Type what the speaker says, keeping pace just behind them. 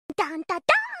dun da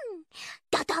dun,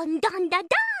 da dun dun da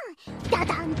dun, da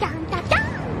dun dun da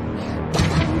dun, da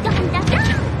dun dun da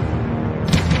dun.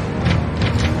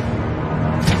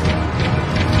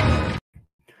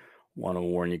 Want to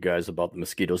warn you guys about the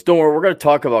mosquitoes. Don't worry, we're going to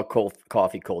talk about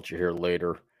coffee culture here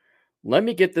later. Let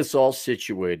me get this all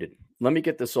situated. We're going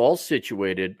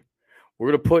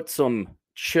to put some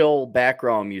chill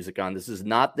background music on. This is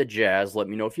not the jazz. Let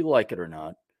me know if you like it or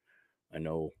not. I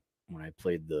know when I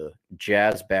played the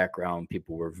jazz background,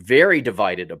 people were very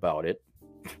divided about it.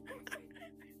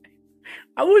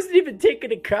 I wasn't even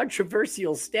taking a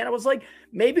controversial stand. I was like,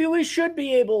 maybe we should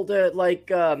be able to let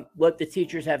the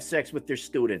teachers have sex with their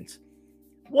students.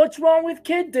 What's wrong with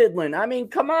kid diddling? I mean,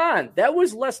 come on. That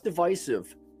was less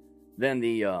divisive than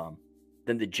the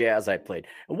jazz I played.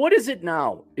 And what is it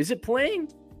now? Is it playing?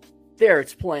 There,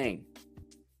 it's playing.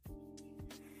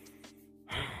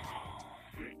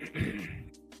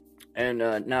 And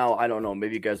now, I don't know,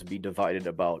 maybe you guys would be divided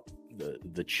about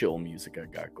the chill music I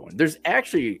got going. There's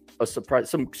actually a surprise,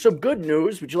 some good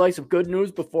news. Would you like some good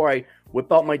news before I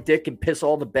whip out my dick and piss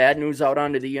all the bad news out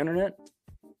onto the internet?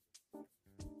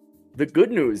 The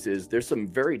good news is there's some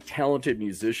very talented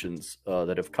musicians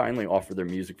that have kindly offered their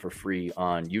music for free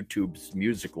on YouTube's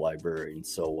music library. And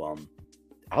so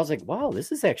I was like, wow,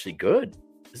 this is actually good.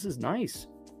 This is nice.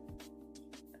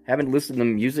 Haven't listened to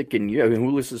music in years. I mean,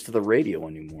 who listens to the radio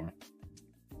anymore?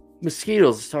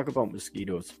 Mosquitoes. Let's talk about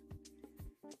mosquitoes.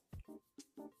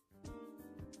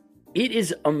 It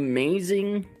is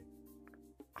amazing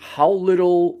how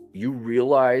little you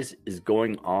realize is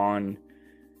going on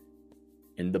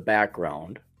in the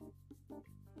background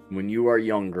when you are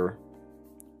younger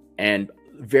and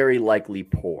very likely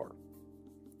poor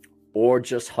or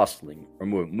just hustling or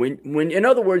moving. When in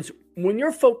other words, when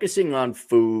you're focusing on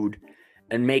food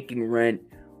and making rent,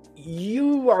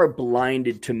 you are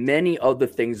blinded to many other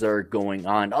things that are going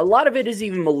on. A lot of it is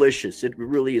even malicious. It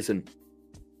really isn't.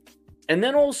 And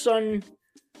then all of a sudden,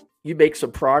 you make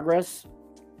some progress.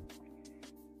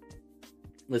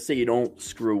 Let's say you don't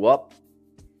screw up.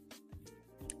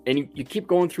 And you keep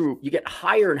going through, you get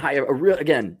higher and higher.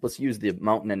 Again, let's use the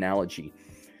mountain analogy.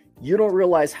 You don't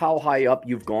realize how high up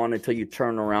you've gone until you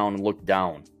turn around and look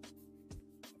down.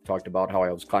 Talked about how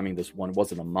I was climbing this one. It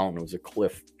wasn't a mountain, it was a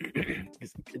cliff.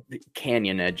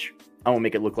 Canyon edge. I won't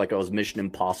make it look like I was Mission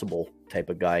Impossible type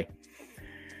of guy.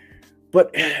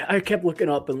 But I kept looking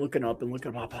up and looking up and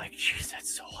looking up. I'm like, jeez,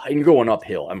 that's so high. And going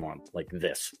uphill, I'm on like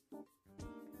this.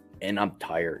 And I'm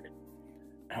tired.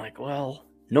 I'm like, well,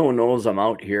 no one knows I'm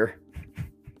out here.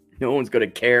 No one's going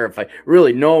to care if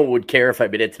no one would care if I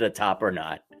made it to the top or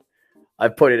not.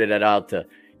 I've put it out to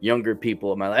younger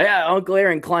people in my life. Yeah, Uncle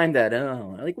Aaron climbed that.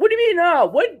 Oh, like, what do you mean now?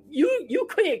 What? You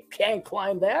can't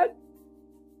climb that?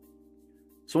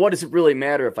 So what does it really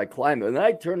matter if I climb it? And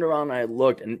I turned around and I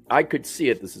looked and I could see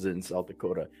it. This is in South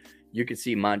Dakota. You could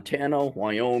see Montana,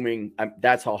 Wyoming.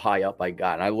 That's how high up I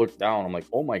got. And I looked down. I'm like,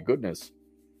 oh my goodness.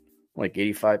 I'm like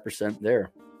 85%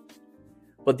 there.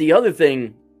 But the other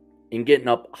thing in getting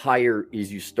up higher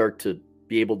is you start to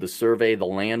be able to survey the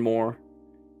land more.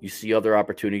 You see other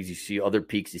opportunities. You see other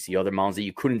peaks. You see other mountains that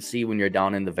you couldn't see when you're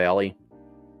down in the valley.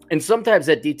 And sometimes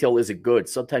that detail isn't good.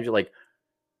 Sometimes you're like,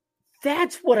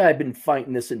 that's what I've been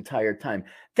fighting this entire time.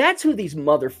 That's who these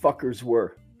motherfuckers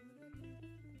were.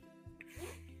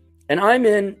 And I'm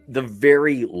in the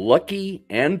very lucky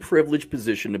and privileged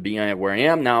position to be where I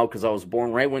am now because I was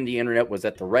born right when the internet was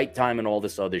at the right time and all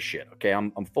this other shit. Okay,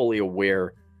 I'm fully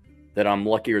aware that I'm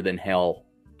luckier than hell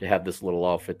to have this little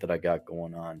outfit that I got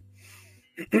going on.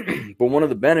 But one of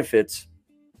the benefits,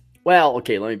 well,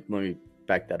 okay, let me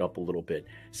back that up a little bit.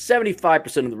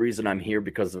 75% of the reason I'm here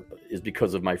is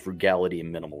because of my frugality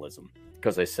and minimalism,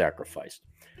 because I sacrificed.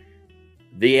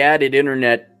 The added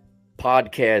internet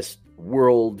podcast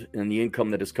world and the income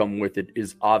that has come with it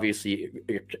is obviously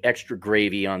extra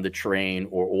gravy on the train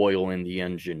or oil in the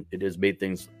engine. It has made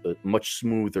things much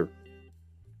smoother.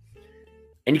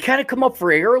 And you kind of come up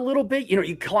for air a little bit. You know,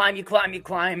 you climb.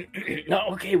 No,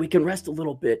 okay, we can rest a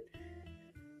little bit.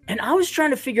 And I was trying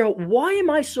to figure out, why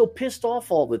am I so pissed off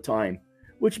all the time?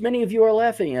 Which many of you are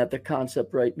laughing at the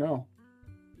concept right now.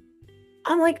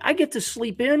 I'm like, I get to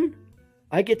sleep in.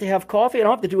 I get to have coffee. I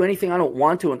don't have to do anything I don't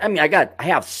want to. I mean, I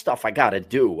have stuff I got to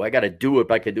do. I got to do it,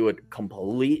 but I could do it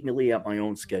completely at my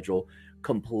own schedule,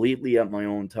 completely at my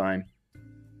own time.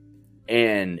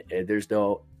 And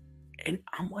and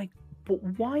I'm like, but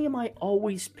why am I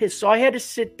always pissed? So I had to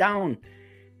sit down,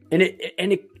 and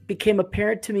it became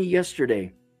apparent to me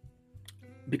yesterday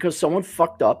because someone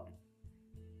fucked up.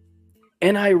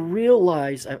 And I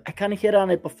realized, I kind of hit on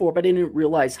it before, but I didn't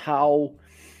realize how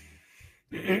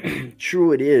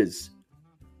true it is.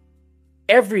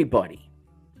 Everybody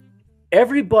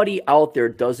out there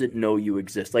doesn't know you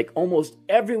exist. Like almost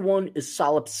everyone is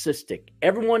solipsistic.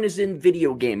 Everyone is in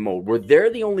video game mode where they're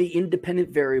the only independent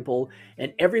variable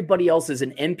and everybody else is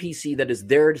an NPC that is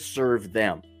there to serve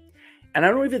them. And I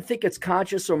don't even think it's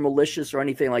conscious or malicious or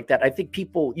anything like that. I think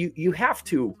people, you have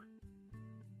to,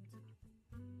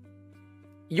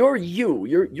 you're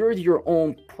your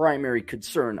own primary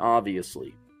concern,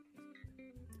 obviously.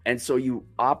 And so you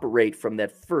operate from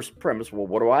that first premise. Well,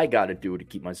 what do I got to do to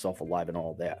keep myself alive and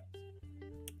all that?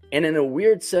 And in a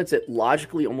weird sense, it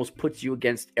logically almost puts you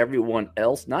against everyone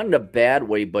else. Not in a bad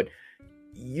way, but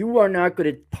you are not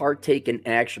going to partake in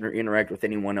action or interact with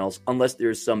anyone else unless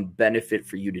there's some benefit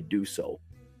for you to do so.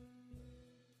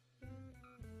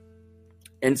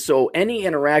 And so any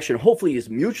interaction hopefully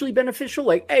is mutually beneficial.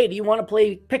 Like, hey, do you want to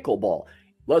play pickleball?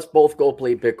 Let's both go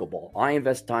play pickleball. I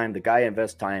invest time. The guy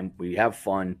invests time. We have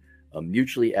fun. A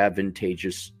mutually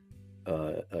advantageous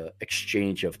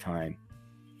exchange of time.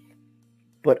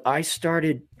 But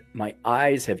my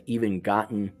eyes have even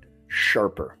gotten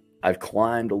sharper. I've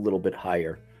climbed a little bit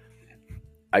higher.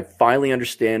 I finally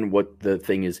understand what the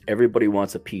thing is. Everybody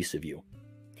wants a piece of you.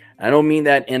 I don't mean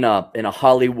that in a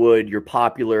Hollywood, you're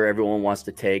popular, everyone wants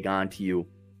to tag on to you.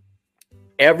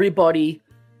 Everybody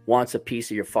wants a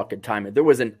piece of your fucking time. There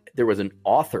was an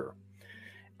author,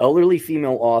 elderly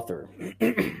female author,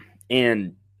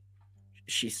 and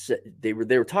she said they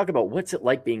were talking about what's it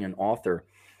like being an author,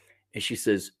 and she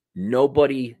says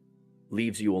nobody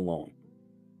leaves you alone.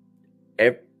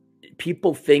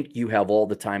 People think you have all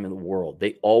the time in the world.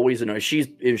 They always know. She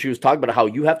was talking about how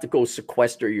you have to go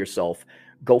sequester yourself,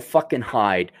 go fucking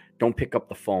hide, don't pick up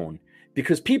the phone,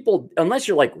 because people, unless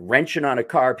you're like wrenching on a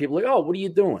car, people are like, oh, what are you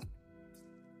doing?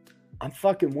 I'm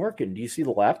fucking working. Do you see the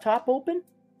laptop open?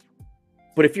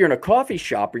 But if you're in a coffee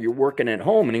shop or you're working at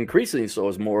home, and increasingly so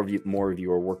as more of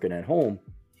you are working at home,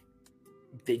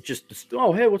 they just,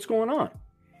 oh, hey, what's going on?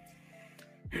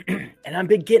 And I've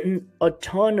been getting a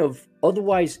ton of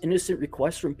otherwise innocent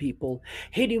requests from people.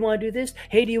 Hey, do you want to do this?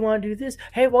 Hey, do you want to do this?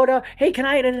 Hey, what? Hey, can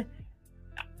I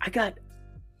got,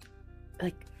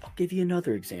 like, I'll give you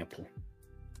another example.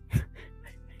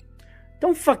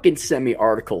 Don't fucking send me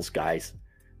articles, guys.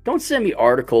 Don't send me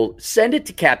articles. Send it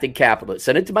to Captain Capitalist.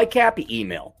 Send it to my Cappy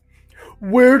email.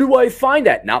 Where do I find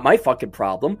that? Not my fucking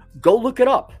problem. Go look it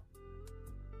up.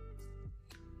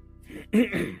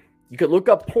 You could look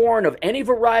up porn of any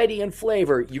variety and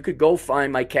flavor. You could go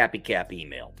find my Cappy Cap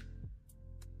email.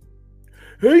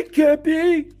 Hey,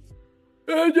 Cappy.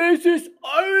 This is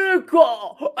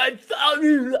article. I found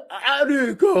this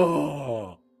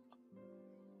article.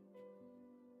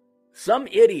 Some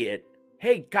idiot.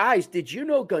 Hey, guys, did you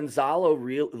know Gonzalo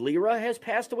Lira has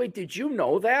passed away? Did you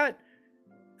know that?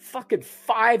 Fucking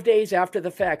 5 days after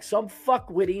the fact. Some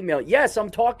fuckwit email. Yes, I'm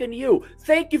talking to you.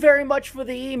 Thank you very much for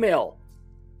the email.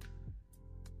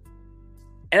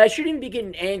 And I shouldn't even be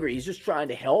getting angry. He's just trying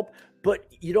to help. But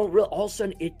you don't realize, all of a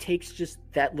sudden, it takes just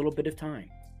that little bit of time.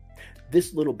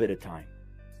 This little bit of time.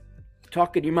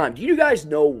 Talking to your mom. Do you guys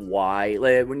know why?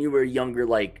 Like, when you were younger,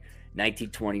 like 19,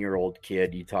 20-year-old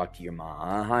kid, you talk to your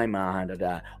mom. Hi, mom. Da,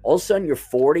 da. All of a sudden, you're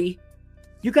 40.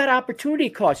 You got opportunity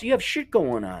costs. You have shit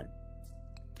going on.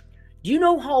 Do you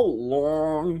know how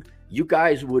long you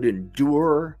guys would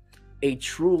endure a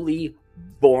truly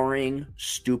boring,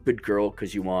 stupid girl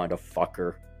because you wanted to fuck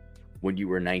her when you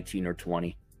were 19 or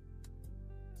 20?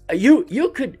 You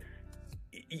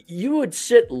would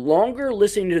sit longer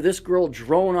listening to this girl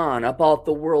drone on about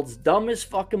the world's dumbest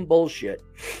fucking bullshit,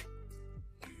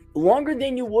 longer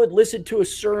than you would listen to a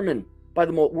sermon by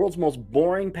the world's most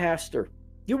boring pastor.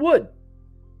 You would.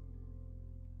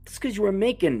 It's because you were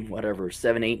making whatever,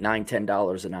 $7, $8, $9,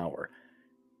 $10 an hour.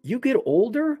 You get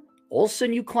older, all of a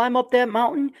sudden you climb up that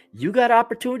mountain, you got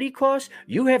opportunity costs,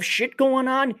 you have shit going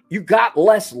on, you got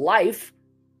less life.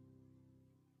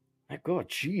 Like, oh,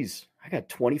 geez, I got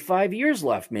 25 years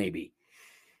left, maybe.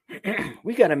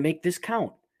 We got to make this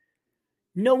count.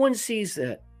 No one sees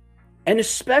that. And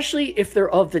especially if they're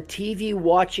of the TV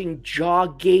watching, jaw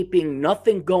gaping,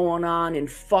 nothing going on in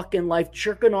fucking life,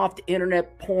 jerking off to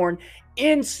internet porn,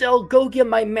 incel, go get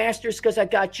my master's because I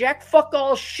got jack fuck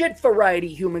all shit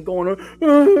variety human going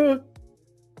on.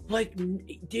 Like,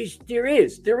 there's,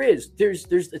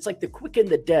 it's like the quick and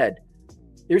the dead.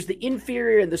 There's the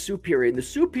inferior and the superior. And the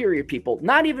superior people,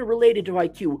 not even related to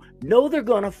IQ, know they're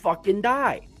going to fucking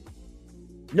die.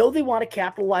 Know they want to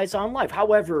capitalize on life.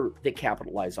 However they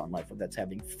capitalize on life, whether that's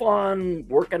having fun,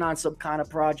 working on some kind of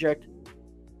project.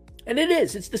 And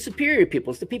it's the superior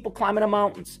people. It's the people climbing the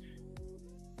mountains.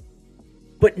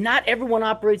 But not everyone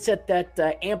operates at that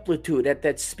amplitude, at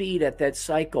that speed, at that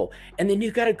cycle. And then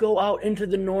you got to go out into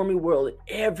the normie world.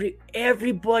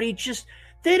 Everybody just,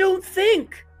 they don't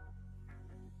think.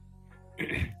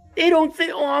 They don't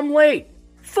think, oh, I'm late.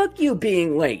 Fuck you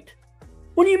being late.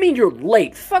 What do you mean you're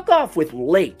late? Fuck off with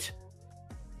late.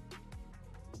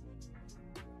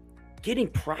 Getting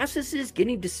processes,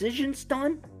 getting decisions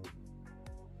done.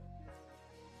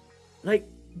 Like,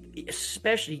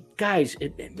 especially, guys,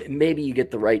 maybe you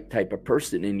get the right type of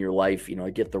person in your life,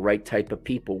 get the right type of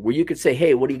people where you could say,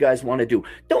 hey, what do you guys want to do?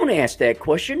 Don't ask that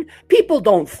question. People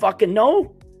don't fucking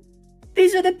know.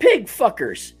 These are the pig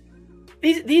fuckers.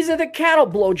 These are the cattle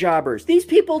blowjobbers. These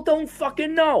people don't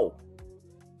fucking know.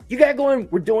 You got to go in,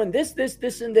 we're doing this,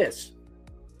 and this.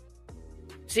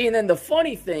 See, and then the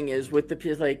funny thing is with the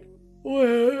people like,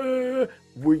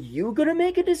 were you going to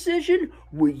make a decision?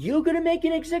 Were you going to make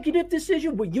an executive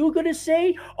decision? Were you going to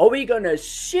say, are we going to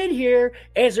sit here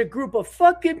as a group of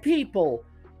fucking people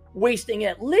wasting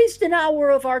at least an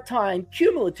hour of our time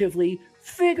cumulatively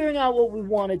figuring out what we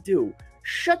want to do?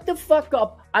 Shut the fuck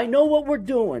up. I know what we're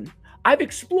doing. I've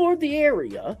explored the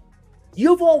area.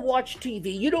 You've all watched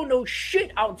TV. You don't know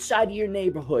shit outside of your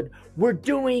neighborhood. We're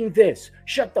doing this.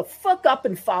 Shut the fuck up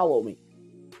and follow me.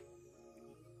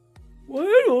 Well,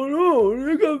 I don't know.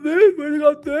 You got this, but you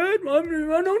got that.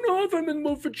 I don't know if I'm in the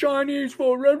mood for Chinese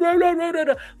food.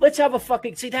 Let's have a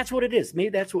fucking... See, that's what it is. Maybe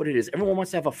that's what it is. Everyone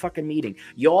wants to have a fucking meeting.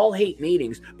 You all hate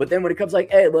meetings, but then when it comes like,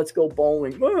 hey, let's go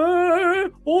bowling.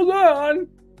 Hold on.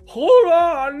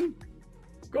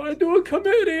 Gotta do a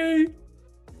committee.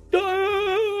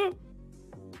 I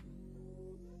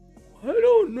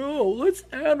don't know. Let's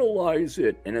analyze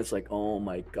it. And it's like, oh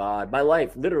my God. My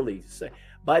life, literally,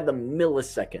 by the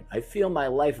millisecond. I feel my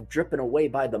life dripping away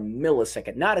by the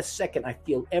millisecond. Not a second. I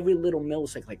feel every little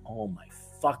millisecond like, oh my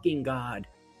fucking God.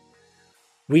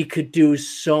 We could do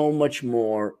so much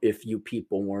more if you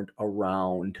people weren't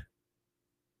around.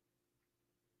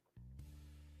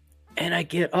 And I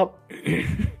get up.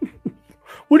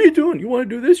 What are you doing? You want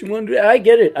to do this? You want to do that? I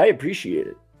get it. I appreciate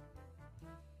it.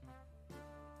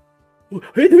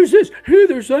 Hey, there's this. Hey,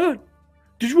 there's that.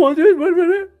 Did you want this?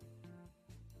 What?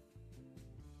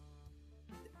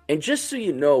 And just so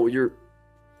you know,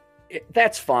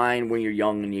 that's fine when you're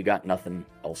young and you got nothing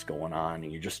else going on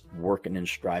and you're just working and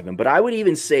striving. But I would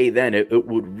even say then it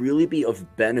would really be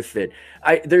of benefit.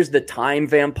 There's the time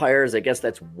vampires. I guess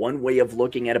that's one way of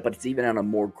looking at it, but it's even on a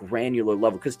more granular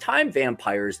level because time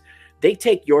vampires, they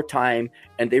take your time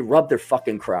and they rub their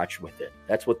fucking crotch with it.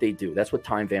 That's what they do. That's what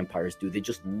time vampires do. They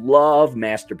just love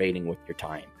masturbating with your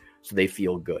time so they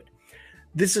feel good.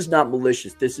 This is not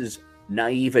malicious. This is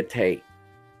naivete.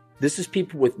 This is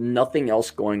people with nothing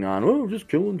else going on. Oh, just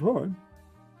killing time.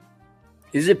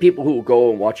 These are people who will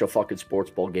go and watch a fucking sports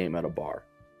ball game at a bar.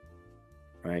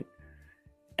 Right?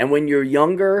 And when you're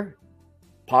younger,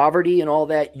 poverty and all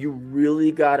that, you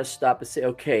really got to stop and say,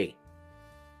 okay,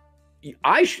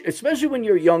 especially when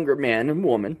you're a younger man and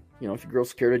woman, if your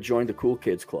girl's scared to join the cool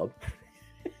kids club.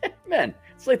 Man,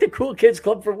 it's like the cool kids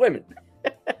club for women.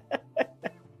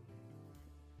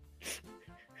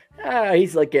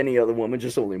 He's like any other woman,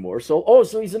 just only more. So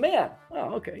he's a man.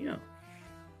 Oh, okay, yeah.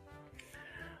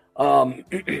 Oh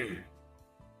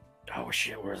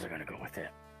shit, where's I gonna go with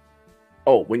that?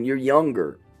 Oh, when you're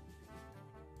younger,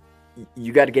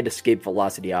 you got to get escape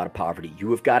velocity out of poverty.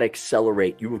 You have got to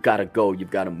accelerate. You have got to go.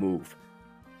 You've got to move.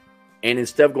 And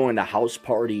instead of going to house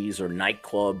parties or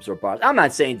nightclubs or bars, I'm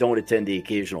not saying don't attend the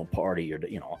occasional party or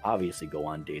obviously go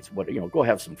on dates, but go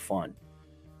have some fun.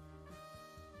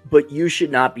 But you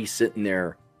should not be sitting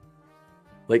there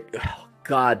like, oh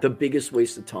God, the biggest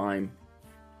waste of time.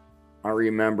 I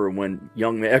remember when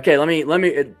young men. Okay, let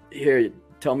me here.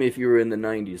 Tell me if you were in the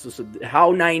 90s. Listen,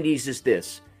 how 90s is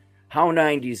this? How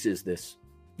 90s is this?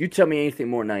 You tell me anything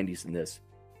more 90s than this.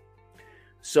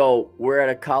 So we're at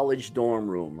a college dorm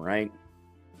room, right?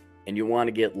 And you want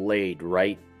to get laid,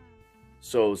 right?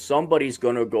 So somebody's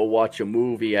going to go watch a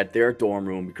movie at their dorm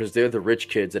room because they're the rich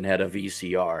kids and had a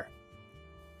VCR.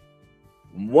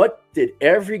 What did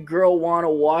every girl want to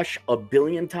watch a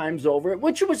billion times over?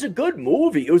 Which was a good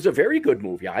movie. It was a very good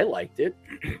movie. I liked it.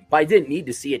 But I didn't need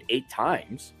to see it 8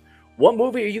 times. What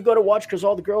movie are you going to watch because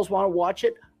all the girls want to watch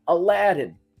it?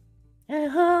 Aladdin. A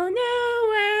whole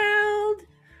new world.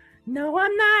 No,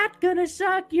 I'm not going to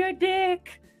suck your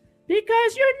dick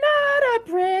because you're not a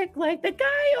prick like the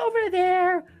guy over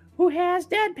there who has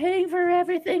dad paying for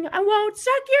everything. I won't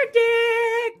suck your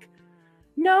dick.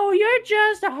 No, you're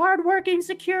just a hardworking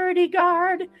security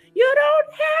guard. You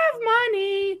don't have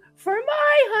money for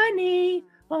my honey.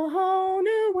 A whole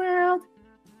new world.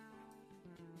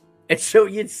 And so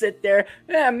you'd sit there,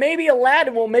 maybe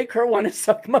Aladdin will make her want to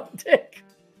suck my dick.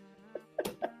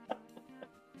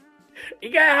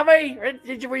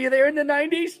 Were you there in the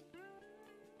 90s?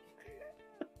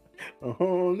 A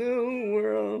whole new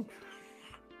world.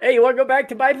 Hey, you want to go back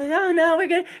to Bible? Oh, no, we're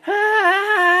going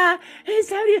to...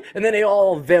 And then they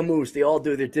all vamoose. They all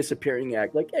do their disappearing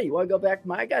act. Like, hey, you want to go back?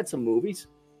 I got some movies.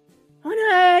 Oh, no,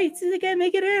 I got to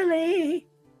make it early.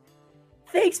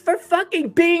 Thanks for fucking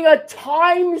being a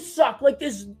time suck. Like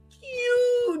this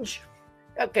huge...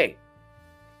 Okay.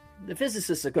 The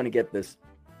physicists are going to get this.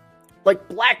 Like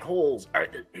black holes,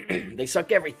 they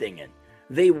suck everything in.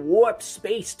 They warp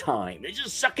space-time. They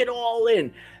just suck it all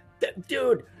in.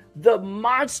 Dude, the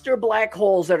monster black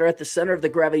holes that are at the center of the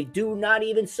gravity do not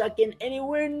even suck in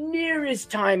anywhere near as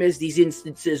time as these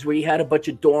instances where you had a bunch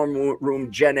of dorm room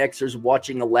Gen Xers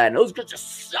watching Aladdin. Those guys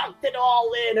just sucked it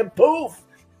all in and poof.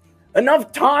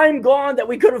 Enough time gone that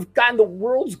we could have gotten the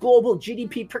world's global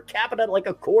GDP per capita like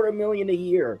 $250,000 a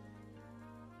year.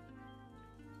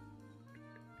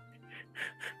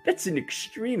 That's an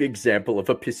extreme example of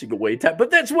a pissing away time,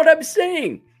 but that's what I'm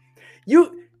saying.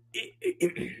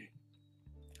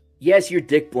 Yes, your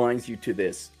dick blinds you to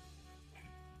this.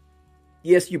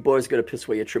 Yes, you boys got to piss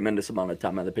away a tremendous amount of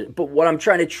time on the piss. But what I'm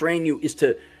trying to train you is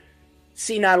to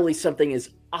see not only something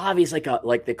as obvious,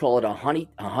 like they call it a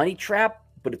honey trap,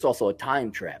 but it's also a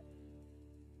time trap.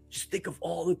 Just think of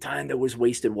all the time that was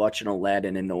wasted watching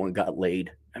Aladdin and no one got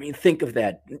laid. I mean, think of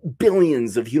that.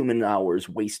 Billions of human hours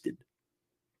wasted.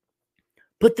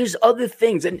 But there's other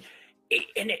things, and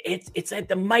it's at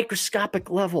the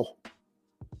microscopic level.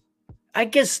 I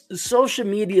guess social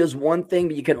media is one thing,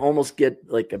 but you can almost get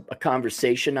like a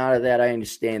conversation out of that. I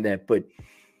understand that,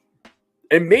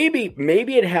 and maybe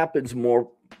it happens more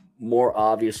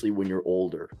obviously when you're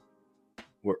older.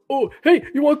 Where, oh, hey,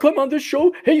 you want to come on this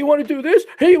show? Hey, you want to do this?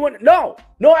 Hey, you want? No,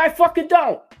 I fucking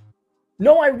don't.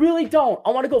 No, I really don't. I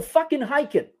want to go fucking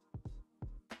hiking.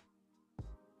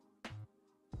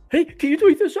 Hey, can you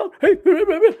tweet this out? Hey, can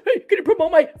you promote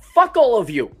my... Fuck all of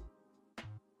you.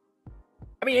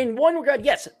 I mean, in one regard,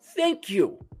 yes, thank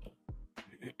you.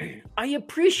 I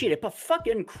appreciate it, but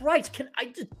fucking Christ, can I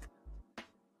just...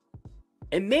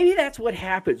 And maybe that's what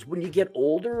happens when you get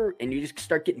older and you just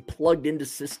start getting plugged into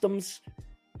systems,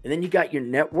 and then you got your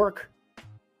network.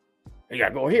 You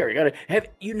gotta go here. You gotta have...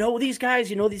 these guys?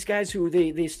 These guys who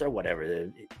they start... Whatever.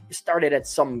 They started at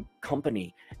some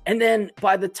company. And then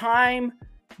by the time...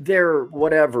 they're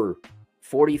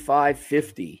 45,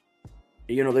 50.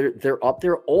 They're up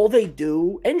there. All they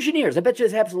do, engineers. I bet you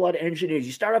this happens to a lot of engineers.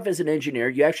 You start off as an engineer,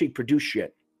 you actually produce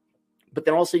shit. But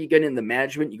then also you get in the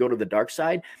management, you go to the dark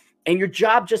side, and your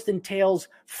job just entails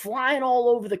flying all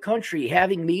over the country,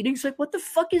 having meetings. Like, what the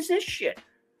fuck is this shit?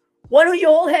 Why don't you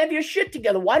all have your shit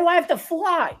together? Why do I have to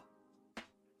fly?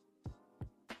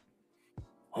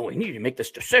 Oh, we need you to make this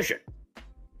decision.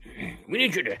 We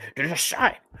need you to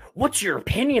decide. What's your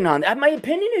opinion on that? My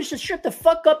opinion is to shut the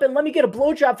fuck up and let me get a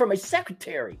blowjob from my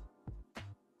secretary.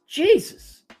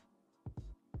 Jesus.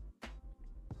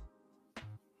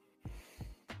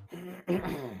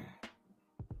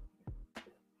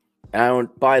 And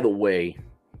by the way,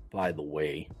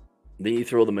 then you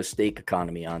throw the mistake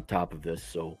economy on top of this.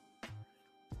 So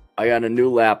I got a new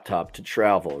laptop to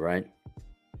travel, right?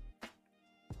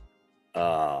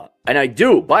 And I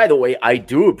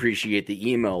do appreciate the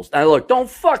emails. Now look, don't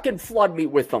fucking flood me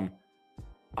with them.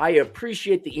 I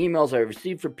appreciate the emails I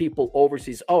received from people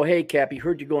overseas. Oh, hey, Cappy,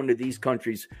 heard you going to these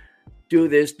countries. Do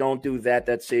this, don't do that.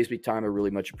 That saves me time. I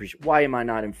really much appreciate it. Why am I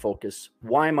not in focus?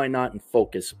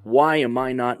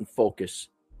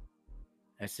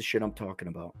 That's the shit I'm talking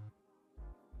about.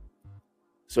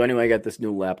 So anyway, I got this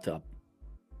new laptop.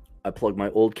 I plugged my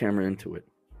old camera into it.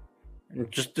 And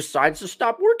it just decides to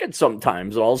stop working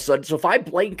sometimes. All of a sudden, so if I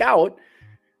blank out,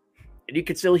 and you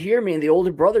can still hear me, and the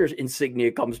older brother's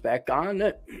insignia comes back on,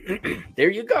 there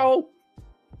you go.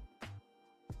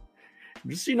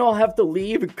 Just I'll have to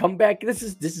leave and come back. This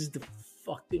is the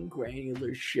fucking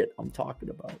granular shit I'm talking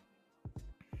about.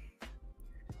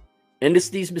 And it's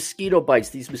these mosquito bites,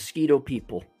 these mosquito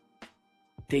people.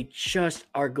 They just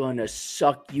are gonna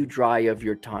suck you dry of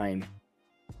your time.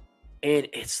 And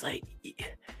it's like,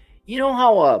 you know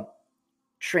how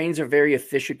trains are very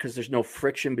efficient because there's no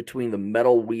friction between the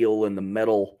metal wheel and the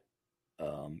metal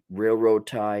railroad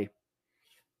tie?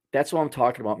 That's what I'm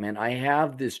talking about, man. I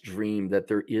have this dream that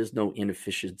there is no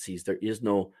inefficiencies. There is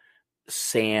no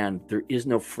sand. There is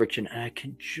no friction. And I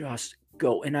can just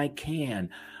go. And I can.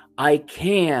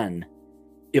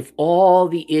 If all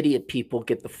the idiot people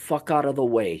get the fuck out of the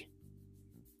way.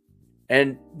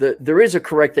 And there is a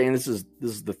correct thing. And this is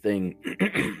the thing.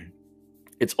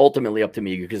 It's ultimately up to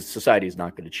me because society is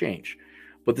not going to change.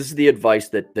 But this is the advice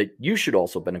that you should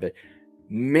also benefit.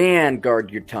 Man,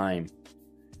 guard your time.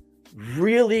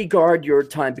 Really guard your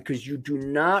time, because you do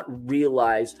not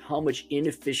realize how much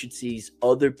inefficiencies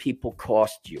other people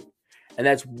cost you. And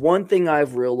that's one thing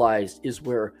I've realized, is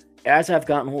where, as I've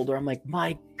gotten older, I'm like,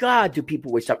 my God, do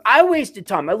people waste time? I wasted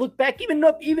time. I look back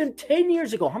even 10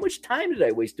 years ago. How much time did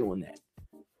I waste doing that?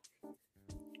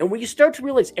 And when you start to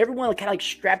realize everyone kind of like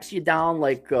straps you down,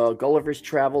 like Gulliver's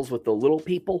Travels with the little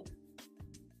people,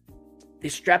 they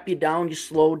strap you down, you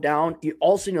slow down. You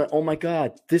also know, oh my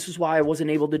God, this is why I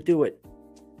wasn't able to do it.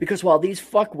 Because while these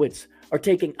fuckwits are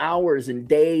taking hours and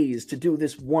days to do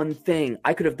this one thing,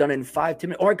 I could have done it in 5-10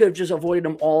 minutes, or I could have just avoided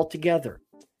them altogether.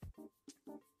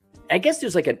 I guess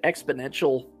there's like an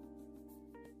exponential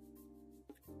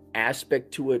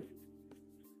aspect to it.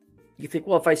 You think,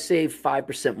 well, if I save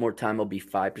 5% more time, I'll be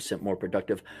 5% more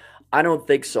productive. I don't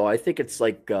think so. I think it's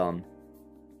like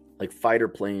fighter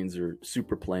planes or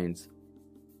super planes.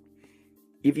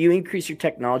 If you increase your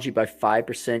technology by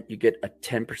 5%, you get a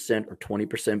 10% or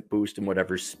 20% boost in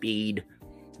whatever speed,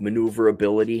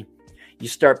 maneuverability. You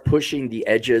start pushing the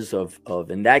edges of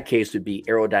in that case would be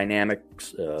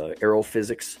aerodynamics,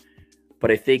 aerophysics.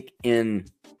 But I think in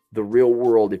the real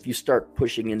world, if you start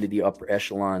pushing into the upper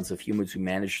echelons of humans who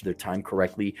manage their time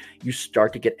correctly, you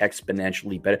start to get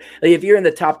exponentially better. Like if you're in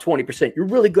the top 20%, you're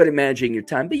really good at managing your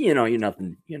time, but you're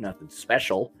nothing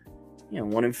special.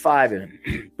 1 in 5 in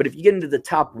them. But if you get into the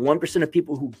top 1% of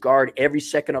people who guard every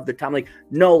second of their time, like,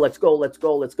 no, let's go.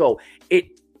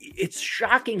 It's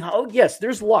shocking how, yes,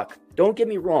 there's luck. Don't get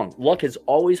me wrong. Luck has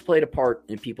always played a part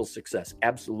in people's success.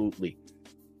 Absolutely.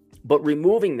 But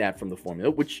removing that from the formula,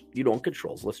 which you don't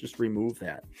control, so let's just remove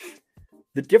that.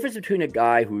 The difference between a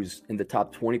guy who's in the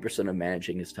top 20% of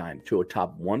managing his time to a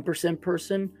top 1%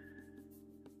 person,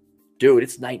 dude,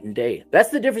 it's night and day. That's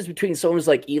the difference between someone who's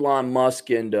like Elon Musk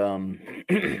and,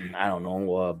 I don't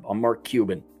know, Mark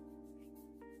Cuban.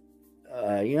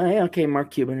 Okay, Mark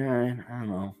Cuban, all right, I don't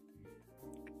know.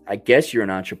 I guess you're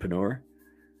an entrepreneur.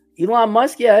 Elon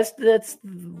Musk, yes, that's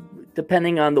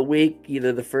depending on the week,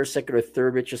 either the first, second, or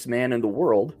third richest man in the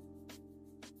world.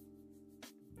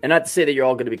 And not to say that you're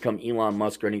all going to become Elon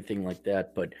Musk or anything like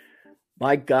that, but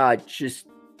my God,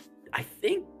 I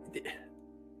think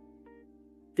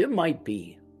there might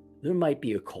be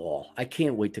a call. I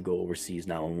can't wait to go overseas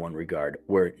now in one regard,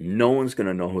 where no one's going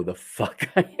to know who the fuck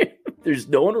I am. There's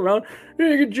no one around.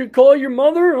 Hey, did you call your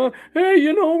mother?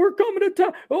 Hey, we're coming to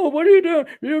town. Oh, what are you doing?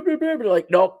 Like,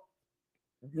 nope.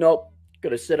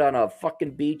 Gonna sit on a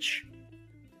fucking beach,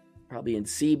 probably in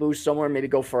Cebu somewhere, maybe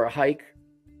go for a hike.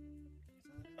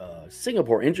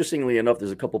 Singapore, interestingly enough,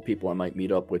 there's a couple people I might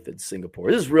meet up with in Singapore.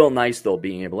 This is real nice, though,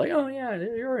 being able to, like, oh, yeah,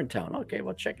 you're in town. Okay,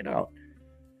 well, check it out.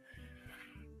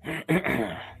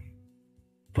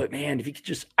 But, man, if you could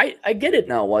just, I get it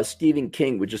now, why Stephen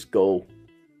King would just go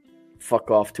fuck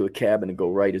off to a cabin and go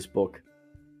write his book.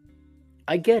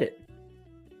 I get it.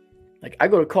 Like, I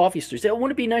go to coffee stores. Say,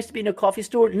 wouldn't it be nice to be in a coffee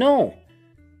store? No.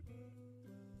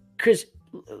 Because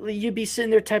you'd be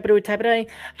sitting there typing away. Okay,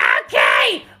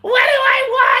 what do I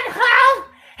want, huh?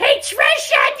 Hey,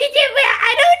 Trisha,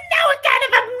 I don't know what kind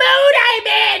of a mood I'm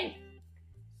in.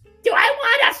 Do I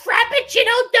want a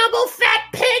Frappuccino double fat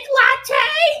pig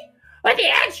latte? Or the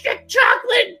extra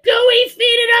chocolate gooey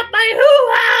feeding up my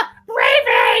hoo-ha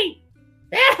gravy?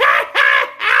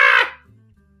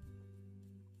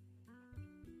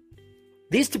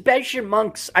 These Tibetan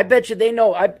monks, I bet you they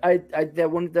know. They're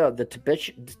one of the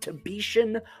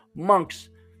Tibetan monks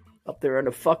up there on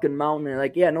the fucking mountain. They're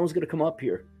like, yeah, no one's gonna come up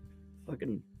here.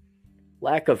 Fucking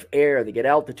lack of air. They get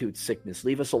altitude sickness.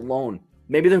 Leave us alone.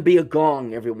 Maybe there'll be a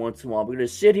gong every once in a while. We're gonna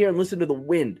sit here and listen to the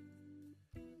wind.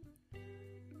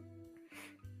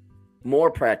 More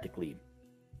practically,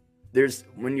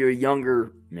 when you're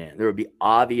younger, man, there would be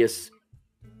obvious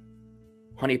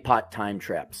honeypot time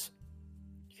traps.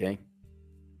 Okay.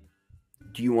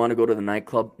 Do you want to go to the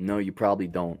nightclub? No, you probably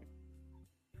don't.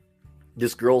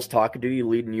 This girl's talking to you,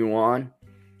 leading you on.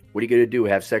 What are you going to do?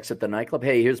 Have sex at the nightclub?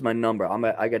 Hey, here's my number.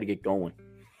 I got to get going.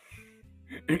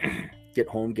 Get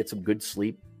home, get some good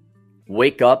sleep.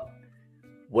 Wake up.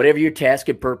 Whatever your task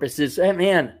and purpose is. Hey,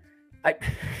 man,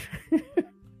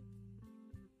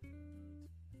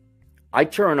 I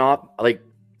turn off, like,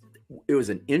 it was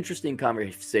an interesting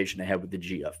conversation I had with the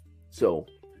GF. So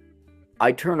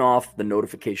I turn off the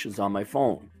notifications on my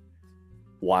phone.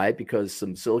 Why? Because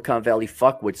some Silicon Valley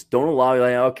fuckwits don't allow you,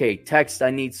 like, okay, text,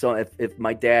 I need some, if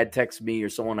my dad texts me or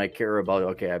someone I care about,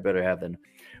 okay, I better have them.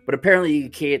 But apparently you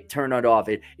can't turn it off.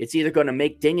 It's either going to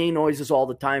make dinging noises all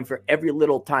the time for every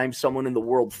little time someone in the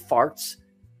world farts,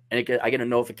 and I get a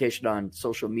notification on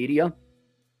social media,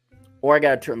 or I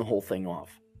got to turn the whole thing off.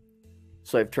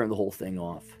 So I've turned the whole thing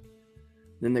off.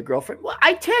 Then the girlfriend, well,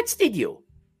 I texted you.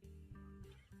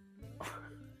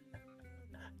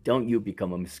 Don't you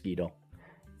become a mosquito.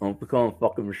 Don't become a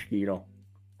fucking mosquito.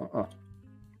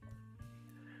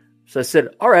 So I said,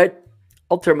 all right,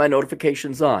 I'll turn my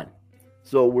notifications on.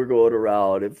 So we're going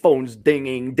around and phone's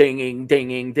dinging, dinging,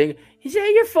 dinging, dinging. Is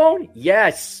that your phone?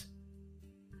 Yes.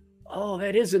 Oh,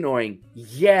 that is annoying.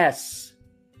 Yes.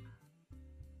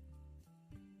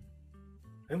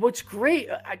 And what's great,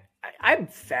 I'm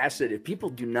fascinated. People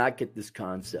do not get this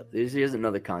concept. Here's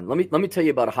another concept. Let me tell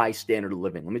you about a high standard of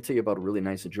living. Let me tell you about a really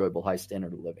nice, enjoyable, high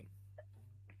standard of living.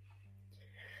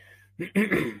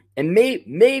 And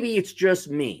maybe it's just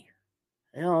me.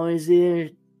 You know, is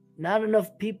there not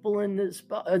enough people in this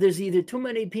bar? Or there's either too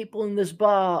many people in this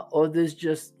bar, or there's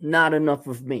just not enough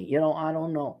of me. You know, I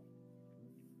don't know.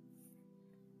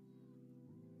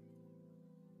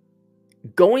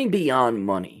 Going beyond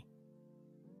money,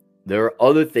 there are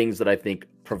other things that I think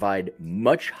provide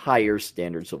much higher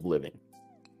standards of living.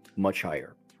 Much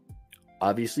higher.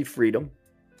 Obviously, freedom,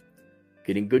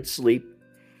 getting good sleep,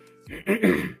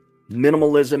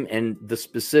 minimalism, and the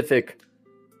specific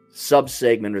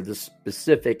subsegment or the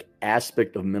specific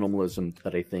aspect of minimalism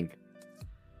that I think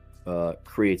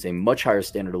creates a much higher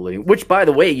standard of living, which, by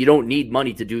the way, you don't need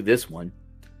money to do this one,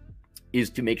 is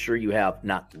to make sure you have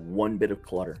not one bit of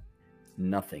clutter.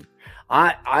 Nothing.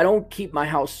 I don't keep my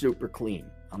house super clean.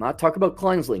 I'm not talking about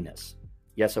cleanliness.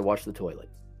 Yes, I wash the toilet.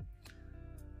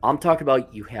 I'm talking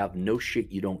about you have no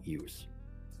shit you don't use.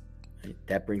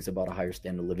 That brings about a higher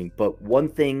standard of living. But one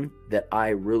thing that I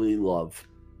really love,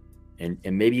 and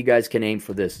maybe you guys can aim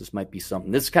for this. This might be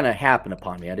something. This kind of happened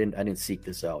upon me. I didn't seek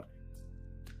this out.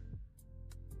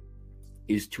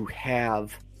 Is to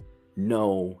have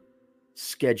no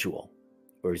schedule.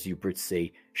 Or as you would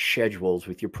say, schedules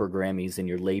with your programmies and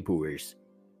your laborers.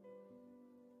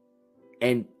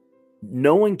 And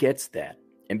no one gets that.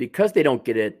 And because they don't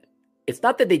get it, it's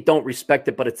not that they don't respect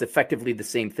it, but it's effectively the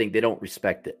same thing. They don't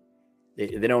respect it.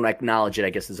 They don't acknowledge it, I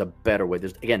guess, is a better way.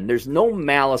 There's no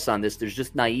malice on this. There's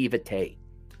just naivete.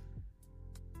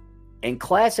 And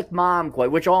classic mom,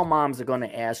 which all moms are going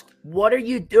to ask, what are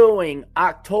you doing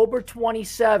October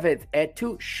 27th at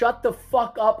 2? Shut the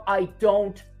fuck up. I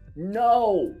don't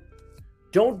know.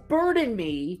 Don't burden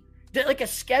me. Like a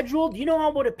schedule. Do you know how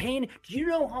what a pain? Do you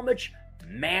know how much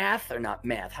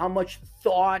how much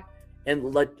thought and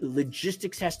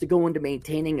logistics has to go into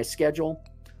maintaining a schedule?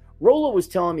 Rolo was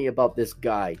telling me about this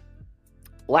guy,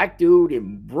 black dude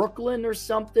in Brooklyn or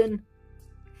something.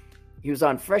 He was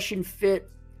on Fresh and Fit,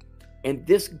 and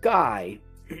this guy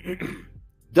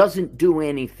doesn't do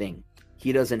anything.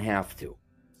 He doesn't have to.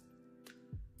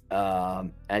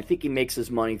 I think he makes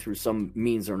his money through some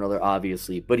means or another,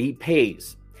 obviously, but he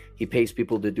pays. He pays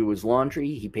people to do his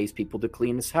laundry. He pays people to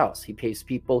clean his house. He pays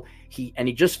people. He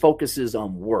just focuses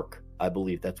on work. I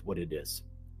believe that's what it is.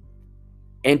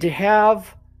 And to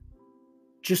have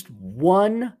just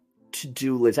one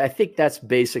to-do list, I think that's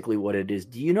basically what it is.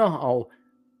 Do you know how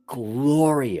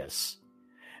glorious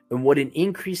and what an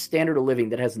increased standard of living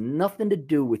that has nothing to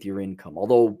do with your income?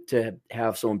 Although to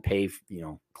have someone pay,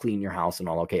 clean your house and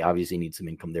all, okay, obviously you need some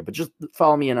income there, but just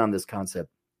follow me in on this concept.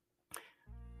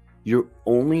 Your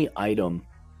only item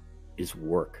is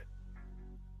work.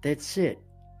 That's it.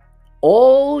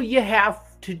 All you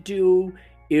have to do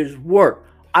is work.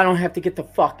 I don't have to get the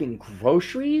fucking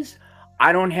groceries.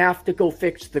 I don't have to go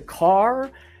fix the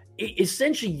car.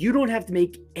 Essentially, you don't have to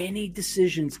make any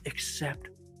decisions except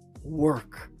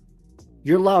work.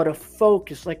 You're allowed to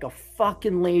focus like a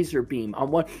fucking laser beam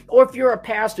on what, or if you're a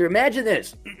pastor, imagine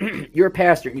this. You're a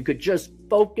pastor and you could just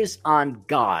focus on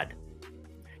God.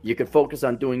 You could focus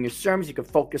on doing your sermons. You could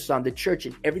focus on the church,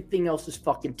 and everything else is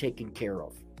fucking taken care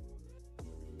of.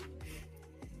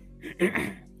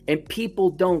 And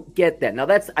people don't get that. Now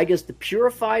that's, I guess, the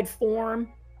purified form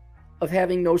of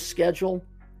having no schedule,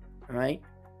 right?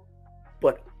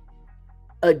 But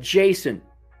adjacent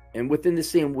and within the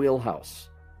same wheelhouse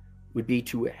would be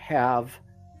to have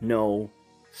no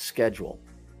schedule.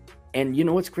 And you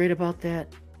know what's great about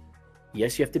that?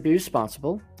 Yes, you have to be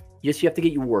responsible. Yes, you have to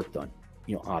get your work done,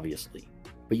 obviously.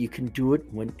 But you can do it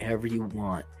whenever you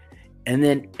want. And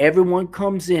then everyone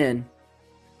comes in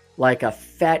like a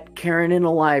fat Karen in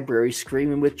a library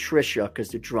screaming with Trisha because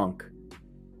they're drunk.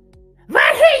 What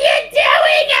are you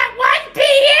doing at 1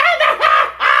 p.m.?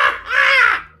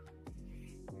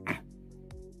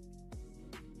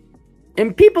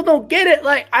 And people don't get it.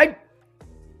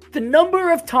 The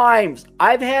number of times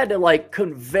I've had to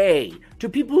convey To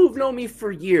people who've known me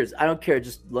for years, I don't care.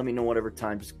 Just let me know whatever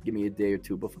time. Just give me a day or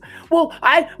two before. Well,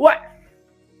 what?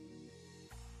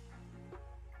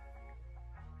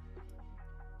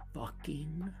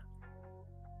 Fucking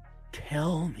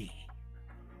tell me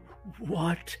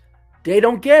what? They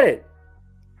don't get it.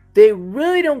 They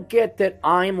really don't get that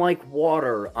I'm like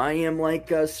water. I am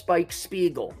like Spike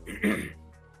Spiegel.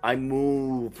 I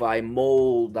move, I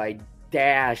mold, I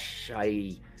dash,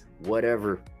 I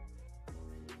whatever.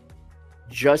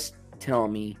 Just tell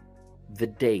me the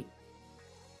date.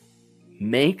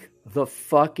 Make the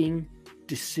fucking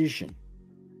decision.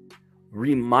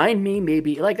 Remind me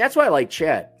maybe, like that's why I like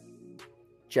chat.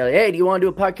 Chat, hey, do you want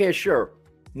to do a podcast? Sure.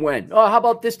 When? Oh, how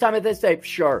about this time at this day?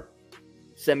 Sure.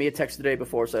 Send me a text the day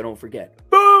before so I don't forget.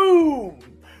 Boom!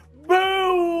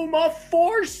 Boom! A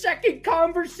 4-second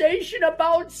conversation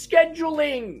about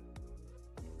scheduling.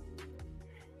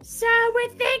 So we're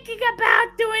thinking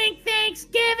about doing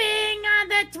Thanksgiving on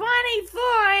the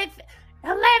 24th,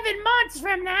 11 months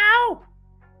from now.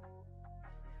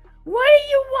 What do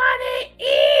you want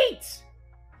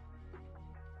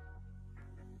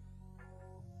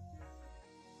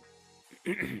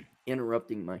to eat?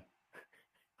 Interrupting my...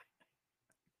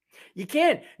 You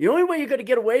can't. The only way you're going to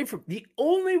get away from... The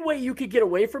only way you could get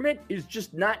away from it is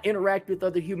just not interact with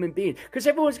other human beings. Because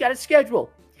everyone's got a schedule.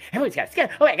 Everyone's got a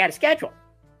schedule. Oh, I got a schedule.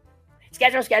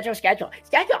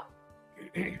 Schedule.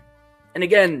 And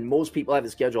again, most people have a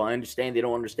schedule. I understand they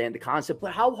don't understand the concept.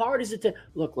 But how hard is it to...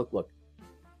 Look.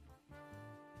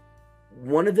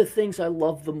 One of the things I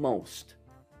love the most,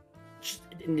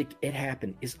 it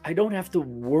happened, is I don't have to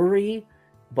worry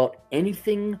about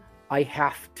anything I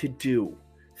have to do.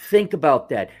 Think about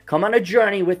that. Come on a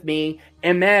journey with me.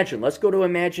 Imagine. Let's go to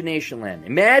imagination land.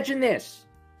 Imagine this.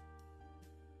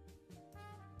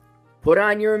 Put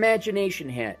on your imagination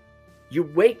hat. You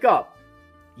wake up.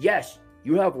 Yes,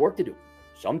 you have work to do.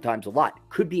 Sometimes a lot.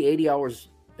 Could be 80 hours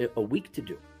a week to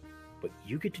do. But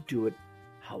you get to do it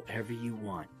however you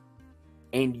want.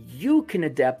 And you can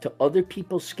adapt to other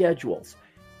people's schedules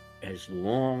as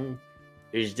long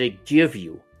as they give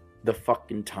you the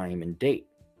fucking time and date.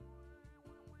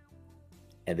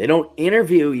 And they don't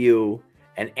interview you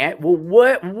and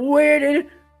whatever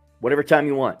time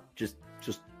you want. Just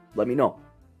let me know.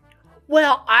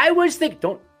 Well, I was thinking,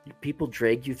 don't people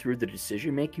drag you through the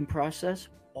decision-making process?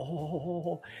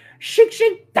 Oh, shink,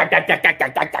 shink.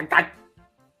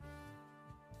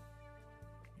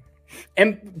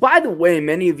 And by the way,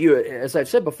 many of you, as I've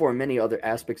said before in many other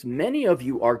aspects, many of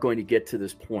you are going to get to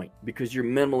this point because you're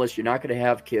minimalist. You're not going to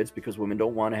have kids because women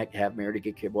don't want to have married to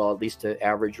get kids. Well, at least to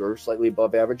average or slightly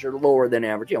above average or lower than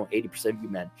average, 80% of you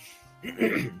men.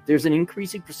 There's an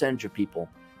increasing percentage of people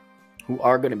who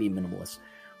are going to be minimalists,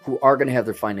 who are going to have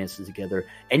their finances together,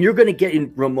 and you're going to get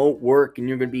in remote work, and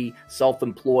you're going to be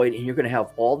self-employed, and you're going to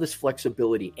have all this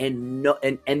flexibility, and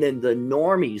then the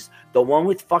normies, the one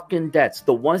with fucking debts,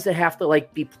 the ones that have to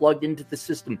like be plugged into the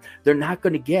system, they're not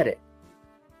going to get it.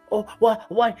 Oh,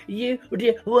 what you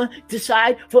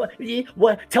decide for you?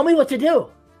 What? Tell me what to do.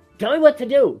 Tell me what to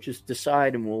do. Just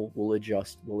decide, and we'll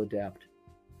adjust. We'll adapt.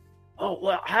 Oh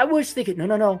well, I was thinking.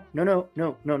 No. You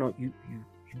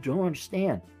don't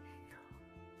understand.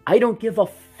 I don't give a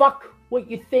fuck what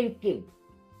you're thinking.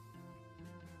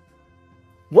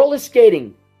 Roller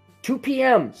skating, 2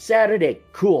 p.m. Saturday.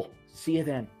 Cool. See you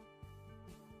then.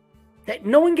 That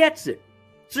no one gets it.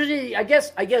 So I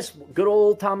guess good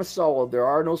old Thomas Sowell, there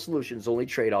are no solutions, only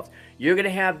trade-offs. You're going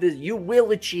to have this, you will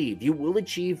achieve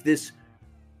this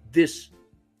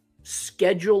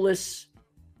scheduleless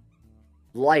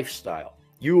lifestyle.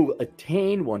 You will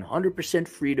attain 100%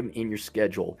 freedom in your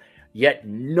schedule. Yet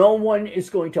no one is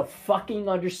going to fucking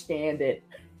understand it.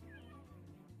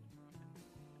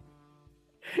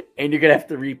 And you're going to have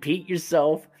to repeat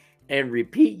yourself. And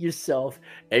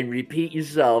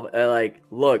like,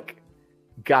 look,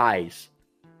 guys,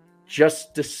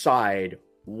 just decide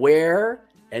where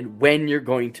and when you're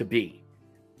going to be.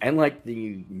 And like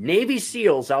the Navy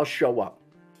SEALs, I'll show up.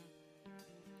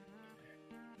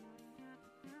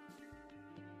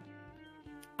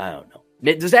 I don't know.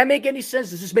 Does that make any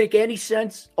sense? Does this make any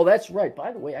sense? Oh, that's right.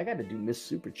 By the way, I got to do Miss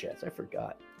Super Chats. I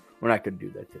forgot. We're not going to do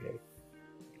that today.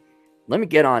 Let me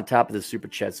get on top of the Super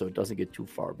Chat so it doesn't get too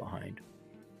far behind.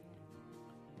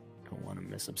 Don't want to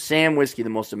miss them. Sam Whiskey, the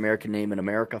most American name in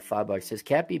America, $5 says,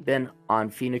 Cappy been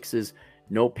on Phoenix's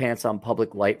no pants on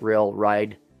public light rail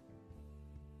ride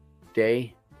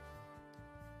day?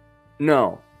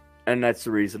 No. And that's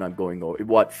the reason I'm going over.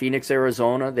 What, Phoenix,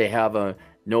 Arizona? They have a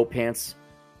no pants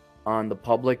on the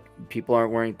public. People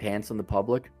aren't wearing pants on the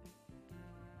public.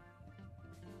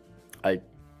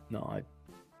 Goodbye.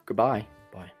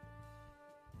 Bye.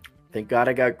 Thank God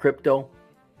I got crypto.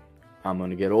 I'm going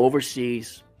to get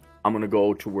overseas. I'm going to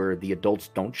go to where the adults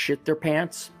don't shit their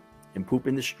pants and poop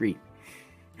in the street.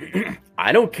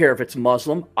 I don't care if it's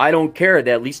Muslim. I don't care.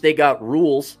 That at least they got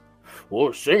rules.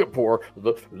 Well, Singapore,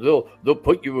 they'll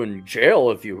put you in jail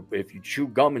if you chew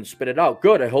gum and spit it out.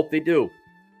 Good. I hope they do.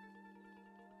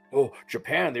 Oh,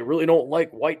 Japan, they really don't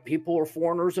like white people or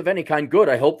foreigners of any kind. Good.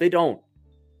 I hope they don't.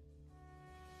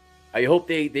 I hope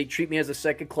they treat me as a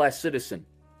second-class citizen.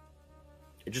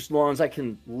 Just as long as I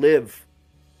can live.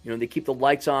 They keep the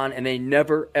lights on, and they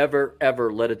never, ever,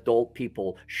 ever let adult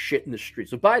people shit in the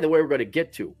streets. So, by the way, we're going to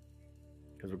get to,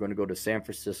 because we're going to go to San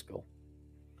Francisco.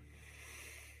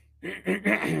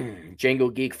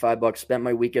 Django Geek, $5. Spent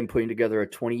my weekend putting together a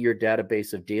 20-year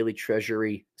database of daily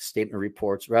treasury statement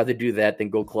reports. Rather do that than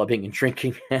go clubbing and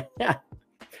drinking.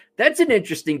 That's an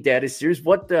interesting data series.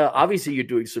 Obviously, you're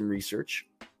doing some research.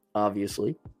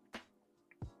 Obviously.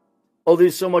 Oh,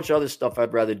 there's so much other stuff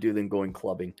I'd rather do than going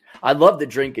clubbing. I'd love to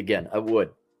drink again. I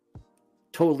would.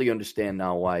 Totally understand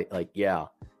now why.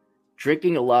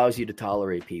 Drinking allows you to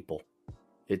tolerate people.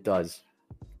 It does.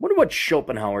 Wonder what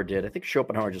Schopenhauer did. I think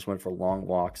Schopenhauer just went for long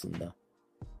walks in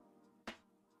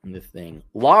the thing.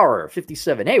 Laura,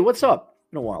 57. Hey, what's up?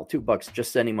 In a while. $2.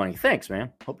 Just sending money. Thanks,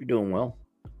 man. Hope you're doing well.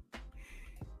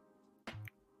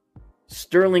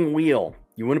 Sterling Wheel.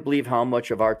 You wouldn't believe how much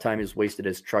of our time is wasted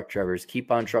as truck drivers.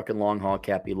 Keep on trucking long haul,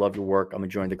 Cappy. Love your work. I'm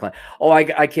enjoying the client. Oh, I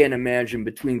can't imagine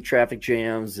between traffic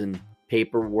jams and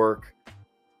paperwork.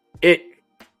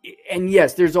 And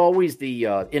yes, there's always the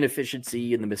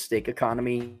inefficiency and the mistake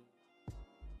economy.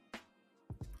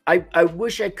 I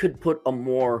wish I could put a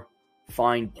more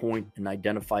fine point and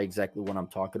identify exactly what I'm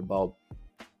talking about.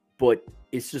 But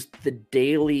it's just the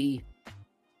daily,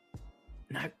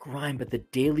 not grind, but the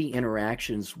daily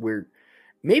interactions where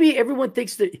maybe everyone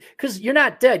thinks that, because you're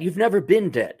not dead. You've never been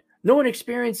dead. No one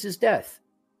experiences death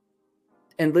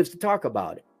and lives to talk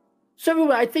about it.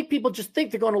 So I think people just think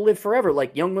they're going to live forever.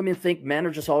 Like young women think men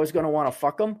are just always going to want to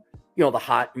fuck them. The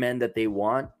hot men that they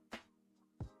want.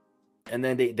 And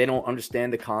then they don't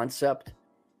understand the concept.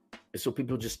 And so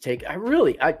people just take,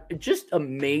 it just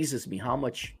amazes me how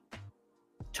much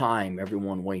time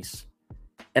everyone wastes.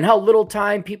 And how little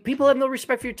time people have no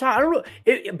respect for your time. I don't know.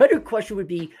 A better question would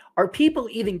be, are people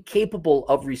even capable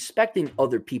of respecting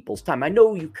other people's time? I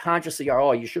know you consciously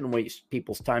are, you shouldn't waste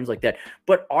people's times like that.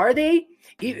 But are they?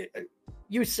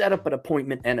 You set up an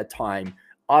appointment and a time.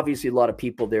 Obviously, a lot of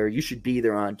people there. You should be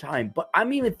there on time. But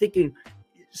I'm even thinking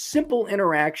simple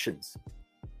interactions.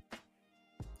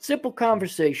 Simple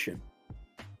conversation.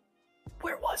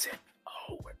 Where was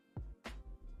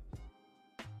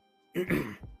it?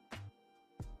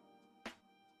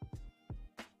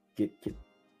 Get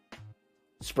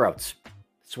Sprouts.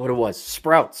 That's what it was.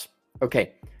 Sprouts.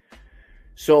 Okay.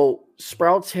 So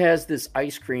Sprouts has this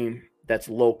ice cream that's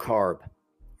low carb.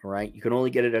 All right. You can only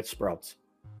get it at Sprouts.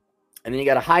 And then you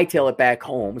got to hightail it back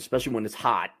home, especially when it's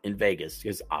hot in Vegas,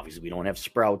 because obviously we don't have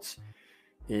Sprouts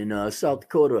in South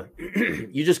Dakota.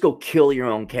 You just go kill your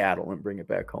own cattle and bring it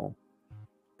back home.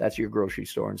 That's your grocery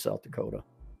store in South Dakota.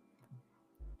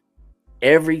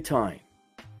 Every time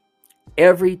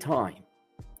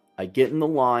I get in the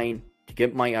line to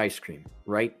get my ice cream,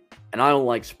 right? And I don't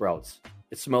like Sprouts.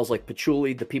 It smells like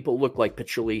patchouli. The people look like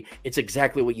patchouli. It's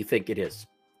exactly what you think it is.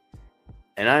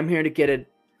 And I'm here to get it.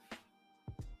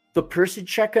 The person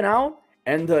checking out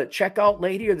and the checkout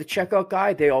lady or the checkout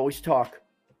guy, they always talk.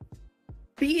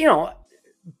 Beyond,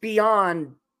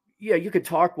 you could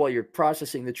talk while you're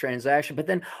processing the transaction, but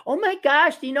then, oh my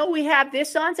gosh, we have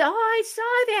this on? So, I saw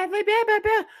that. Blah, blah, blah,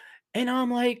 blah. And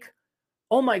I'm like,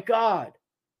 oh my God,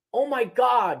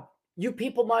 you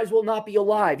people might as well not be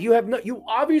alive. You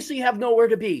obviously have nowhere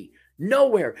to be.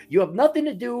 Nowhere. You have nothing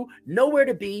to do, nowhere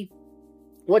to be.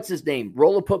 What's his name?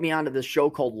 Rolla put me onto this show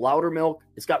called Loudermilk.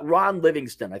 It's got Ron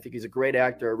Livingston. I think he's a great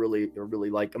actor. I really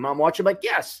like him. I'm watching like,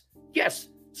 yes,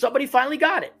 somebody finally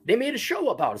got it. They made a show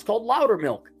about it. It's called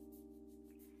Loudermilk.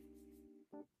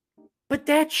 But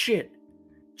that shit,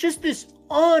 just this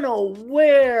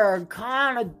unaware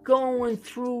kind of going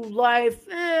through life.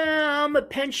 I'm a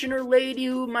pensioner lady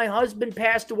who my husband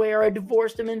passed away or I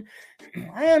divorced him and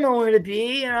I don't know where to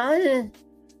be.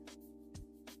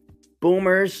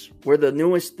 Boomers were the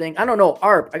newest thing. I don't know.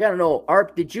 ARP, I got to know.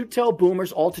 ARP, did you tell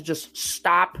boomers all to just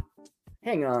stop?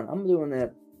 Hang on. I'm doing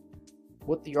that.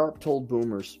 What the ARP told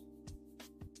boomers.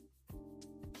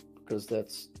 Because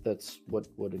that's what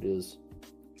it is.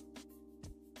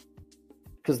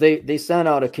 Because they sent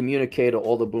out a communique to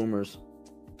all the boomers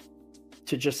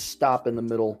to just stop in the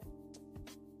middle.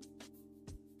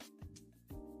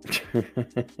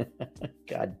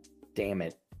 God damn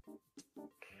it.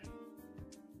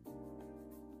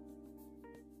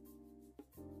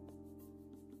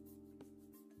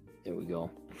 There we go.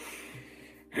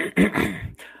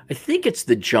 I think it's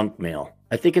the junk mail.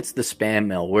 I think it's the spam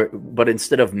mail, but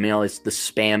instead of mail, it's the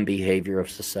spam behavior of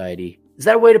society. Is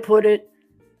that a way to put it?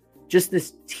 Just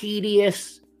this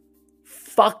tedious,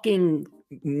 fucking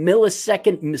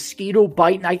millisecond mosquito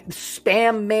bite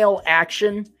spam mail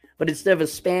action. But instead of a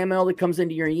spam mail that comes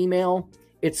into your email,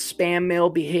 it's spam mail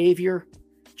behavior.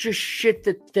 Just shit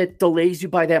that delays you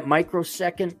by that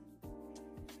microsecond.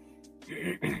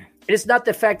 It's not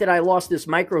the fact that I lost this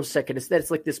microsecond. It's that it's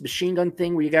like this machine gun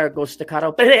thing where you got to go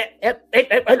staccato. Imagine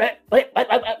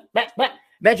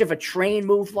if a train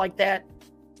moved like that.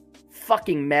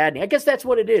 Fucking maddening. I guess that's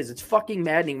what it is. It's fucking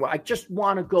maddening. Where I just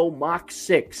want to go Mach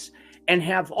 6 and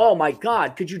have, oh my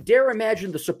God, could you dare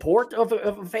imagine the support of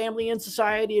a family and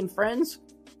society and friends?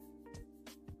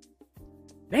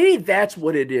 Maybe that's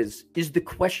what it is the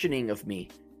questioning of me.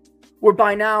 Where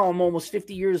by now I'm almost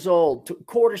 50 years old, a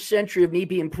quarter century of me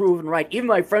being proven right. Even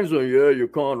my friends are like, yeah, you're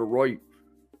kind of right.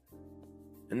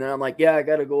 And then I'm like, yeah, I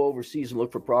got to go overseas and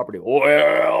look for property.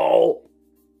 Well,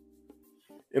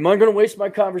 am I going to waste my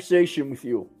conversation with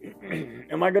you?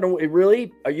 Am I going to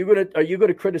really? Are you going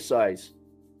to criticize?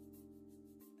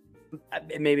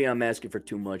 Maybe I'm asking for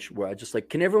too much. Where I just like,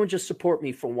 can everyone just support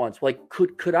me for once? Like,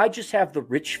 could I just have the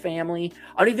rich family?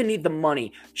 I don't even need the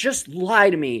money. Just lie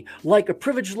to me like a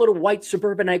privileged little white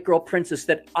suburbanite girl princess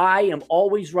that I am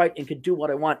always right and can do what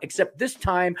I want. Except this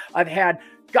time I've had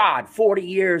 40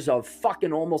 years of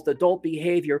fucking almost adult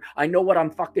behavior. I know what I'm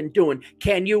fucking doing.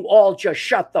 Can you all just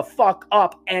shut the fuck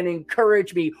up and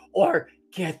encourage me or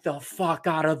get the fuck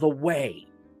out of the way?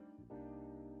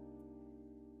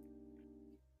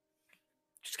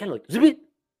 Just kind of like, zip it,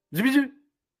 zip it, zip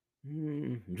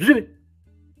it, zip it.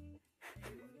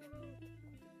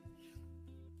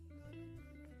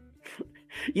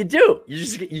 You do.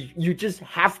 You just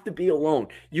have to be alone.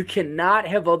 You cannot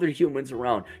have other humans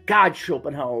around. God,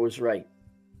 Schopenhauer was right.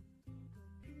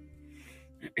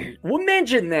 Well,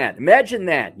 imagine that. Imagine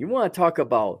that. You want to talk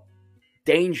about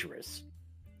dangerous.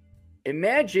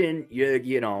 Imagine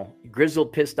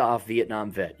grizzled, pissed off Vietnam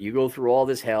vet. You go through all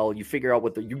this hell. You figure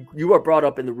out you are brought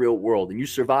up in the real world, and you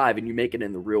survive, and you make it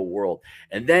in the real world.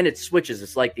 And then it switches.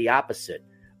 It's like the opposite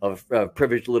of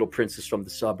privileged little princess from the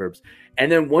suburbs.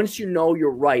 And then once you know you're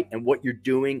right and what you're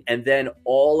doing, and then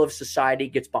all of society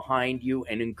gets behind you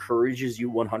and encourages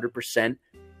you 100%.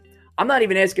 I'm not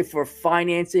even asking for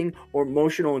financing or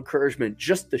emotional encouragement,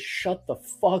 just to shut the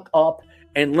fuck up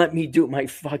and let me do my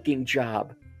fucking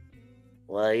job.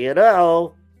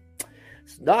 Well,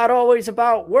 it's not always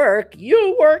about work.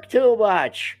 You work too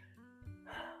much.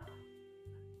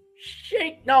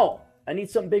 Shake. No, I need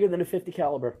something bigger than a 50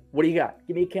 caliber. What do you got?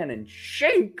 Give me a cannon.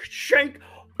 Shake.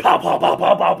 Pow, pow, pow,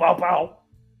 pow, pow, pow, pow.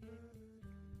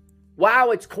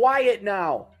 Wow, it's quiet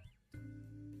now.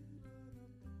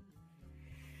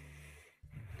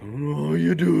 Oh,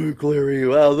 you do it, Clarey.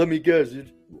 Well, let me guess.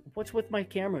 What's with my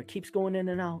camera? It keeps going in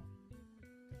and out.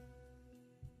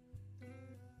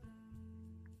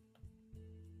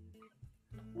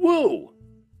 Woo!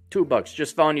 $2.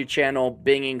 Just found your channel.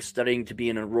 Binging, studying to be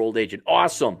an enrolled agent.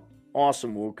 Awesome.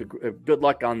 Woo. Good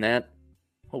luck on that.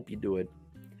 Hope you do it.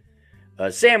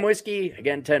 Sam Whiskey,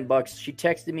 again, $10. She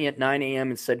texted me at 9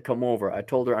 a.m. and said, come over. I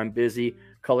told her I'm busy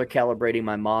color calibrating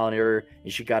my monitor,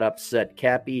 and she got upset.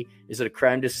 Cappy, is it a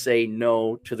crime to say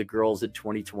no to the girls at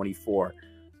 2024?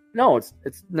 No, it's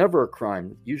never a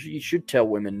crime. Usually you should tell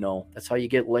women no. That's how you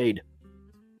get laid.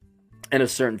 In a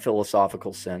certain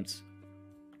philosophical sense.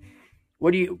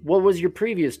 What was your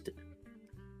previous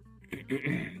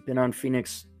been on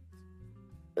Phoenix?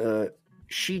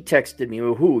 She texted me,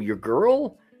 who, your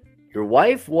girl? Your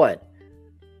wife? What?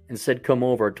 And said, come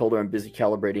over. I told her I'm busy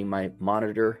calibrating my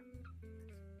monitor.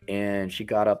 And she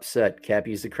got upset.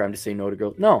 Cappy, is the crime to say no to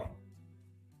girls? No.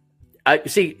 I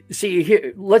see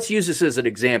here, let's use this as an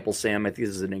example, Sam. I think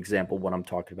this is an example of what I'm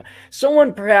talking about.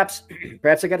 Someone perhaps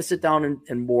I got to sit down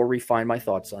and more refine my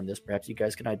thoughts on this. Perhaps you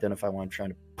guys can identify what I'm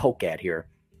trying to poke at here.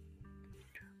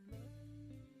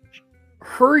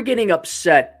 Her getting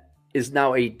upset is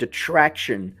now a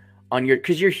detraction on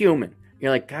because you're human. You're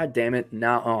like, God damn it.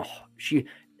 Now,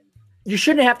 you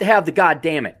shouldn't have to have the God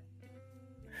damn it.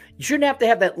 You shouldn't have to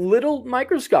have that little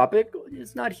microscopic,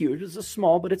 it's not huge, it's a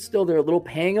small, but it's still there, a little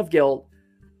pang of guilt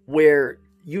where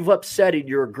you've upsetted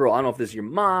your girl. I don't know if this is your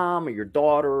mom or your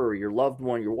daughter or your loved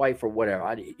one, your wife or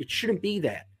whatever. It shouldn't be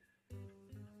that.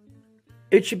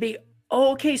 It should be,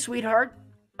 oh, okay, sweetheart,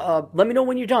 let me know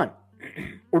when you're done.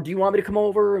 Or do you want me to come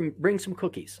over and bring some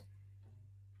cookies?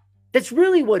 That's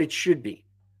really what it should be.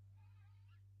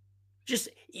 Just,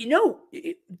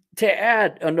 to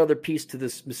add another piece to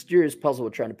this mysterious puzzle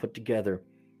we're trying to put together,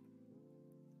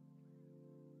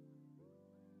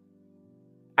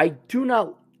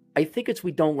 I think it's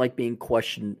we don't like being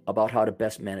questioned about how to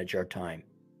best manage our time.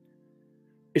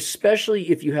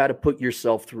 Especially if you had to put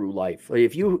yourself through life.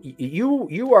 If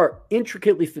you are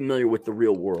intricately familiar with the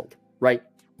real world, right?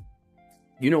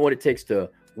 You know what it takes to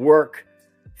work,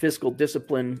 fiscal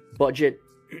discipline, budget,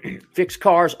 fix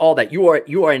cars, all that. You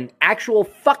are an actual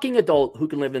fucking adult who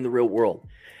can live in the real world.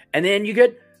 And then you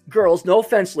get girls, no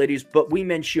offense, ladies, but we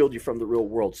men shield you from the real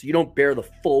world. So you don't bear the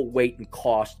full weight and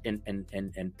cost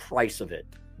and price of it.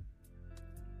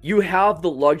 You have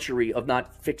the luxury of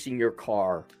not fixing your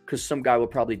car because some guy will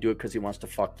probably do it because he wants to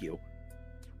fuck you.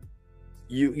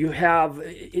 You have,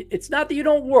 it's not that you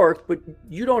don't work, but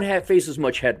you don't face as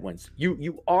much headwinds.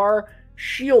 You are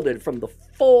shielded from the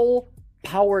full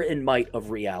power and might of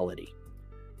reality.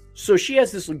 So she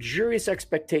has this luxurious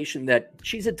expectation that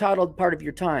she's entitled to part of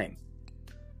your time,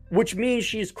 which means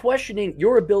she's questioning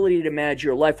your ability to manage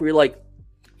your life where you're like,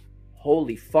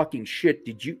 holy fucking shit,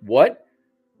 did you, what?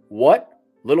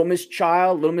 Little Miss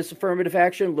Child, Little Miss Affirmative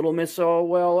Action, Little Miss,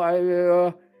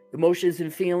 emotions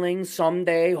and feelings,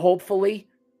 someday, hopefully.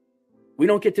 We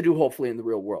don't get to do hopefully in the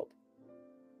real world.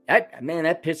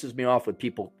 That pisses me off when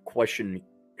people question me.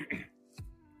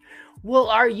 Well,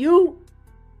 are you?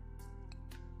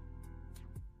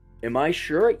 Am I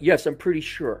sure? Yes, I'm pretty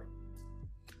sure.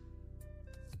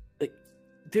 Like,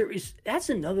 that's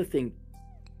another thing.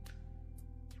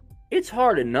 It's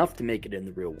hard enough to make it in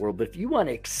the real world, but if you want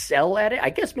to excel at it, I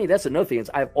guess maybe that's another thing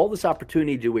is I have all this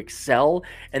opportunity to excel,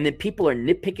 and then people are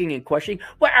nitpicking and questioning.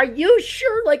 Well, are you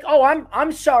sure? Like, oh,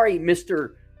 I'm sorry,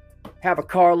 Mr. Have a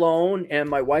car loan, and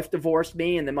my wife divorced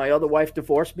me, and then my other wife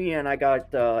divorced me, and I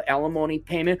got alimony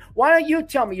payment. Why don't you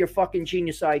tell me your fucking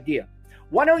genius idea?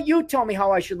 Why don't you tell me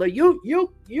how I should live?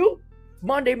 You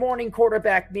Monday morning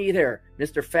quarterback me there,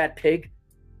 Mr. Fat Pig.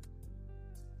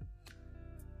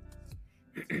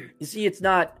 You see, it's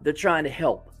not, they're trying to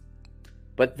help.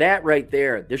 But that right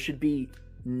there should be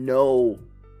no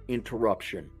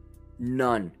interruption.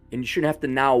 None. And you shouldn't have to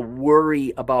now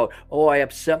worry about, oh, I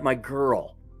upset my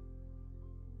girl.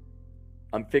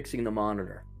 I'm fixing the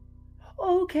monitor.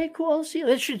 Oh, okay, cool. I'll see.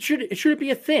 It should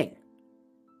be a thing.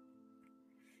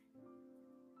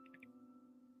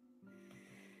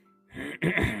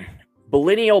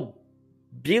 Belial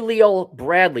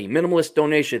Bradley, minimalist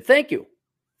donation. Thank you.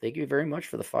 Thank you very much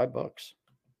for the $5.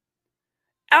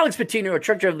 Alex Patino, a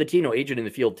truck driver Latino agent in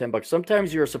the field, $10.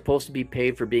 Sometimes you're supposed to be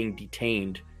paid for being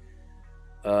detained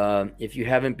if you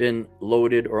haven't been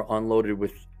loaded or unloaded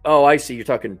with... Oh, I see. You're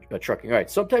talking trucking. All right.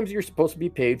 Sometimes you're supposed to be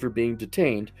paid for being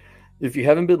detained if you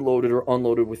haven't been loaded or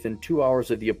unloaded within 2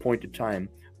 hours of the appointed time,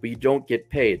 but you don't get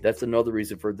paid. That's another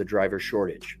reason for the driver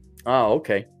shortage. Oh,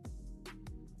 okay.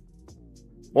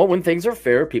 Well, when things are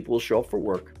fair, people will show up for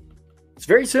work. It's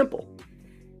very simple.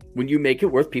 When you make it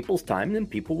worth people's time, then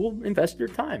people will invest their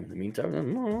time. In the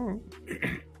meantime,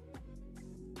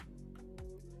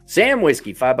 Sam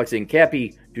Whiskey, $5 in.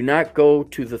 Cappy, do not go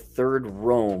to the third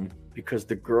Rome because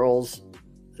the girls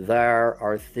there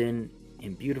are thin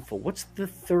and beautiful. What's the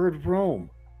third Rome?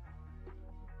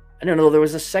 I don't know. There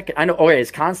was a second. I know. Okay,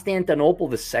 is Constantinople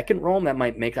the second Rome? That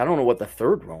might make. I don't know what the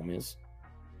third Rome is.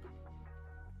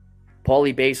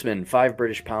 Paulie Baseman, £5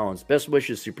 British. Best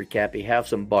wishes, Super Cappy. Have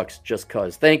some bucks just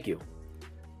cuz. Thank you.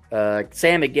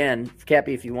 Sam again.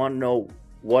 Cappy, if you want to know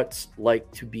what's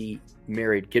like to be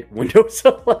married, get Windows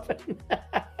 11.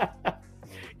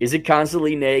 Is it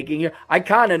constantly nagging you? I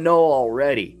kind of know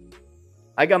already.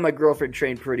 I got my girlfriend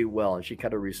trained pretty well, and she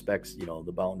kind of respects,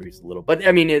 the boundaries a little. But,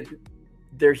 I mean,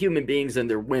 they're human beings and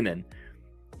they're women.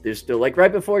 They're still, like,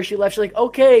 right before she left, she's like,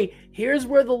 okay, here's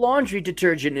where the laundry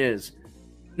detergent is.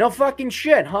 No fucking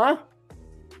shit, huh?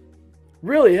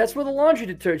 Really? That's where the laundry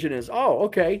detergent is? Oh,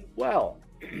 okay. Well,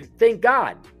 thank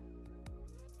God.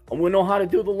 I wouldn't know how to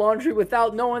do the laundry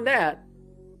without knowing that.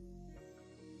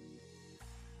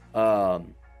 I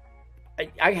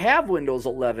have Windows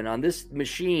 11 on this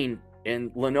machine, and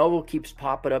Lenovo keeps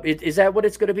popping up. Is that what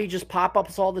it's going to be? Just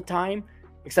pop-ups all the time?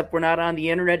 Except we're not on the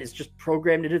internet. It's just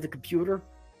programmed into the computer.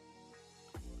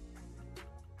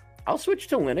 I'll switch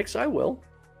to Linux. I will.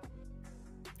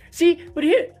 See, but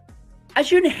here, I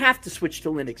shouldn't have to switch to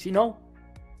Linux,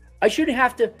 I shouldn't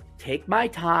have to take my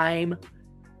time,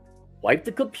 wipe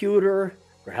the computer,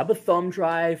 grab a thumb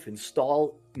drive,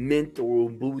 install Mint or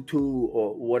Ubuntu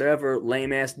or whatever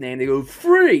lame-ass name. They go,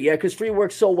 free! Yeah, because free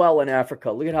works so well in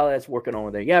Africa. Look at how that's working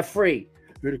over there. Yeah, free.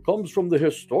 It comes from the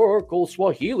historical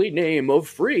Swahili name of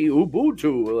free,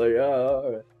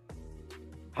 Ubuntu.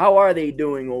 How are they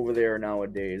doing over there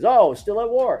nowadays? Oh, still at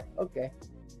war. Okay.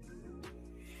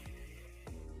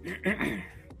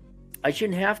 I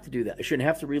shouldn't have to do that. I shouldn't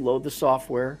have to reload the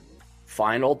software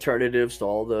find alternatives to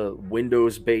all the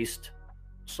Windows-based.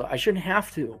 So I shouldn't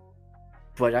have to,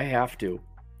 but I have to.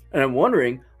 And I'm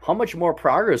wondering how much more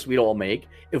progress we'd all make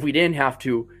if we didn't have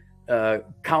to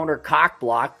counter cock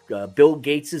block Bill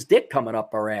Gates' dick coming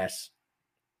up our ass.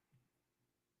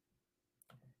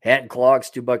 Hat and clogs,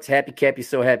 $2. Happy Cappy,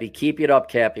 so happy. Keep it up,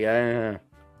 Cappy.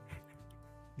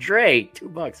 Dre,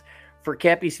 $2 for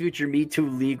Cappy's future Me Too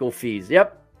legal fees.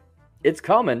 Yep, it's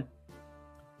coming.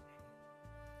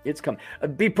 It's coming.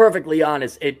 Be perfectly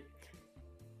honest.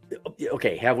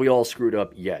 Okay, have we all screwed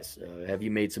up? Yes. Have you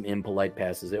made some impolite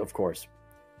passes? Of course.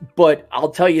 But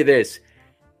I'll tell you this.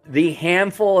 The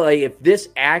handful, like, if this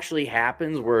actually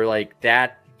happens where like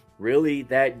that, really,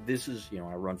 that this is, I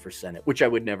run for Senate, which I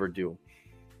would never do.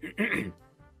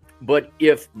 But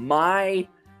if my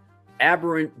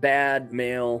aberrant bad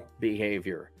male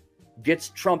behavior gets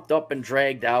trumped up and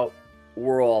dragged out,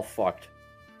 we're all fucked.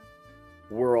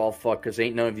 We're all fucked because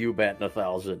ain't none of you batting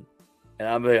 1,000. And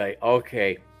I'm like,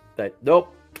 okay,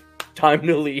 nope, time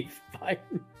to leave. Bye.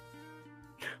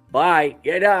 Bye.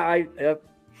 Get out.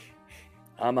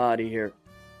 I'm out of here.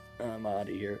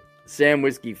 Sam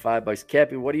Whiskey, $5.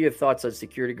 Cappy, what are your thoughts on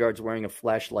security guards wearing a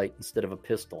flashlight instead of a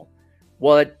pistol?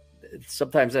 Well,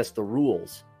 sometimes that's the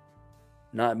rules.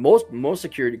 Not most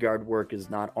security guard work is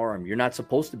not armed. You're not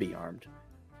supposed to be armed.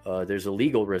 There's a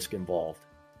legal risk involved.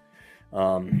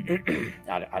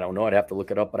 I don't know. I'd have to look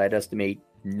it up, but I'd estimate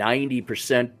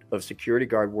 90% of security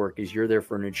guard work is you're there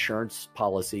for an insurance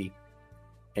policy,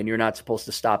 and you're not supposed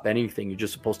to stop anything. You're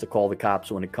just supposed to call the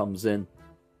cops when it comes in.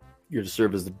 You're to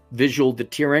serve as the visual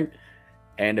deterrent,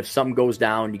 and if something goes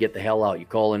down, you get the hell out. You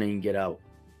call in and you get out.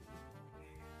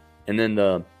 And then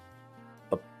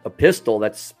a pistol,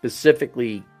 that's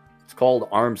specifically, it's called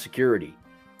armed security.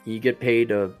 You get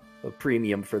paid a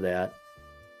premium for that.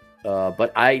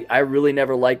 But I really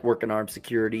never like working armed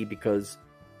security because,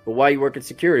 well, why you work in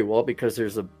security? Well, because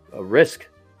there's a risk,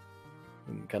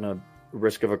 kind of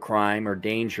risk of a crime or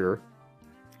danger.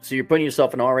 So you're putting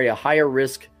yourself in already a higher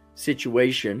risk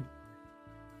situation,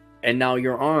 and now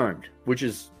you're armed, which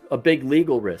is a big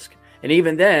legal risk. And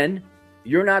even then,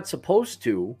 you're not supposed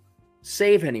to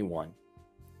save anyone.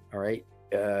 All right.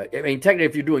 I mean, technically,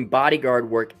 if you're doing bodyguard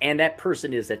work and that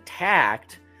person is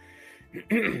attacked,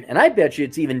 and I bet you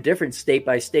it's even different state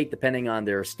by state, depending on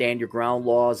their stand your ground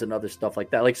laws and other stuff like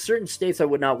that. Like certain states I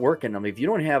would not work in them. If you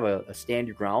don't have a stand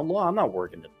your ground law, I'm not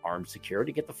working in armed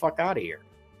security. Get the fuck out of here.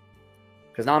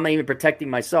 Because now I'm not even protecting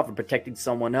myself. I'm protecting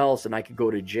someone else, and I could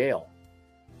go to jail.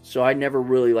 So I never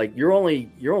really you're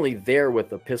only there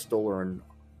with a pistol or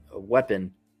a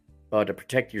weapon to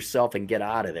protect yourself and get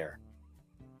out of there.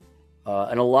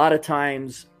 And a lot of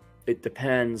times it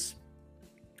depends.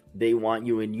 They want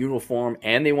you in uniform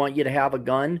and they want you to have a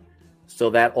gun. So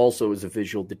that also is a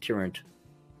visual deterrent.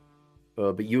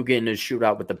 But you getting in a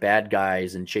shootout with the bad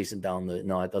guys and chasing down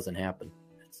no, that doesn't happen.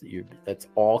 That's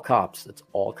all cops. That's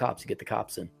all cops. You get the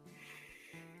cops in.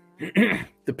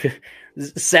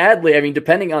 Sadly, I mean,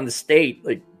 depending on the state,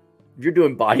 like if you're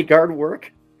doing bodyguard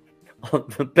work,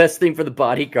 the best thing for the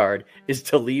bodyguard is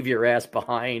to leave your ass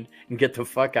behind and get the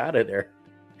fuck out of there.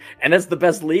 And that's the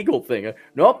best legal thing.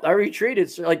 Nope, I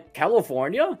retreated. So, like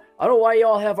California, I don't know why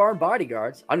y'all have armed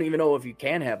bodyguards. I don't even know if you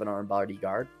can have an armed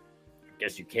bodyguard. I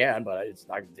guess you can, but it's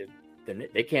not.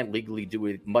 They can't legally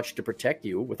do much to protect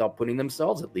you without putting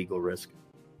themselves at legal risk.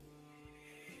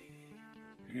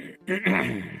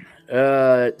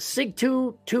 Sig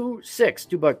 226,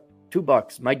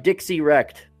 $2. My Dixie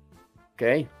wrecked.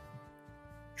 Okay.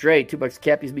 Dre, $2.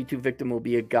 Cappy's Me Too victim will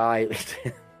be a guy.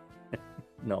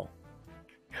 No.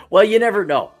 Well, you never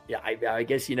know. Yeah, I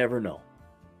guess you never know.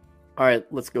 All right,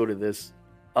 let's go to this.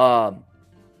 Let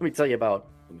me tell you about.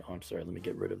 Oh, I'm sorry. Let me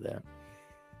get rid of that.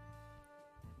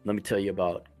 Let me tell you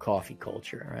about coffee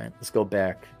culture. All right, let's go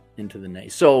back into the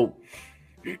night. So,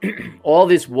 all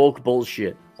this woke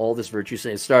bullshit, all this virtue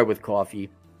saying, it started with coffee.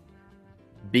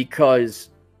 Because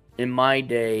in my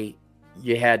day,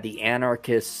 you had the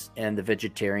anarchists and the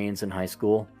vegetarians in high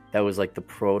school. That was like the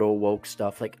proto-woke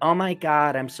stuff. Like, oh my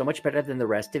God, I'm so much better than the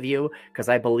rest of you because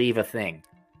I believe a thing.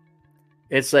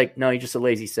 It's like, no, you're just a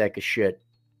lazy sack of shit.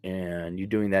 And you're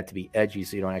doing that to be edgy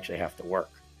so you don't actually have to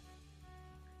work.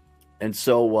 And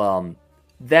so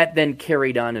that then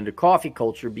carried on into coffee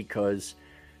culture because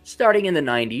starting in the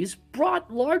 90s,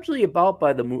 brought largely about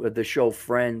by the show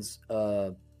Friends,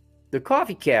 the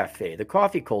coffee cafe, the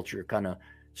coffee culture kind of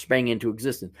sprang into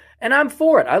existence. And I'm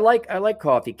for it. I like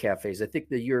coffee cafes. I think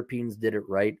the Europeans did it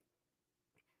right.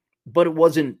 But it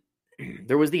wasn't,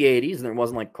 there was the 80s and there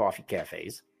wasn't like coffee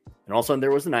cafes. And all of a sudden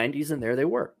there was the 90s and there they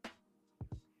were.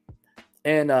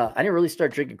 And I didn't really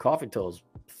start drinking coffee until I was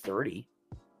 30.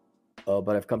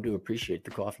 but I've come to appreciate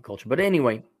the coffee culture. But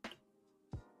anyway,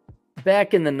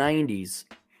 back in the 90s,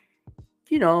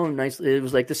 nice. It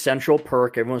was like the central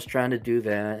perk. Everyone's trying to do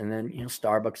that. And then,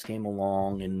 Starbucks came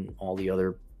along and all the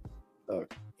other,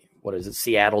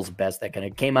 Seattle's Best, that kind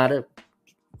of came out of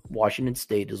Washington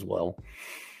State as well.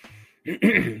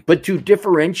 But to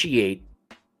differentiate,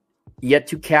 yet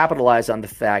to capitalize on the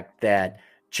fact that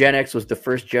Gen X was the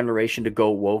first generation to go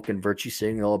woke and virtue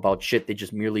signal about shit they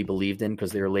just merely believed in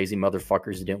because they were lazy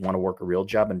motherfuckers who didn't want to work a real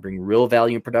job and bring real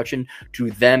value in production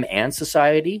to them and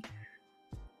society.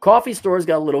 Coffee stores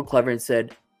got a little clever and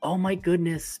said, oh my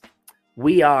goodness,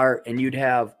 we are, and you'd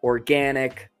have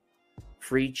organic,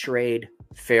 free trade,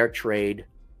 fair trade.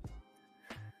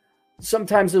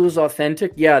 Sometimes it was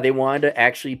authentic. Yeah, they wanted to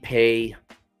actually pay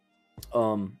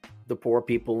the poor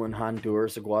people in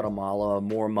Honduras or Guatemala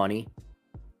more money.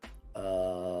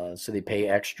 So they pay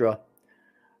extra.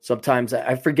 Sometimes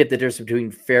I forget the difference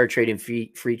between fair trade and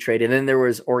free trade. And then there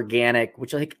was organic,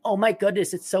 which I think, oh my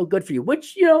goodness, it's so good for you.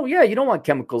 Which, you don't want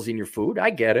chemicals in your food. I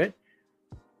get it.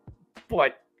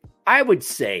 But I would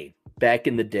say back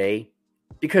in the day,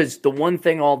 because the one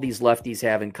thing all these lefties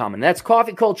have in common, that's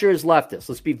coffee culture is leftist.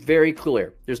 Let's be very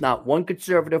clear. There's not one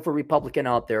conservative or Republican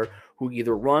out there who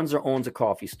either runs or owns a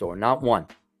coffee store. Not one.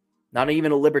 Not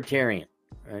even a libertarian.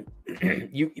 Right?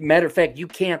 Matter of fact, you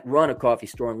can't run a coffee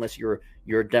store unless you're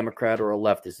a Democrat or a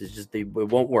leftist. It's just it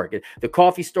won't work. The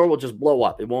coffee store will just blow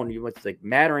up. It won't. It's like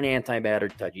matter and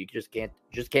antimatter touch. You just can't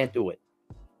do it.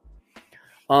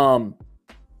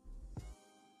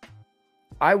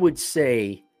 I would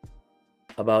say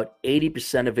about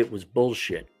 80% of it was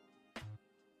bullshit,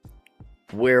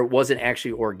 where it wasn't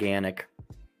actually organic,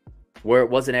 where it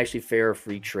wasn't actually fair or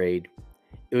free trade.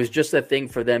 It was just a thing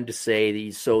for them to say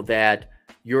so that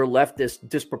your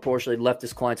disproportionately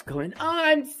leftist clients going,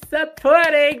 I'm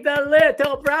supporting the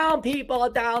little brown people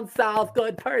down south.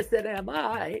 Good person am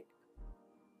I.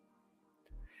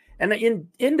 And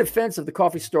in defense of the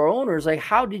coffee store owners, like,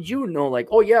 how did you know? Like,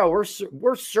 oh yeah,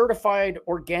 we're certified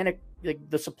organic. Like,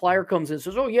 the supplier comes in and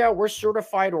says, oh yeah, we're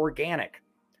certified organic.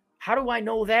 How do I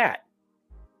know that?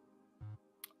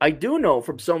 I do know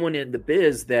from someone in the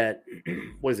biz that,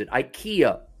 what is it,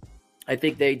 IKEA? I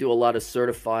think they do a lot of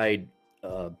certified,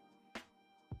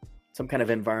 some kind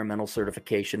of environmental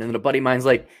certification. And then a buddy of mine's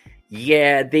like,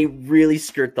 yeah, they really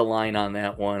skirt the line on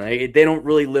that one. They don't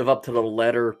really live up to the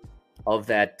letter of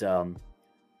that,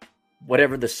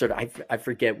 whatever the I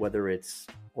forget whether it's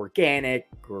organic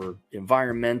or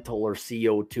environmental or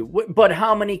CO2. But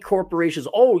how many corporations,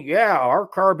 oh yeah, our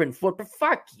carbon footprint,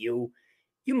 fuck you.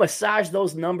 You massage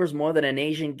those numbers more than an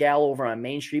Asian gal over on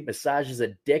Main Street massages a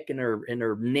dick in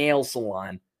her nail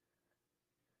salon.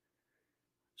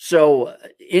 So,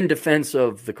 in defense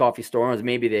of the coffee store owners,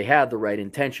 maybe they had the right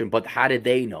intention, but how did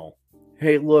they know?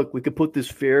 Hey, look, we could put this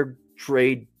fair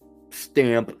trade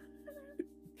stamp.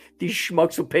 These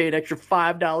schmucks will pay an extra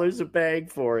 $5 a bag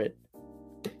for it.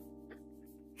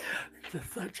 They're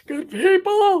such good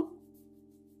people.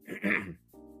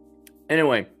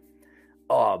 Anyway,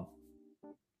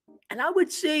 and I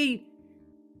would say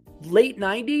late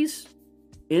 90s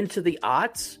into the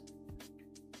aughts,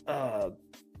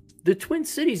 the Twin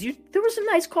Cities, there was a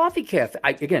nice coffee cafe.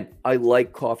 I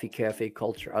like coffee cafe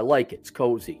culture. I like it. It's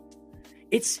cozy.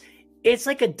 It's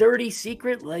like a dirty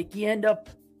secret. Like, you end up,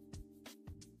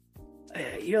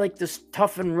 you're like this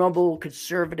tough and rumble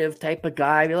conservative type of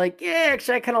guy. You're like, yeah,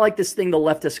 actually, I kind of like this thing the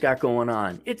leftists got going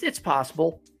on. It's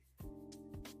possible.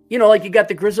 Like, you got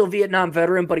the grizzled Vietnam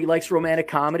veteran, but he likes romantic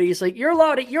comedies. Like, you're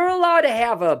allowed to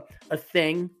have a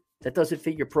thing that doesn't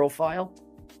fit your profile.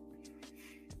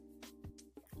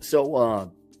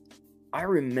 So, I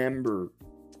remember,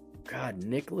 God,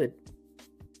 Nicollet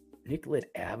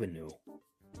Avenue.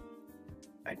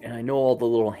 And I know all the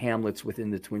little hamlets within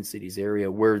the Twin Cities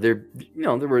area where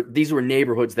these were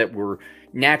neighborhoods that were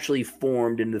naturally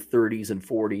formed in the 30s and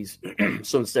 40s.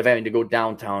 So instead of having to go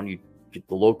downtown, you get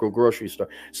the local grocery store.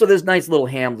 So there's nice little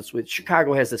hamlets. With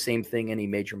Chicago has the same thing. Any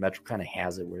major metro kind of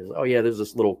has it. Where there's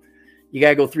this little. You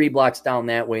gotta go 3 blocks down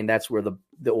that way, and that's where the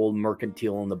old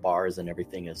mercantile and the bars and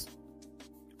everything is.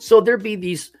 So there'd be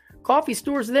these coffee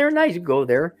stores there. Nice, you go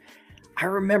there. I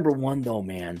remember one though,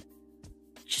 man.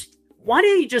 Why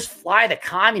didn't you just fly the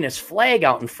communist flag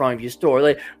out in front of your store?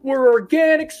 Like, we're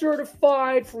organic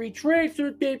certified, free trade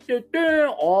certified,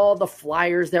 all the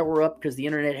flyers that were up because the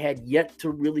internet had yet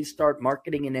to really start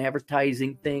marketing and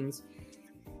advertising things.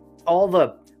 All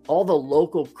the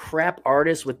local crap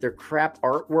artists with their crap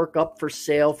artwork up for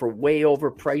sale for way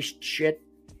overpriced shit.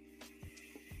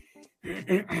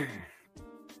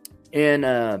 And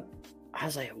I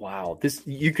was like, wow, this,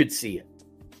 you could see it.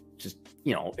 Just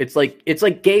you know, it's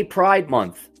like Gay Pride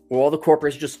Month, where all the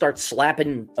corporates just start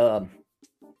slapping,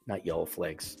 not yellow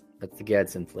flags. That's the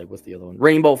Gadsden flag. What's the other one?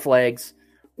 Rainbow flags.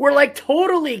 We're like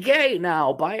totally gay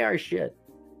now. Buy our shit.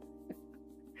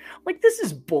 Like, this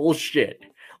is bullshit.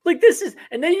 Like, this is,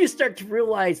 and then you start to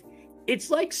realize it's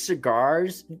like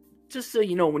cigars. Just so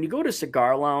you know, when you go to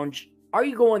Cigar Lounge, are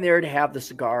you going there to have the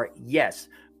cigar? Yes.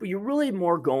 But you're really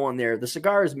more going there. The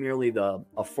cigar is merely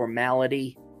a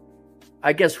formality.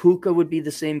 I guess hookah would be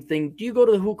the same thing. Do you go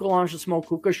to the hookah lounge to smoke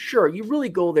hookah? Sure. You really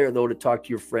go there, though, to talk to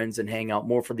your friends and hang out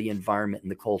more for the environment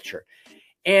and the culture.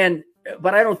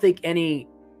 But I don't think any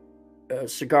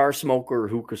cigar smoker or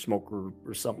hookah smoker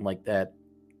or something like that,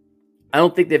 I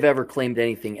don't think they've ever claimed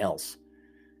anything else.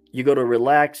 You go to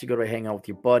relax. You go to hang out with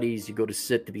your buddies. You go to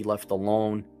sit to be left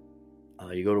alone.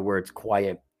 You go to where it's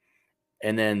quiet.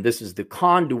 And then this is the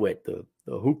conduit, the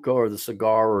hookah or the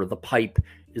cigar or the pipe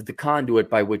is the conduit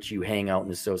by which you hang out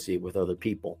and associate with other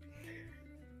people.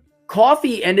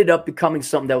 Coffee ended up becoming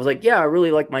something that was like, yeah, I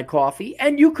really like my coffee.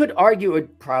 And you could argue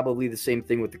it probably the same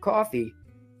thing with the coffee.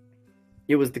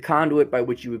 It was the conduit by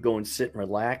which you would go and sit and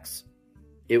relax.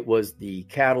 It was the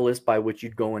catalyst by which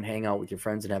you'd go and hang out with your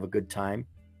friends and have a good time.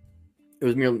 It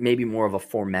was maybe more of a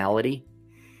formality.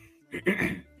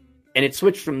 And it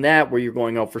switched from that, where you're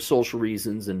going out for social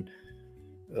reasons and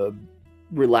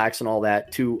relax and all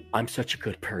that, to I'm such a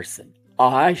good person.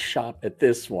 I shop at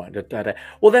this one.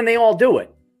 Well, then they all do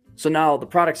it. So now the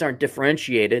products aren't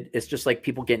differentiated. It's just like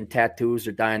people getting tattoos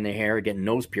or dyeing their hair or getting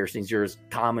nose piercings. You're as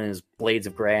common as blades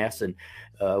of grass, and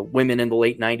women in the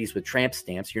late 90s with tramp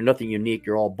stamps. You're nothing unique.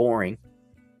 You're all boring.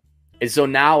 And so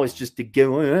now it's just to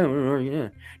give. Yeah.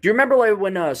 Do you remember like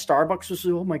when Starbucks was,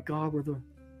 oh my God, we're the...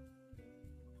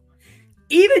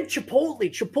 Even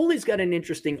Chipotle's got an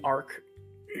interesting arc.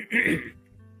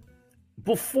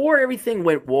 Before everything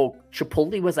went woke,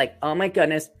 Chipotle was like, oh my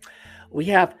goodness, we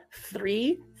have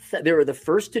 3. They were the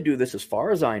first to do this, as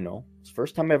far as I know. It's the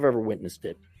first time I've ever witnessed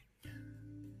it.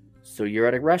 So you're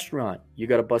at a restaurant. You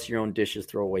got to bust your own dishes,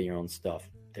 throw away your own stuff.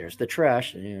 There's the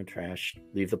trash. Trash.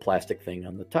 Leave the plastic thing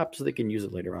on the top so they can use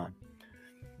it later on.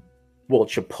 Well,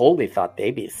 Chipotle thought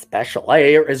they'd be special.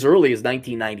 As early as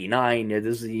 1999,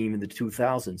 this is even the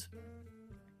 2000s.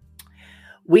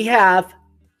 We have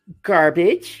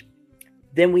garbage,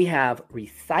 then we have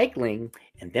recycling,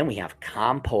 and then we have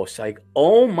compost. Like,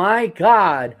 oh my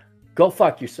God, go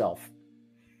fuck yourself.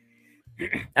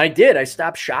 I did. I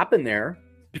stopped shopping there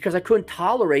because I couldn't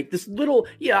tolerate this little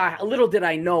did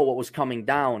I know what was coming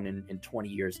down in 20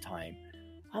 years' time.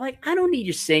 I'm like, I don't need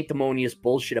your sanctimonious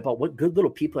bullshit about what good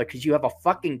little people are because you have a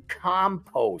fucking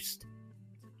compost.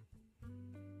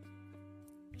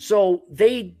 So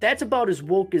that's about as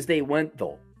woke as they went,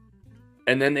 though.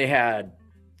 And then they had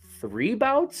 3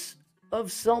 bouts of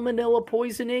salmonella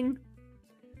poisoning.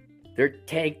 Their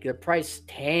price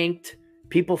tanked.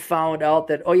 People found out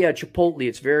that, oh yeah, Chipotle,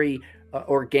 it's very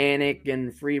organic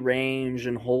and free range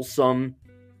and wholesome.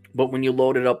 But when you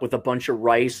load it up with a bunch of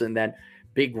rice and that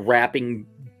big wrapping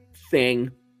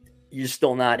thing, you're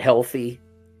still not healthy.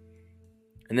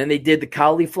 And then they did the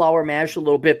cauliflower mash a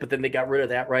little bit, but then they got rid of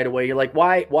that right away. You're like,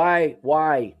 why?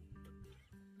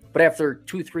 But after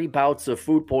 2-3 bouts of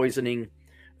food poisoning,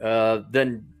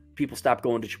 then people stopped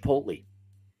going to Chipotle.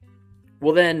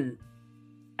 Well, then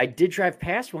I did drive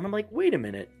past one. I'm like, wait a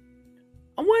minute.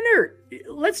 I wonder,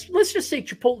 let's just say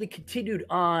Chipotle continued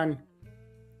on.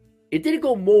 It didn't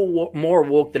go more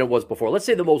woke than it was before. Let's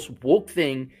say the most woke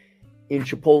thing in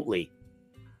Chipotle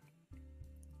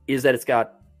is that it's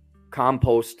got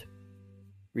compost,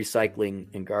 recycling,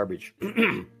 and garbage.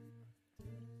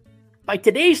 By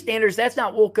today's standards, that's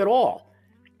not woke at all.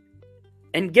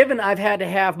 And given I've had to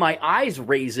have my eyes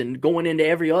raising going into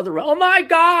every other, oh my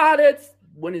God,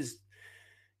 when is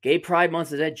Gay Pride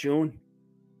Month? Is that June?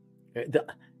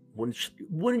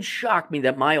 Wouldn't shock me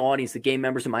that my audience, the gay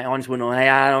members of my audience, would know, hey,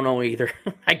 I don't know either.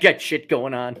 I got shit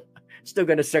going on. Still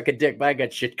gonna suck a dick, but I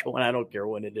got shit going on. I don't care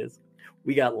when it is.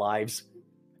 We got lives.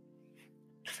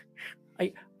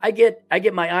 I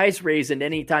get my eyes raised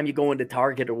anytime you go into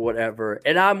Target or whatever.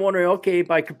 And I'm wondering, okay,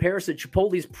 by comparison,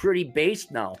 Chipotle's pretty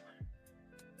base now.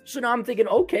 So now I'm thinking,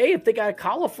 okay, if they got a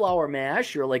cauliflower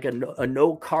mash or like a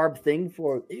no carb thing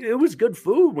for it was good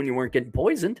food when you weren't getting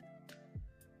poisoned.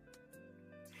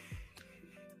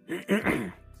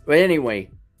 But anyway,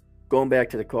 going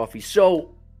back to the coffee.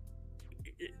 So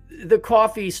the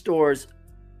coffee stores,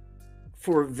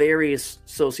 for various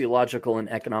sociological and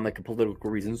economic and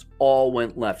political reasons, all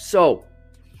went left. So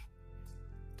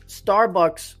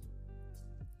Starbucks,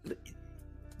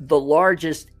 the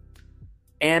largest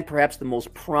and perhaps the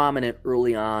most prominent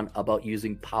early on about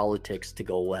using politics to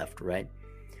go left, right?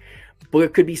 But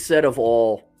it could be said of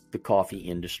all the coffee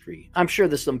industry. I'm sure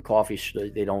there's some coffee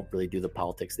they don't really do the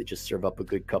politics. They just serve up a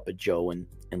good cup of Joe and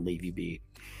leave you be.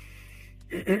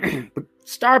 But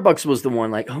Starbucks was the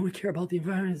one like, oh, we care about the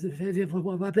environment.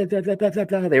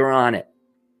 They were on it.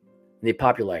 They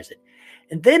popularized it.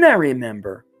 And then I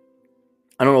remember,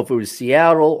 I don't know if it was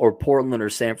Seattle or Portland or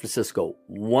San Francisco,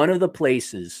 one of the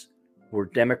places where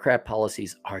Democrat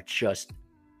policies are just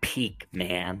peak,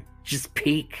 man. Just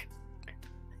peak.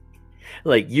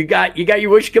 Like you got your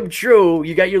wish come true.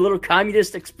 You got your little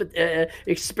communist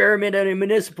experiment at a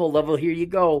municipal level. Here you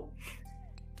go.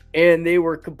 And they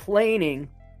were complaining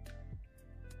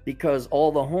because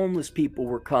all the homeless people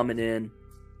were coming in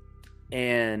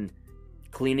and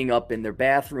cleaning up in their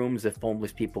bathrooms if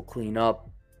homeless people clean up,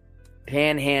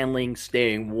 panhandling,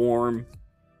 staying warm,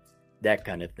 that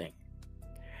kind of thing.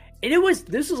 And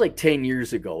this was like 10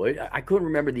 years ago. I couldn't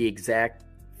remember the exact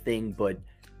thing, but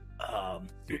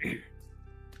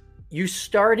you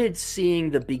started seeing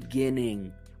the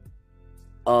beginning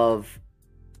of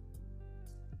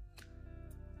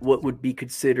what would be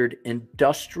considered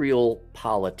industrial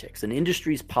politics, an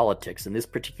industry's politics. In this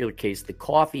particular case, the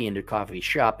coffee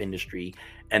shop industry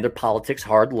and their politics,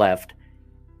 hard left,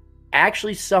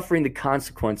 actually suffering the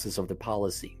consequences of the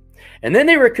policy. And then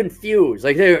they were confused,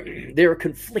 like they were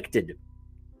conflicted.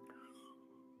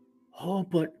 Oh,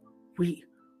 but we're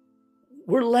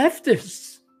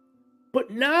leftists.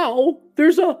 But now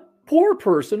there's a poor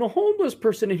person, a homeless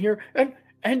person in here,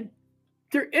 and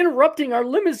they're interrupting our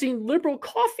limousine liberal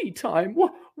coffee time.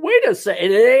 Wait a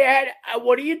second.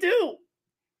 What do you do?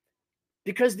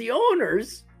 Because the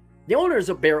owners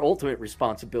bear ultimate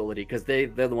responsibility because they're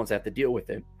the ones that have to deal with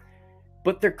it.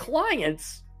 But their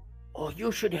clients, oh,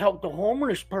 you should help the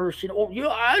homeless person. Oh,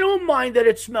 I don't mind that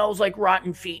it smells like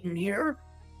rotten feet in here.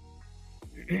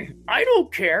 I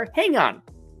don't care. Hang on.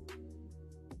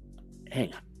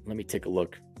 Let me take a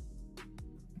look.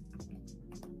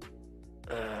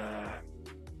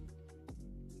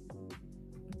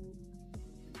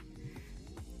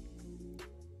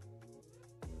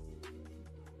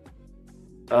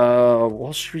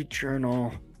 Wall Street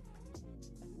Journal.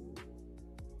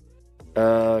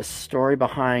 Story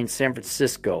behind San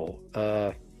Francisco.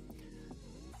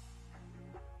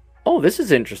 Oh, this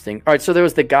is interesting. All right, so there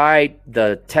was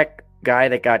the tech guy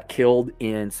that got killed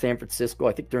in San Francisco,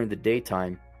 I think during the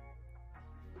daytime.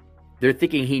 They're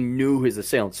thinking he knew his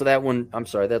assailant. So that one, I'm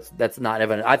sorry, that's not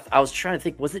evident. I was trying to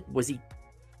think, was he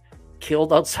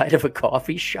killed outside of a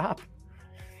coffee shop?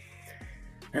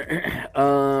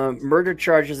 Murder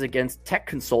charges against tech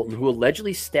consultant who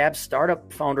allegedly stabbed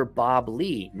startup founder Bob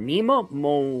Lee. Nima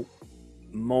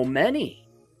Momeni,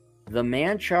 the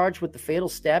man charged with the fatal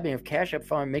stabbing of Cash App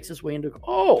founder, makes his way into...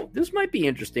 Oh, this might be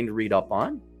interesting to read up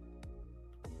on.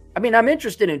 I mean, I'm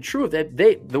interested in truth.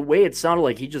 The way it sounded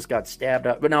like he just got stabbed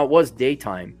up. But now it was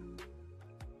daytime.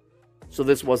 So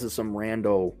this wasn't some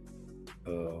rando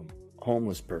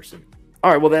homeless person.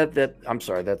 All right, well, I'm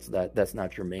sorry, that's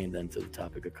not germane then to the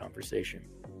topic of conversation.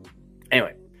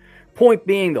 Anyway, point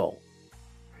being, though,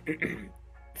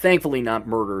 thankfully not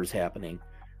murders happening,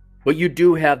 but you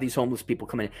do have these homeless people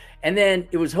coming in. And then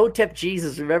it was Hotep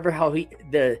Jesus. Remember how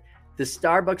the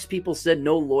Starbucks people said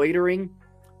no loitering?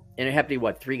 And it happened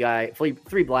to be,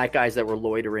 three black guys that were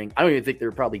loitering. I don't even think they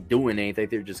were probably doing anything.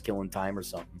 They were just killing time or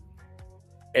something.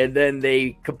 And then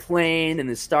they complained, and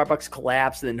the Starbucks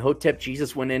collapsed. And then Hotep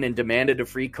Jesus went in and demanded a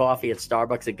free coffee at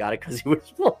Starbucks and got it because he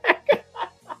was black.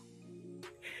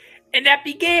 And that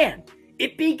began.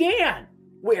 It began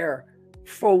where,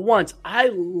 for once, I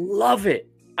love it.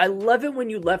 I love it when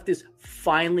you leftists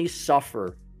finally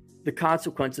suffer the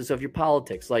consequences of your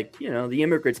politics. Like, the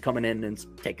immigrants coming in and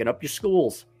taking up your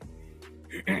schools.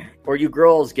 Or you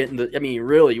girls getting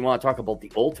really, you want to talk about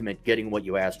the ultimate getting what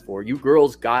you asked for. You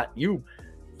girls got, you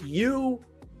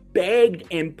begged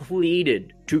and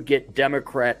pleaded to get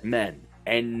Democrat men.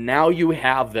 And now you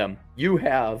have them. You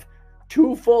have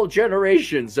 2 full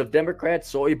generations of Democrat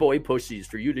soy boy pussies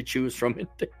for you to choose from and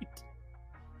date.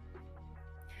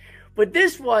 But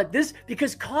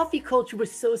because coffee culture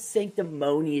was so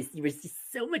sanctimonious, you were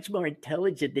just so much more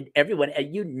intelligent than everyone,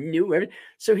 and you knew everything.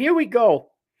 So here we go.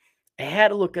 I had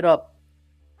to look it up.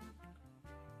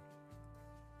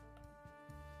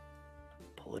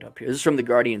 Pull it up here. This is from The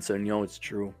Guardian, so you know it's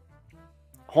true.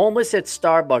 Homeless at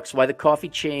Starbucks, why the coffee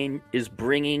chain is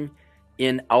bringing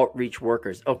in outreach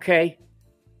workers. Okay,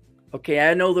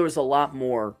 I know there was a lot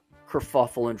more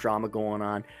kerfuffle and drama going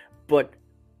on, but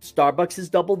Starbucks has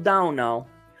doubled down now.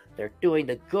 They're doing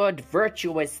the good,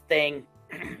 virtuous thing.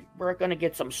 We're going to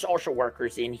get some social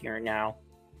workers in here now.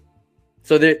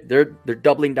 So they're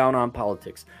doubling down on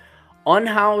politics.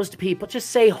 Unhoused people, just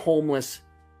say homeless,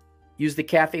 use the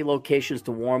cafe locations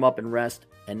to warm up and rest,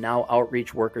 and now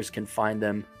outreach workers can find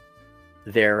them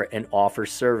there and offer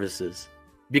services.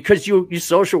 Because you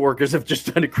social workers have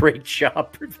just done a great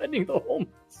job preventing the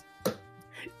homeless.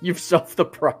 You've solved the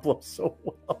problem so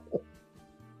well.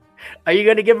 Are you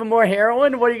going to give them more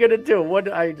heroin? What are you going to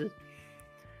do?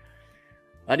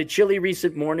 On a chilly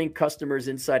recent morning, customers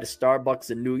inside a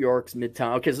Starbucks in New York's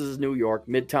Midtown, okay, this is New York,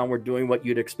 Midtown, were doing what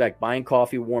you'd expect, buying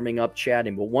coffee, warming up,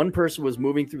 chatting. But one person was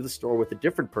moving through the store with a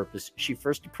different purpose. She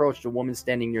first approached a woman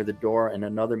standing near the door and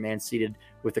another man seated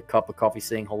with a cup of coffee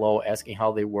saying hello, asking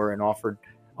how they were, and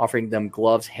offering them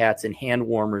gloves, hats, and hand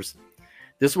warmers.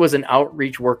 This was an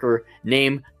outreach worker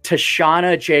named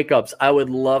Tashana Jacobs. I would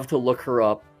love to look her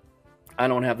up. I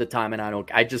don't have the time, and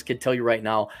I just can tell you right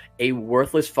now, a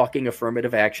worthless fucking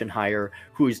affirmative action hire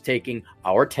who is taking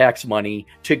our tax money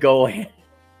to go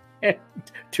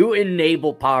to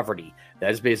enable poverty.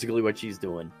 That's basically what she's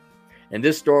doing. And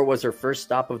this store was her first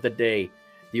stop of the day.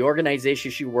 The organization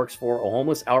she works for, a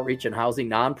homeless outreach and housing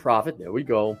nonprofit, there we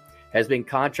go, has been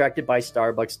contracted by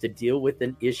Starbucks to deal with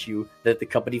an issue that the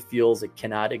company feels it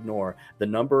cannot ignore. The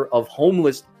number of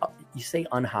homeless, you say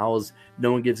unhoused,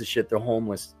 no one gives a shit, they're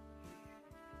homeless.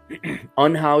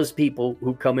 Unhoused people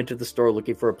who come into the store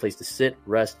looking for a place to sit,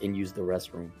 rest, and use the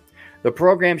restroom. The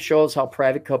program shows how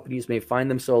private companies may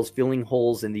find themselves filling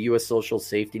holes in the U.S. social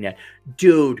safety net.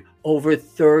 Dude, over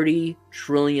 $30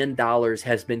 trillion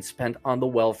has been spent on the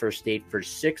welfare state for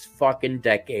 6 fucking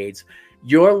decades.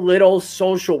 Your little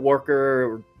social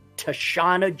worker,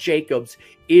 Tashana Jacobs,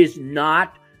 is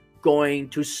not going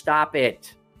to stop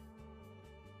it.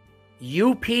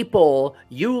 You people,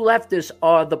 you leftists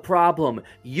are the problem.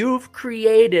 You've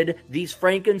created these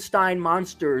Frankenstein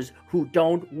monsters who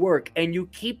don't work, and you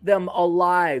keep them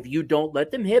alive. You don't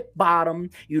let them hit bottom.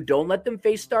 You don't let them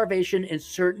face starvation and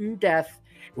certain death,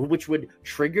 which would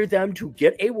trigger them to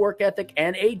get a work ethic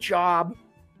and a job.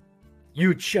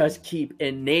 You just keep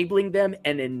enabling them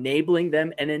and enabling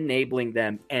them and enabling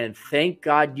them. And thank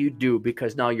God you do,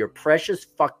 because now your precious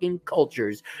fucking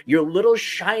cultures, your little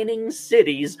shining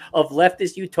cities of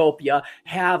leftist utopia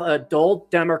have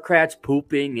adult Democrats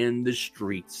pooping in the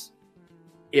streets.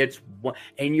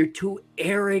 And you're too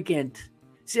arrogant.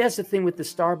 See, that's the thing with the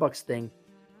Starbucks thing.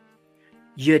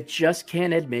 You just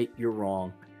can't admit you're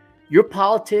wrong. Your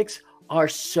politics are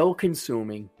so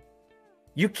consuming.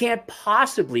 You can't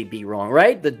possibly be wrong,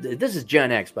 right? This is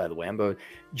Gen X, by the way.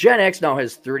 Gen X now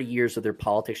has 30 years of their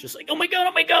politics just like, oh my God,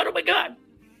 oh my God, oh my God.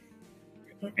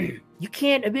 You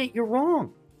can't admit you're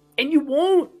wrong. And you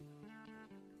won't.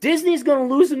 Disney's going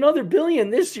to lose another $1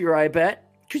 billion this year, I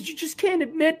bet. Because you just can't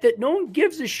admit that no one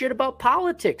gives a shit about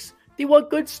politics. They want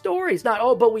good stories.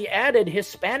 Not, but we added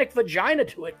Hispanic vagina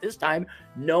to it this time.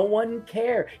 No one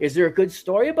cares. Is there a good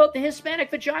story about the Hispanic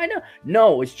vagina?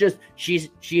 No, it's just she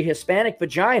Hispanic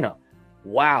vagina.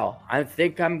 Wow, I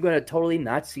think I'm going to totally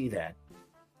not see that.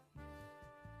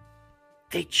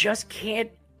 They just can't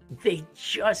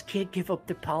give up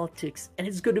their politics, and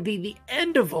it's going to be the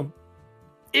end of them.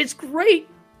 It's great.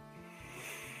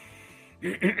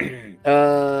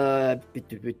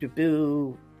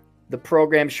 The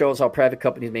program shows how private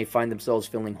companies may find themselves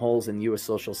filling holes in the U.S.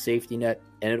 social safety net,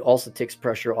 and it also takes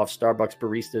pressure off Starbucks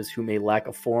baristas who may lack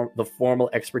the formal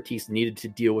expertise needed to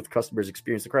deal with customers'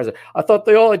 experience of crisis. I thought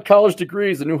they all had college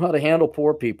degrees and knew how to handle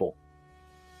poor people.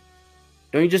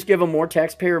 Don't you just give them more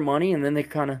taxpayer money, and then they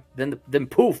kind of then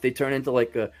poof, they turn into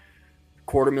like a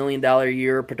 $250,000 a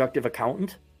year productive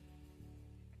accountant?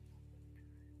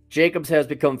 Jacobs has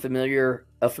become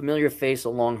a familiar face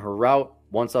along her route.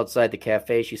 Once outside the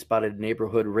cafe, she spotted a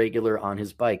neighborhood regular on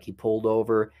his bike. He pulled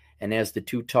over, and as the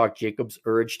two talked, Jacobs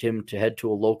urged him to head to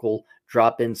a local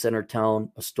drop-in center town.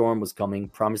 A storm was coming,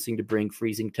 promising to bring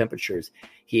freezing temperatures.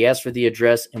 He asked for the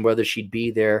address and whether she'd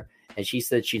be there, and she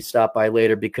said she'd stop by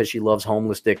later because she loves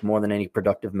homeless dick more than any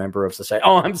productive member of society.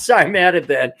 Oh, I'm sorry, I'm mad at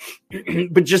that.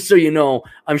 But just so you know,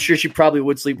 I'm sure she probably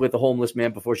would sleep with a homeless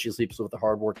man before she sleeps with a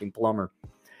hardworking plumber.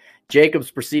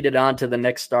 Jacobs proceeded on to the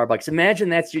next Starbucks. Imagine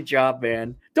that's your job,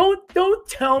 man. Don't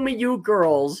tell me you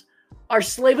girls are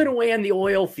slaving away in the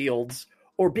oil fields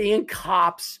or being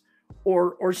cops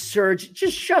or surgeons.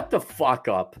 Just shut the fuck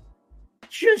up.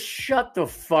 Just shut the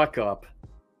fuck up.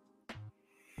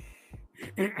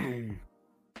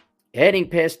 Heading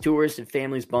past tourists and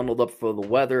families bundled up for the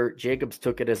weather, Jacobs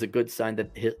took it as a good sign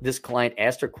that this client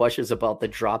asked her questions about the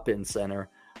drop-in center.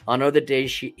 On other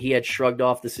days, he had shrugged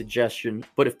off the suggestion,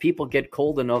 but if people get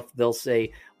cold enough, they'll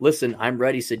say, listen, I'm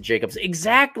ready, said Jacobs.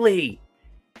 Exactly.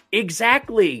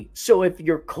 Exactly. So if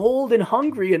you're cold and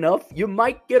hungry enough, you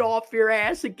might get off your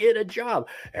ass and get a job.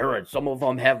 Aaron, some of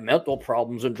them have mental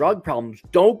problems and drug problems.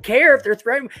 Don't care if they're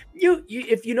threatening you.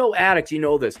 If you know addicts, you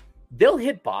know this. They'll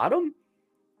hit bottom,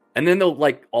 and then they'll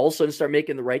like all of a sudden start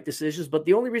making the right decisions. But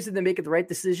the only reason they're making the right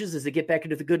decisions is to get back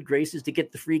into the good graces, to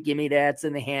get the free gimme dads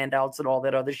and the handouts and all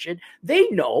that other shit. They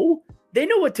know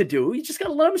what to do. You just got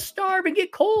to let them starve and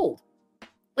get cold.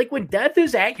 Like when death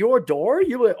is at your door,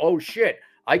 you're like, oh shit,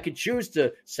 I could choose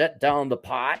to set down the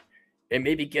pot and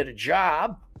maybe get a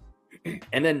job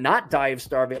and then not die of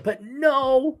starving. But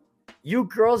no, you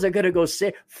girls are going to go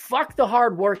say, fuck the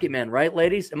hardworking man, right,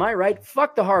 ladies? Am I right?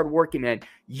 Fuck the hardworking man.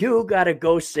 You got to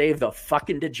go save the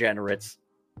fucking degenerates.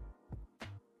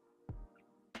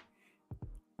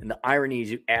 And the irony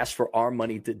is you ask for our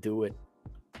money to do it.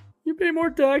 You pay more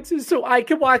taxes so I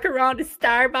can walk around to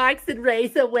Starbucks and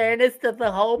raise awareness to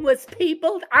the homeless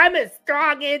people. I'm a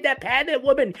strong, independent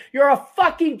woman. You're a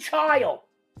fucking child.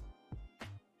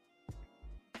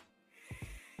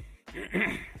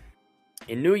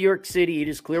 In New York City, it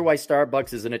is clear why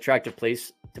Starbucks is an attractive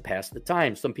place to pass the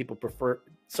time. Some people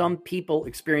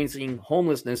experiencing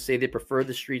homelessness say they prefer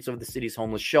the streets of the city's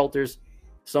homeless shelters,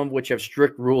 some of which have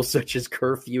strict rules such as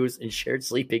curfews and shared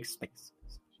sleeping spaces.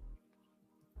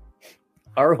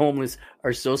 Our homeless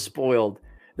are so spoiled.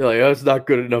 They're like, that's not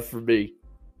good enough for me.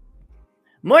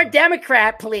 More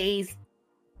Democrat, please.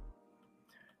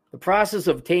 The process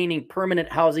of obtaining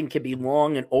permanent housing can be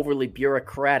long and overly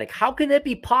bureaucratic. How can that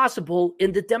be possible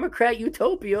in the Democrat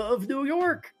utopia of New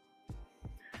York?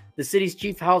 The city's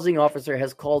chief housing officer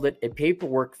has called it a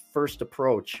paperwork-first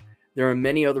approach. There are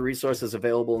many other resources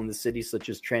available in the city, such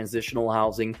as transitional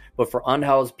housing, but for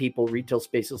unhoused people, retail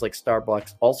spaces like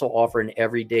Starbucks also offer an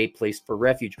everyday place for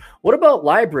refuge. What about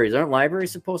libraries? Aren't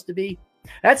libraries supposed to be?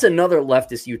 That's another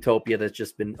leftist utopia that's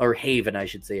just been, or haven, I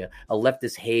should say, a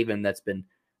leftist haven that's been,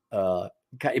 I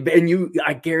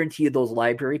guarantee you those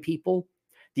library people,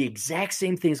 the exact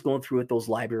same thing's going through with those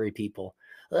library people.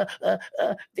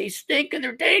 They stink and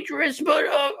they're dangerous, but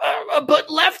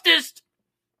leftist.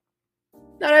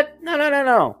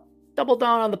 No. Double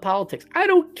down on the politics. I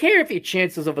don't care if your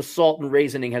chances of assault and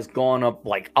raisoning has gone up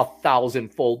like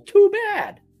 1,000-fold. Too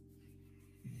bad.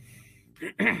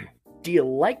 Do you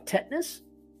like tetanus?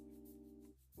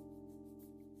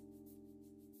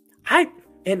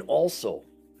 And also,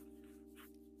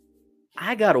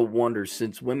 I gotta wonder,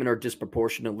 since women are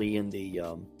disproportionately in the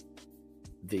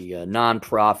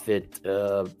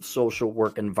nonprofit social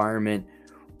work environment,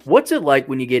 what's it like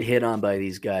when you get hit on by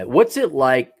these guys? What's it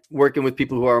like working with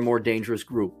people who are a more dangerous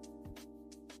group?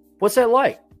 What's that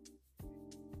like?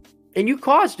 And you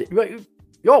caused it.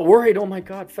 You're all worried, oh my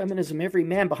God, feminism, every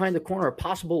man behind the corner, a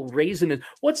possible raisin.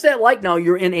 What's that like now?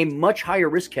 You're in a much higher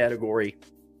risk category.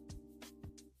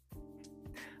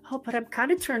 Oh, but I'm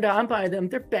kind of turned on by them.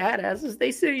 They're badasses.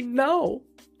 They say no.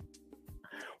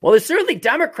 Well, there's certainly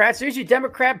Democrats. There's your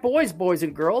Democrat boys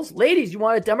and girls. Ladies, you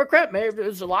want a Democrat? Maybe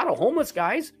there's a lot of homeless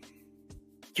guys.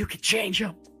 You could change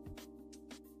them.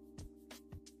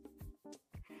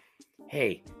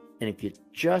 Hey, and if you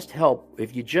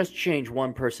just change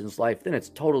one person's life, then it's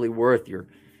totally worth your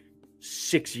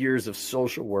 6 years of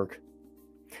social work.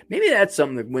 Maybe that's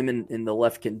something that women in the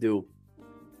left can do.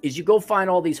 Is you go find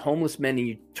all these homeless men and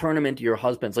you turn them into your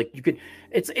husbands. Like you could,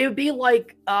 it would be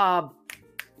like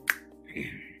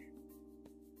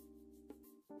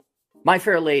My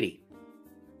Fair Lady,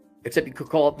 except you could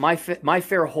call it My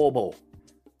Fair Hobo.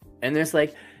 And there's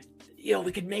like,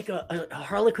 we could make a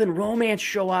Harlequin romance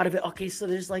show out of it. Okay, so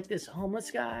there's like this homeless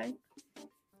guy.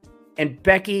 And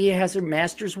Becky has her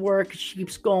master's work. She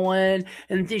keeps going.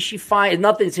 And then she finds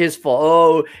nothing's his fault.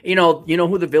 Oh, you know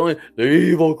who the villain? The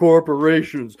evil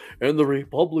corporations and the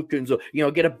Republicans.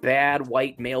 Get a bad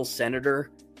white male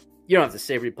senator. You don't have to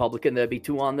say Republican. That'd be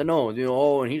too on the nose.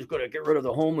 And he's going to get rid of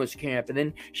the homeless camp. And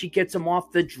then she gets him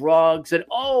off the drugs. And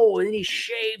he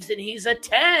shaves and he's a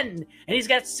 10. And he's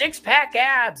got 6-pack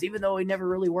abs, even though he never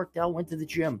really worked out, went to the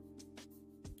gym.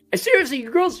 Seriously, you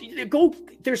girls, go.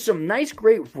 There's some nice,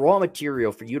 great raw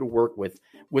material for you to work with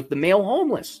the male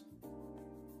homeless.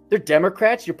 They're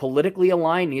Democrats. You're politically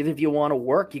aligned. Neither of you want to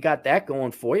work. You got that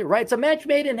going for you, right? It's a match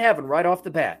made in heaven right off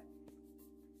the bat.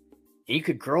 And you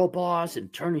could girl boss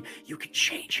and turn. You could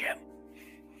change him.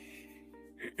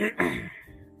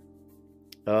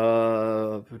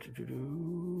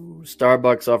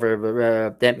 Starbucks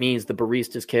offer. That means the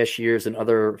baristas, cashiers, and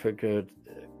other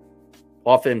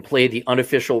often play the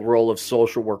unofficial role of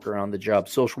social worker on the job.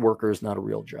 Social worker is not a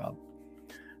real job.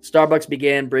 Starbucks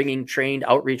began bringing trained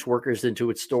outreach workers into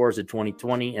its stores in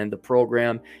 2020, and the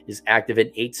program is active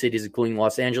in 8 cities, including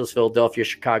Los Angeles, Philadelphia,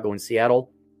 Chicago, and Seattle.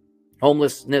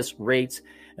 Homelessness rates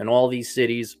in all these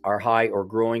cities are high or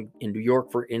growing. In New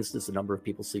York, for instance, the number of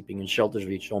people sleeping in shelters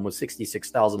reached almost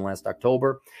 66,000 last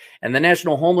October, and the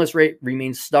national homeless rate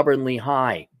remains stubbornly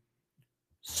high.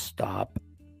 Stop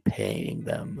paying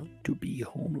them to be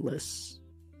homeless.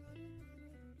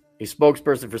 A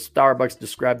spokesperson for Starbucks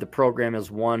described the program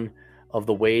as one of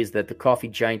the ways that the coffee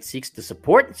giant seeks to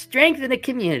support and strengthen the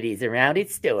communities around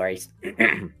its stores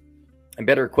and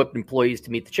better equip employees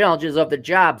to meet the challenges of their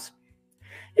jobs.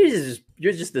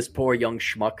 You're just this poor young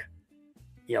schmuck.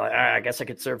 You know, I guess I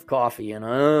could serve coffee, and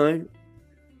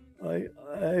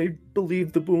I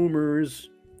believe the boomers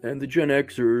and the Gen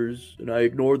Xers, and I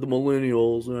ignored the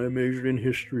millennials, and I majored in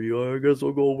history. I guess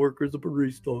I'll go work as a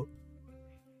barista.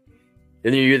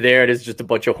 And then you're there, and it's just a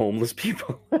bunch of homeless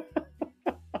people.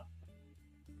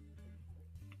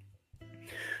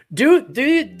 Do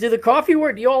the coffee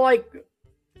work? Do you all like,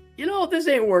 this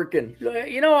ain't working.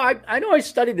 I know I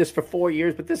studied this for 4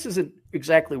 years, but this isn't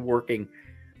exactly working.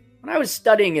 When I was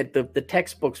studying it, the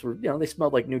textbooks were, they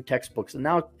smelled like new textbooks, and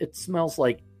now it smells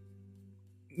like,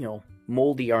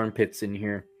 moldy armpits in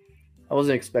here. I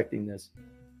wasn't expecting this.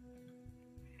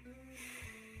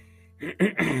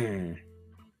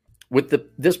 With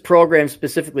this program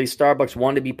specifically, Starbucks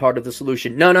wanted to be part of the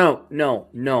solution. No,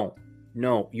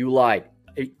 you lied.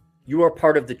 You are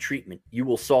part of the treatment. You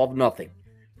will solve nothing.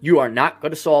 You are not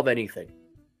going to solve anything.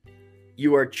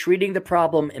 You are treating the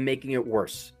problem and making it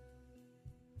worse.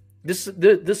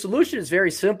 The solution is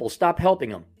very simple. Stop helping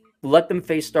them. Let them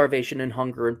face starvation and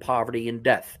hunger and poverty and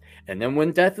death. And then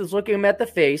when death is looking them at the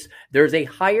face, there's a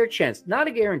higher chance, not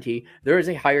a guarantee, there is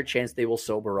a higher chance they will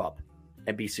sober up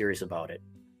and be serious about it.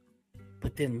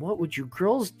 But then what would you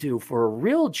girls do for a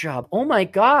real job? Oh my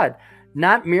God.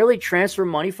 Not merely transfer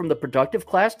money from the productive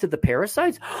class to the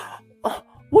parasites? Oh,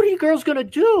 what are you girls going to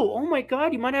do? Oh my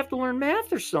God, you might have to learn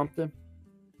math or something.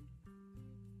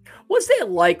 What's that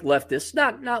like, leftists?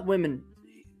 Not women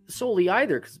solely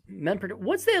either, because men.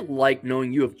 What's that like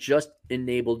knowing you have just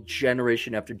enabled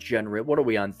generation after generation? What are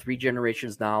we on? 3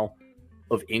 generations now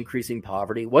of increasing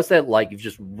poverty? What's that like? You've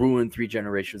just ruined 3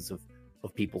 generations of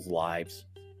people's lives.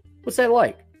 What's that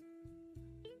like?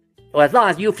 Well, as long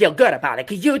as you feel good about it,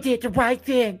 because you did the right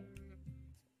thing.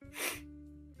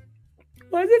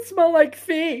 Why does it smell like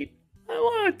feet? I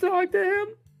want to talk to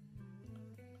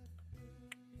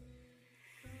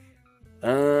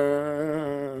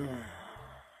him.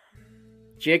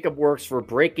 Jacob works for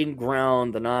Breaking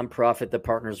Ground, the nonprofit that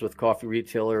partners with coffee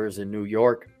retailers in New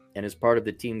York, and is part of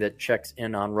the team that checks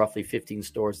in on roughly 15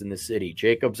 stores in the city.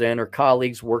 Jacobs and her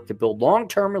colleagues work to build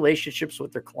long-term relationships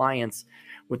with their clients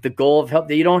with the goal of help.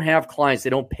 They don't have clients. They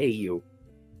don't pay you.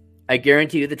 I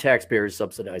guarantee you the taxpayer is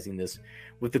subsidizing this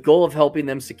with the goal of helping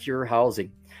them secure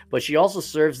housing. But she also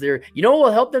serves their, what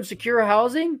will help them secure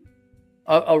housing?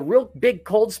 A real big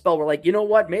cold spell where like, you know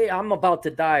what? Maybe I'm about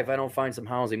to die if I don't find some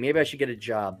housing. Maybe I should get a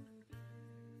job.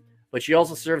 But she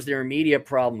also serves their immediate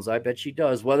problems. I bet she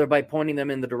does, whether by pointing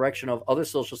them in the direction of other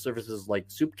social services like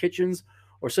soup kitchens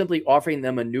or simply offering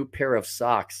them a new pair of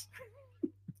socks.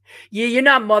 Yeah, you're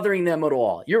not mothering them at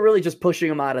all. You're really just pushing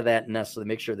them out of that nest so to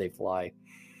make sure they fly.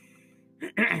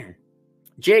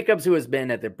 Jacobs, who has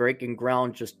been at the Breaking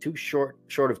Ground just too short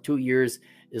of 2 years,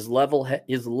 is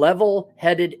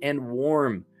level-headed and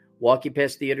warm. Walking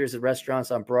past theaters and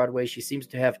restaurants on Broadway, she seems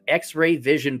to have X-ray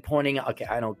vision pointing out. Okay,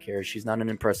 I don't care. She's not an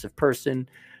impressive person.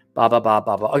 Blah, blah, blah,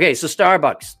 blah, blah. Okay, so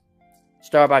Starbucks.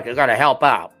 Starbucks is going to help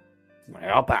out. I'm going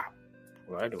to help out.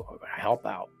 What do I do? I'm going to help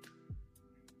out.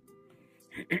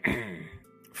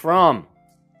 From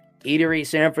Eatery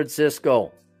San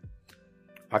Francisco,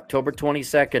 October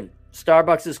 22nd.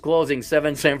 Starbucks is closing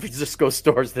 7 San Francisco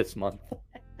stores this month.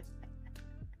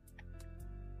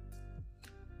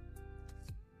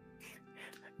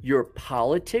 Your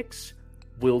politics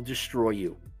will destroy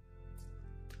you.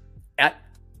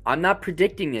 I'm not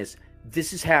predicting this.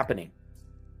 This is happening.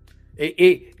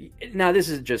 Now, this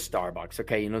isn't just Starbucks,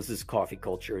 okay? This is coffee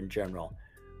culture in general.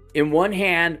 In one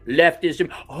hand,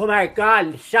 leftism. Oh, my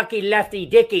God, sucky lefty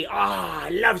dicky. Ah,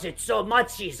 loves it so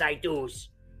much, these I do's.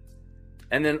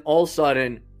 And then all of a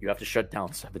sudden, you have to shut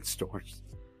down 7 stores.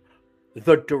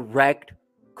 The direct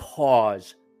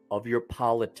cause of your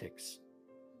politics.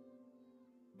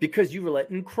 Because you were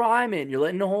letting crime in. You're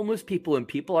letting the homeless people in.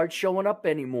 People aren't showing up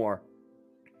anymore.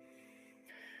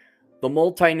 The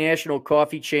multinational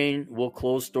coffee chain will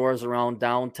close stores around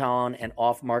downtown and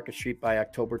off Market Street by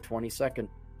October 22nd.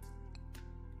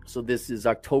 So this is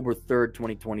October 3rd,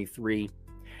 2023.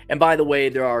 And by the way,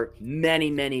 there are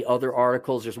many, many other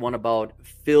articles. There's one about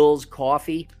Phil's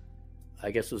Coffee.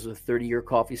 I guess it was a 30-year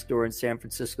coffee store in San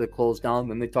Francisco that closed down.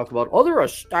 Then they talk about other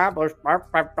established.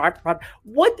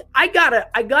 What I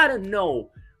gotta know.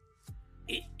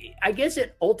 I guess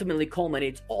it ultimately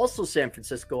culminates also San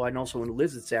Francisco. I know someone who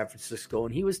lives in San Francisco,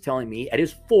 and he was telling me at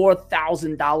his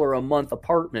 $4,000 a month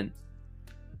apartment,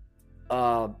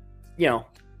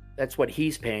 that's what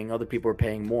he's paying. Other people are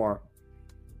paying more.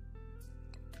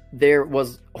 There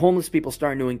was homeless people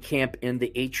starting to encamp in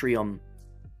the atrium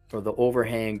or the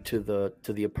overhang to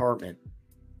the apartment.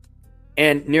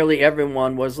 And nearly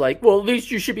everyone was like, well, at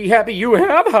least you should be happy you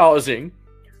have housing.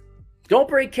 Don't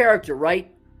break character,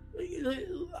 right?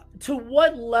 To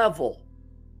what level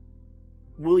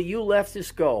will you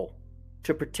leftists go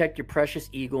to protect your precious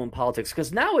ego in politics?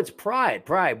 Because now it's pride.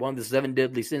 Pride, one of the 7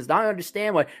 deadly sins. Now I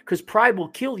understand why. Because pride will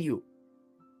kill you.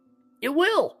 It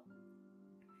will.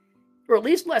 Or at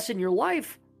least lessen your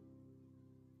life.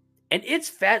 And it's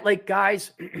fat, like,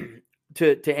 guys,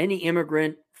 to any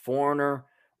immigrant, foreigner,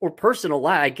 or person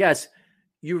alive, I guess,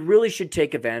 you really should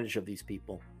take advantage of these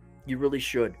people. You really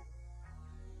should.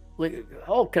 Like,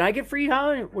 oh, can I get free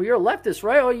housing? Well, you're a leftist,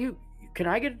 right? Oh, can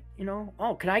I get,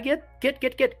 can I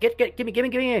get, give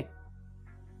me.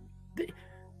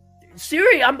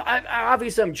 Seriously,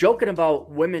 I'm joking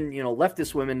about women,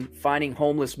 leftist women finding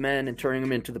homeless men and turning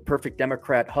them into the perfect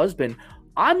Democrat husband.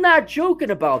 I'm not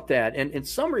joking about that. And in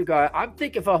some regard, I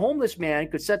think if a homeless man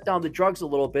could set down the drugs a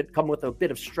little bit, come with a bit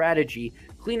of strategy,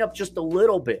 clean up just a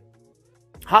little bit.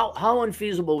 How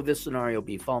unfeasible would this scenario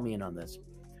be? Follow me in on this.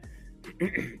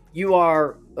 You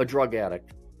are a drug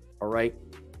addict, all right?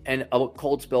 And a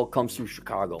cold spell comes through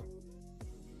Chicago.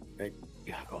 Right?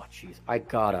 Oh, jeez.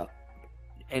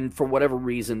 And for whatever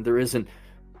reason, there isn't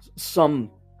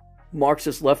some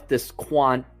Marxist leftist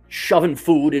quant shoving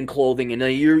food and clothing, and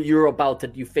you're about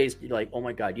to, you're like, oh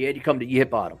my God, you hit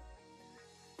bottom.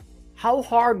 How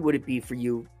hard would it be for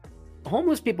you?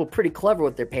 Homeless people are pretty clever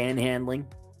with their panhandling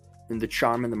and the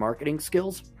charm and the marketing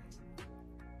skills.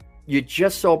 You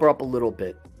just sober up a little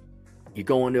bit. You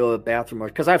go into a bathroom,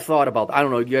 because I've thought about, I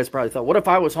don't know, you guys probably thought, what if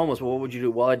I was homeless? Well, what would you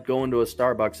do? Well, I'd go into a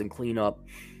Starbucks and clean up,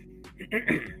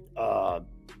 go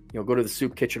to the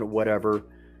soup kitchen or whatever.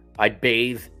 I'd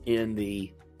bathe in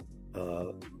the,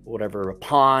 a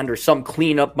pond or some,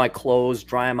 clean up my clothes,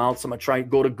 dry them out. Some I try and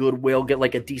go to Goodwill, get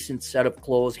like a decent set of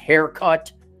clothes,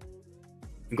 haircut,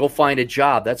 and go find a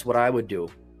job. That's what I would do.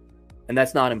 And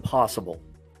that's not impossible.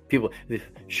 People, it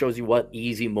shows you what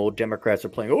easy mode Democrats are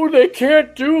playing. Oh, they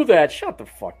can't do that. Shut the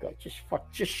fuck up. Just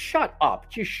shut up.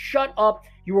 Just shut up.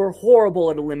 You are horrible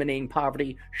at eliminating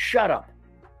poverty. Shut up.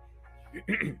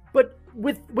 But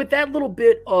with that little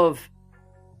bit of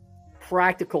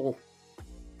practical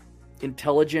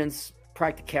intelligence,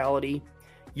 practicality,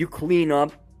 you clean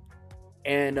up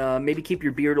and maybe keep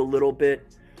your beard a little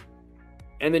bit.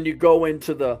 And then you go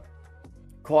into the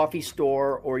coffee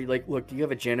store, or you like, look, do you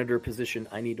have a janitor position?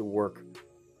 I need to work.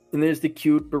 And there's the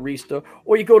cute barista.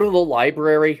 Or you go to the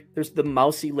library. There's the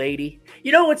mousy lady.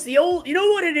 It's the old, you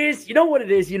know what it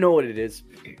is.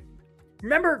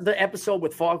 Remember the episode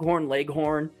with Foghorn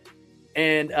Leghorn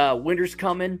and winter's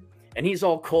coming and he's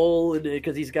all cold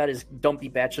because he's got his dumpy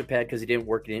bachelor pad because he didn't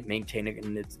work and didn't maintain it,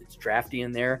 and it's drafty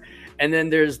in there. And then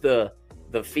there's the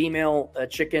female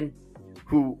chicken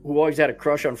who always had a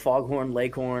crush on Foghorn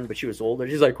Leghorn, but she was older.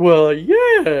 She's like, well,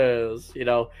 yes,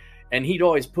 and he'd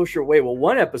always push her away. Well,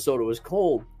 one episode it was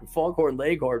cold. Foghorn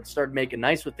Leghorn started making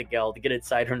nice with the gal to get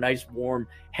inside her nice warm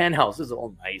hen house. It's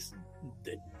all nice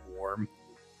and warm.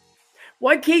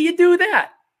 Why can't you do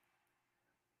that?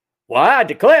 Well, I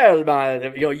declare,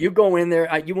 you go in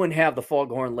there, you wouldn't have the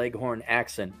Foghorn Leghorn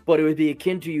accent, but it would be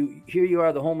akin to you. Here you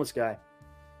are, the homeless guy.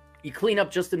 You clean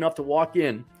up just enough to walk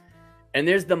in. And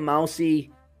there's the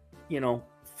mousy,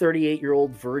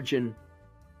 38-year-old virgin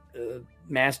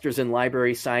master's in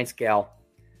library science gal.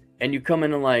 And you come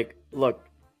in and like, look,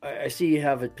 I see you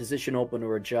have a position open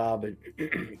or a job. And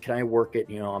can I work it?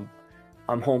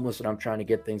 I'm homeless and I'm trying to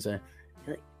get things in.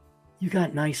 Like, you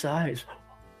got nice eyes.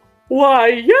 Why,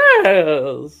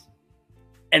 yes.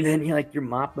 And then you're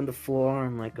mopping the floor.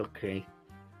 I'm like, okay.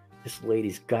 This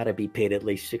lady's got to be paid at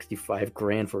least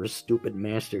 $65,000 for a stupid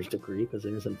master's degree because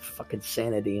there isn't fucking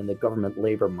sanity in the government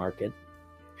labor market.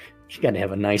 She's got to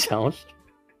have a nice house.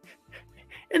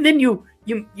 And then you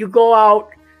go out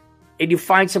and you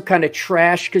find some kind of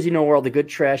trash because you know where all the good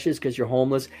trash is because you're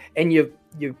homeless. And you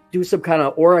do some kind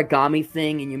of origami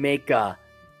thing and you make an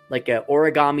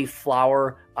origami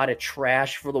flower out of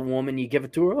trash for the woman. You give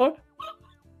it to her.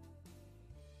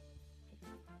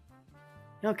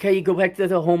 Okay, you go back to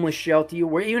the homeless shelter.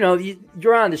 You're on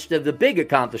the big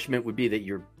accomplishment would be that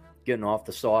you're getting off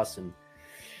the sauce and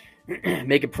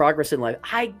making progress in life.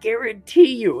 I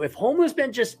guarantee you, if homeless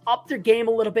men just up their game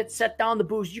a little bit, set down the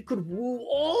booze, you could woo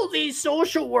all these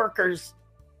social workers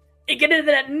and get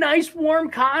into that nice warm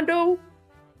condo.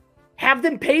 Have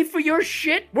them pay for your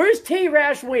shit. Where's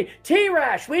T-Rash?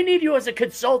 T-Rash, we need you as a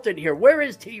consultant here. Where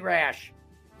is T-Rash?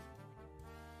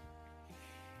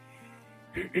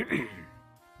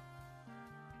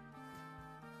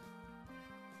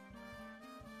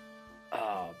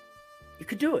 You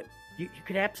could do it. You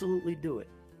could absolutely do it.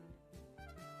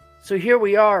 So here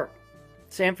we are,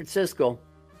 San Francisco.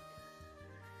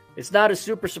 It's not a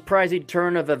super surprising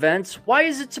turn of events. Why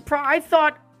is it surprising?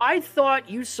 I thought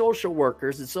you social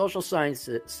workers and social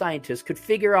scientists could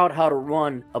figure out how to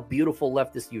run a beautiful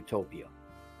leftist utopia.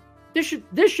 This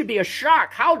should be a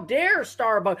shock. How dare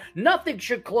Starbucks? Nothing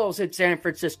should close in San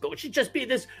Francisco. It should just be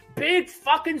this big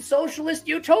fucking socialist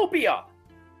utopia.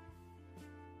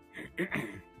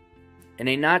 In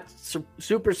a not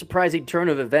super surprising turn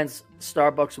of events,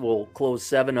 Starbucks will close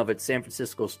 7 of its San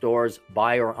Francisco stores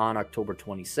by or on October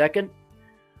 22nd.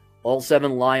 All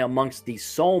 7 lie amongst the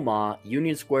Soma,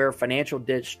 Union Square, Financial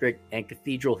District, and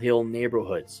Cathedral Hill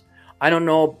neighborhoods. I don't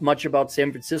know much about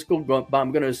San Francisco, but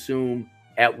I'm going to assume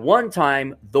at one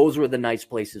time, those were the nice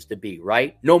places to be,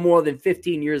 right? No more than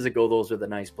 15 years ago, those were the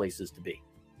nice places to be.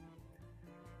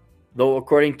 Though,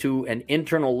 according to an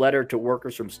internal letter to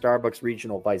workers from Starbucks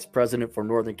Regional Vice President for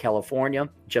Northern California,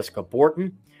 Jessica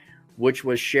Borton, which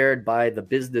was shared by the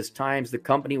Business Times, the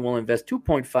company will invest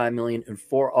 $2.5 million in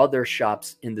 4 other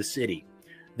shops in the city.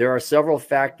 There are several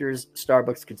factors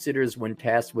Starbucks considers when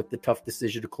tasked with the tough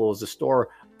decision to close the store,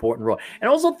 Borton wrote. And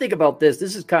also think about this.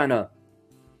 This is kind of,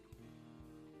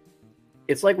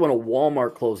 it's like when a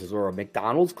Walmart closes or a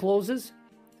McDonald's closes.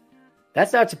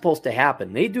 That's not supposed to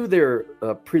happen. They do their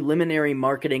preliminary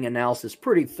marketing analysis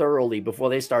pretty thoroughly before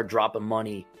they start dropping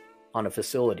money on a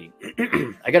facility.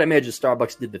 I got to imagine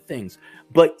Starbucks did the things.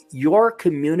 But your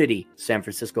community, San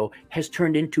Francisco, has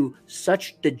turned into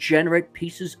such degenerate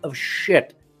pieces of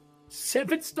shit.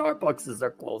 7 Starbucks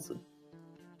are closing.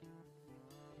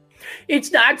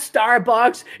 It's not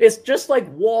Starbucks. It's just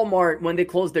like Walmart when they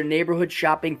closed their neighborhood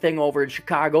shopping thing over in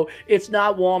Chicago. It's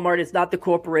not Walmart. It's not the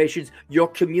corporations. Your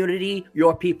community,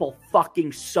 your people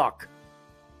fucking suck.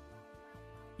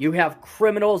 You have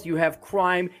criminals. You have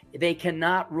crime. They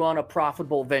cannot run a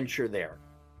profitable venture there.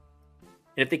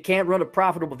 And if they can't run a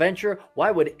profitable venture, why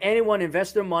would anyone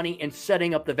invest their money in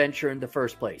setting up the venture in the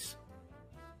first place?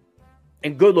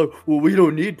 And good luck. Well, we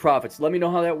don't need profits. Let me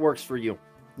know how that works for you.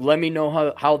 Let me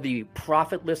know how the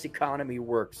profitless economy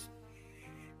works.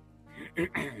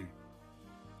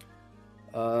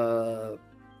 But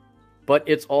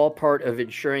it's all part of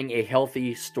ensuring a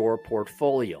healthy store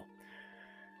portfolio.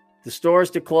 The stores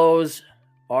to close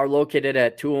are located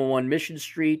at 201 Mission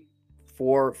Street,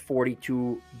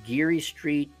 442 Geary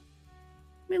Street.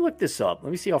 Let me look this up.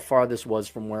 Let me see how far this was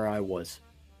from where I was.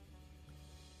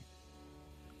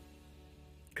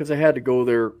 Because I had to go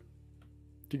there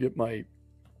to get my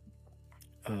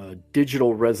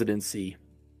digital residency.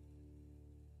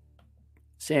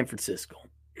 San Francisco.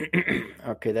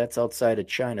 Okay, that's outside of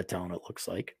Chinatown, it looks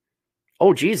like.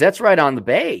 Oh, geez, that's right on the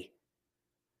bay.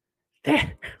 Do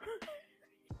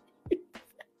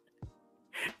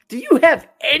you have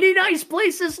any nice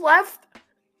places left?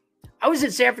 I was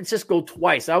in San Francisco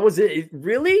twice.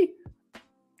 Really?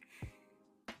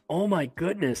 Oh, my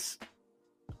goodness.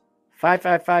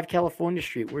 555 California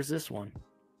Street. Where's this one?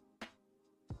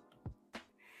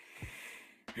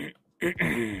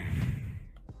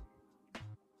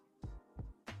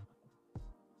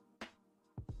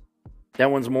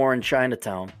 That one's more in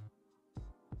Chinatown.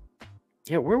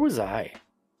 Yeah, where was I?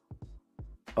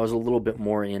 I was a little bit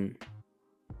more in.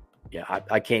 Yeah,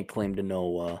 I can't claim to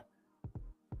know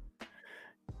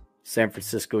San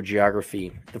Francisco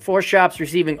geography. The 4 shops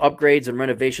receiving upgrades and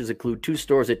renovations include 2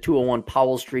 stores at 201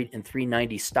 Powell Street and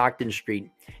 390 Stockton Street,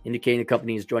 indicating the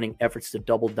company is joining efforts to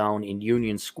double down in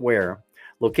Union Square.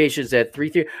 Locations at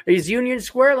 3. Is Union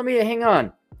Square? Hang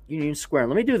on. Union Square.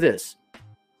 Let me do this.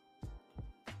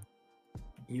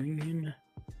 Union.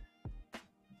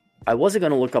 I wasn't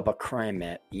going to look up a crime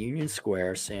map. Union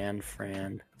Square, San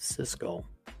Francisco.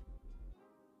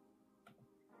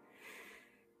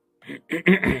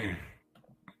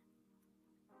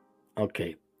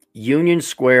 Okay. Union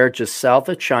Square, just south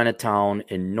of Chinatown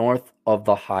and north of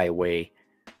the highway.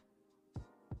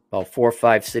 About 4 or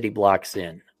 5 city blocks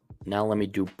in. Now let me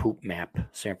do poop map,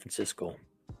 San Francisco.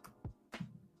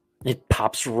 It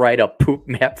pops right up, poop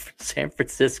map for San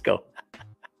Francisco.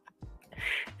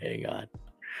 Hang on.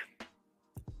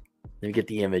 Let me get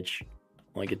the image.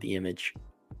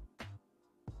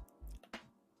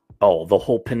 Oh, the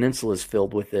whole peninsula is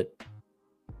filled with it.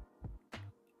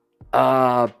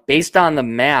 Based on the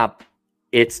map,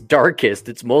 it's darkest.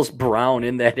 It's most brown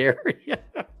in that area.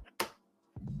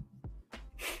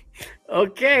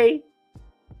 Okay.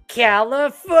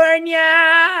 California.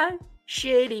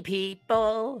 Shitty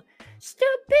people.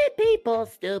 Stupid people.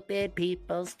 Stupid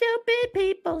people. Stupid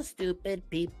people. Stupid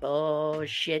people.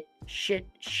 Shit. Shit.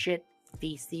 Shit.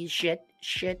 Feces. Shit.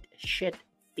 Shit. Shit.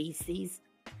 Feces.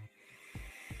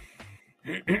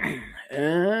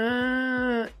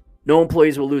 No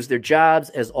employees will lose their jobs,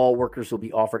 as all workers will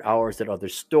be offered hours at other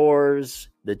stores.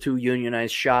 The 2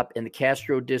 unionized shop in the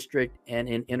Castro district and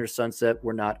in Inner Sunset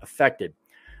were not affected.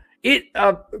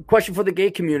 Question for the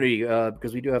gay community,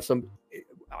 because we do have some,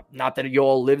 not that you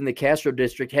all live in the Castro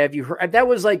district. Have you heard? That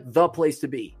was like the place to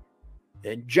be.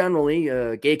 And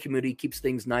generally, gay community keeps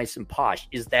things nice and posh.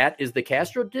 Is the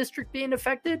Castro district being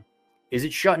affected? Is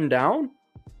it shutting down?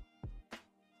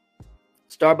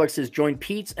 Starbucks has joined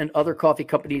Pete's and other coffee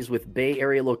companies with Bay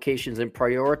Area locations in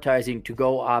prioritizing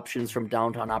to-go options from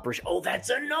downtown operation. Oh, that's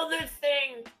another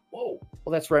thing. Whoa.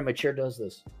 Well, that's right. My chair does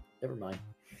this. Never mind.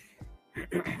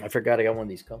 I forgot I got one of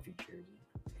these comfy chairs.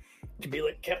 To be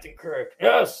like Captain Kirk.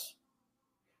 Yes.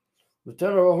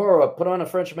 Lieutenant O'Hara, put on a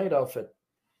French maid outfit.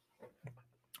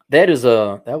 That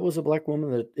was a black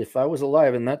woman that, if I was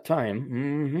alive in that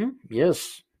time,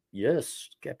 yes,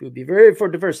 Cappy would be very for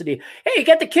diversity. Hey, you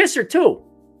got the kisser too.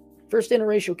 First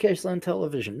interracial kiss on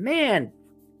television. Man,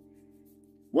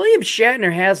 William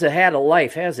Shatner has had a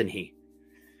life, hasn't he?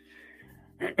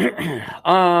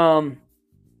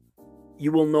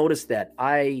 You will notice that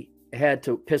I had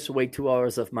to piss away 2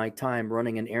 hours of my time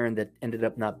running an errand that ended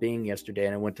up not being yesterday,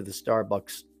 and I went to the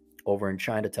Starbucks over in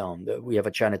Chinatown. We have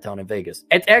a Chinatown in Vegas.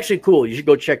 It's actually cool. You should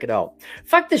go check it out.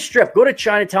 Fuck the strip. Go to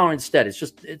Chinatown instead.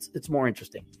 It's more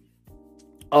interesting.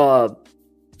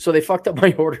 So they fucked up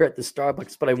my order at the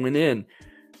Starbucks, but I went in.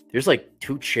 There's like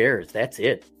 2 chairs. That's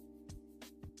it.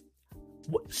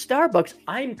 What, Starbucks?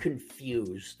 I'm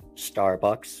confused.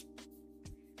 Starbucks.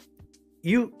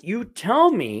 You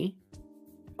tell me.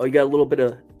 Oh, you got a little bit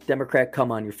of Democrat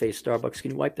cum on your face, Starbucks.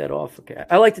 Can you wipe that off? Okay.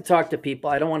 I like to talk to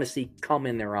people. I don't want to see cum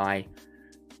in their eye.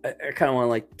 I kind of want to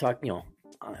like talk,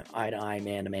 eye to eye,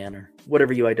 man to man, or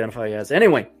whatever you identify as.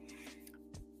 Anyway,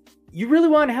 you really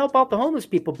want to help out the homeless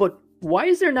people, but why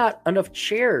is there not enough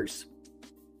chairs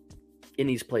in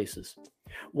these places?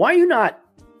 Why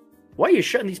are you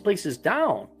shutting these places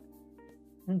down?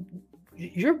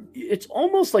 It's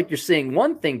almost like you're saying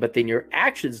one thing, but then your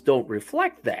actions don't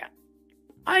reflect that.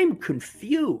 I'm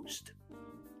confused.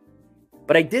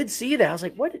 But I did see that. I was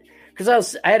like, what?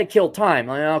 Because I had to kill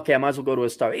time. I'm like, okay, I might as well go to a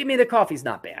Starbucks. I mean, the coffee's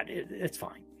not bad. It's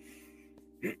fine.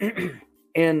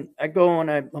 And I go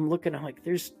and I'm looking. I'm like,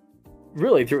 there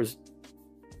was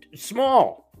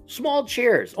small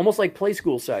chairs, almost like play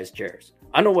school size chairs.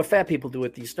 I know what fat people do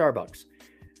at these Starbucks.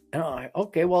 And I'm like,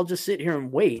 okay, well, I'll just sit here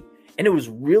and wait. And it was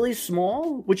really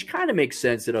small, which kind of makes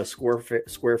sense at a square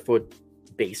foot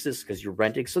basis because you're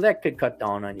renting. So that could cut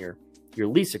down on your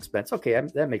lease expense. Okay,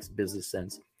 that makes business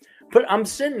sense. But I'm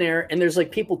sitting there and there's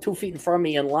like people 2 feet in front of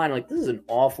me in line. Like, this is an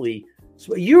awfully...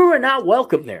 You are not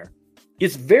welcome there.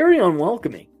 It's very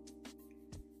unwelcoming.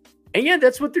 And yeah,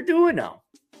 that's what they're doing now.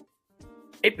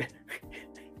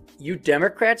 You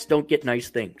Democrats don't get nice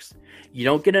things. You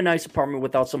don't get a nice apartment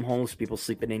without some homeless people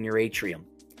sleeping in your atrium.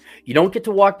 You don't get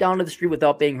to walk down to the street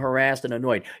without being harassed and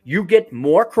annoyed. You get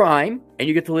more crime and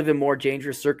you get to live in more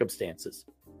dangerous circumstances.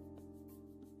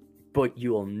 But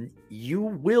you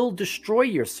will destroy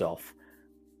yourself.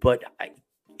 But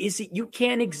you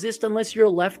can't exist unless you're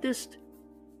a leftist?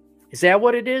 Is that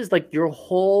what it is? Like your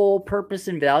whole purpose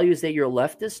and value is that you're a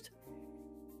leftist?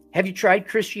 Have you tried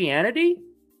Christianity?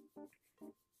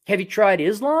 Have you tried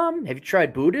Islam? Have you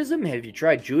tried Buddhism? Have you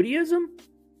tried Judaism?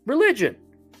 Religion.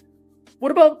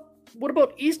 What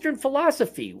about Eastern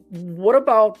philosophy? What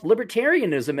about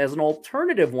libertarianism as an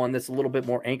alternative one that's a little bit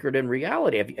more anchored in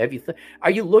reality? Are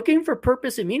you looking for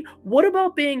purpose and meaning? What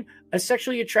about being a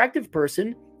sexually attractive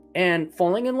person and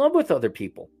falling in love with other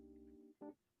people?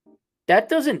 That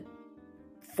doesn't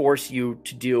force you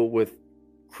to deal with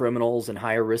criminals and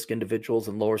higher risk individuals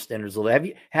and lower standards.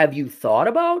 Have you thought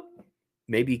about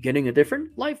maybe getting a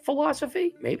different life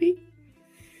philosophy? Maybe.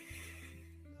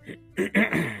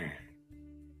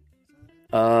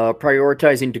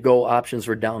 Prioritizing to-go options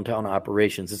for downtown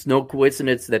operations. It's no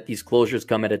coincidence that these closures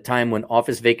come at a time when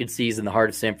office vacancies in the heart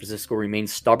of San Francisco remain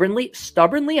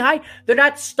stubbornly high. They're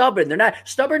not stubborn.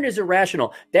 Stubborn is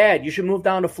irrational. Dad, you should move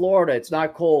down to Florida. It's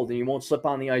not cold and you won't slip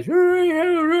on the ice.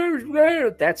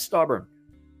 That's stubborn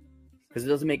because it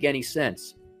doesn't make any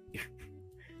sense.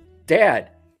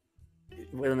 Dad,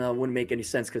 well, no, it wouldn't make any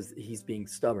sense because he's being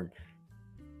stubborn.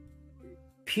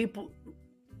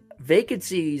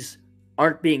 Vacancies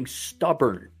aren't being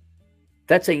stubborn.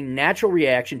 That's a natural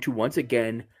reaction to, once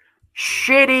again,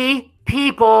 shitty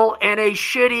people and a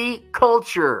shitty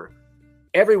culture.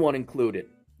 Everyone included,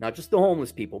 not just the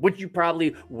homeless people, which you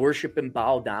probably worship and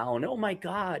bow down. Oh my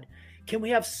God, can we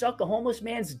have suck a homeless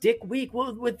man's dick week?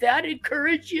 Would that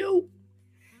encourage you?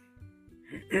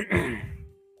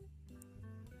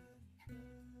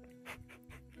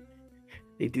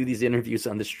 They do these interviews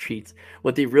on the streets.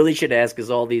 What they really should ask is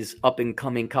all these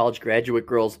up-and-coming college graduate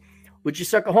girls, would you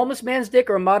suck a homeless man's dick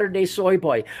or a modern-day soy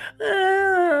boy?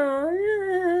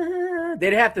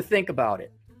 They'd have to think about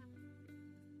it.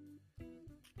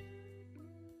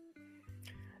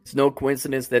 It's no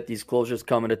coincidence that these closures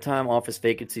come at a time office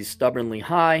vacancies stubbornly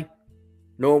high,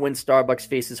 nor when Starbucks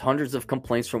faces hundreds of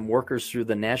complaints from workers through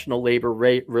the National Labor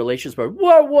Relations Board.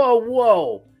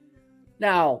 Whoa.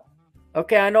 Now,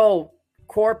 okay, I know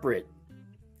corporate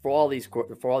for all these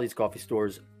coffee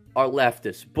stores are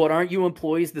leftists, but aren't you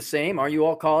employees the same? Aren't you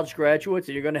all college graduates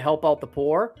and you're going to help out the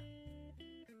poor?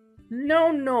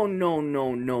 No.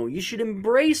 You should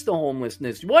embrace the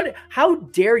homelessness. How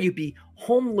dare you be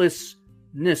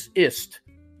homelessnessist?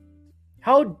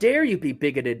 How dare you be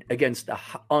bigoted against the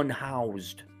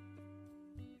unhoused?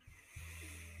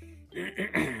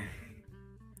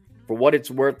 For what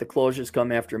it's worth, the closures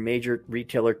come after major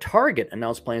retailer Target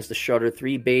announced plans to shutter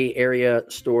 3 Bay Area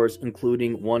stores,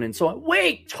 including one in Soho.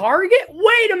 Wait, Target?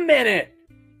 Wait a minute!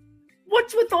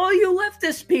 What's with all you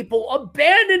leftist people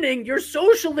abandoning your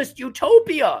socialist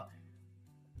utopia?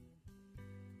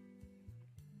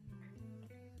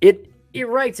 It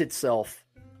writes itself.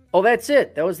 Oh, that's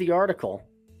it. That was the article.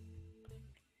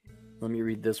 Let me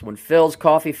read this one. Phil's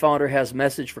Coffee founder has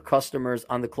message for customers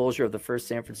on the closure of the first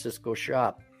San Francisco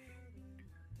shop.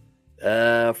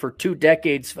 For 2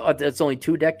 decades. That's only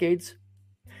 2 decades.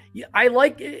 Yeah,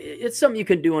 it's something you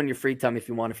can do on your free time if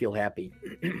you want to feel happy.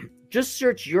 Just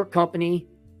search your company,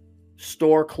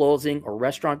 store closing or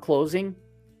restaurant closing,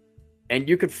 and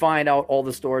you could find out all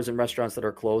the stores and restaurants that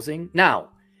are closing. Now,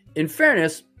 in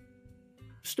fairness,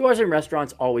 stores and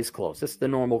restaurants always close. That's the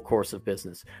normal course of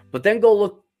business. But then go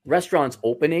look restaurants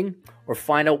opening or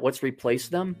find out what's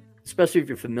replaced them, especially if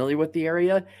you're familiar with the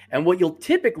area. And what you'll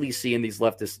typically see in these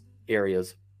leftist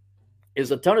areas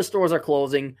is a ton of stores are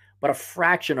closing, but a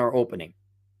fraction are opening.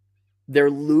 They're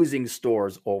losing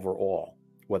stores overall,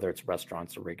 whether it's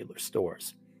restaurants or regular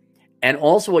stores. And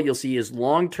also what you'll see is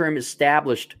long-term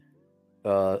established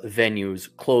venues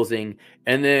closing,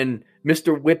 and then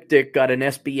Mr. Whipdick got an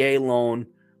SBA loan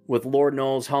with Lord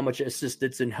knows how much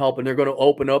assistance and help, and they're going to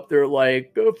open up their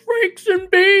Franks and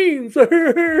Beans,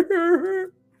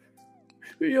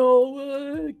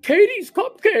 Katie's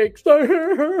Cupcakes.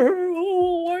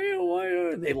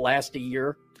 They last a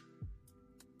year.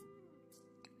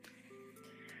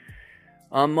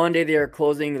 On Monday, they are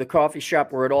closing the coffee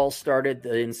shop where it all started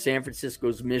in San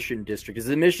Francisco's Mission District. Is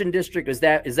the Mission District, is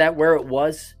that where it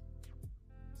was?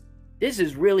 This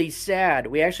is really sad.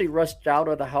 We actually rushed out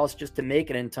of the house just to make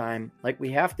it in time. We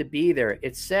have to be there.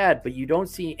 It's sad, but you don't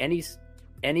see any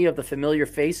of the familiar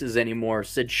faces anymore,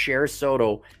 said Cher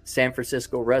Soto, San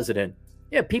Francisco resident.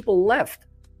 Yeah, people left.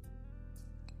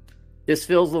 This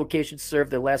Phil's location served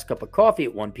their last cup of coffee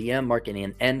at 1 p.m., marking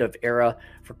an end of era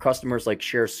for customers like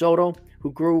Cher Soto,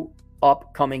 who grew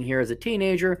up coming here as a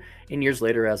teenager and years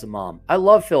later as a mom. I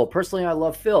love Phil. Personally, I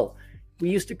love Phil. We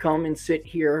used to come and sit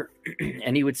here,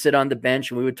 and he would sit on the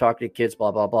bench, and we would talk to the kids,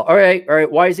 blah, blah, blah. All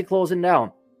right, why is he closing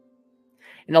down?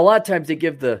 And a lot of times they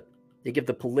give the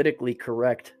politically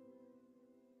correct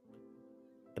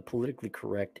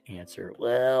answer.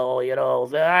 Well,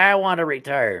 I want to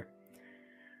retire.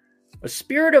 A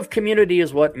spirit of community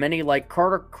is what many like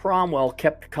Carter Cromwell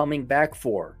kept coming back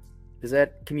for. Does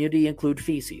that community include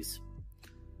feces?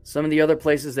 Some of the other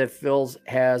places that Phil's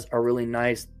has are really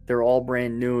nice. They're all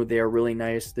brand new. They are really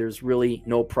nice. There's really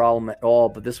no problem at all,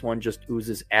 but this one just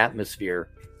oozes atmosphere.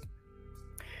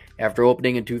 After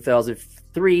opening in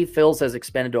 2003, Phil's has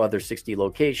expanded to other 60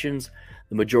 locations,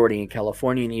 the majority in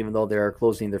California, and even though they are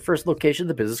closing their first location,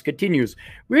 the business continues.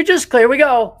 Here we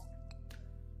go.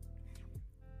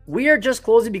 We are just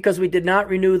closing because we did not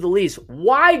renew the lease.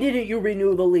 Why didn't you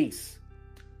renew the lease?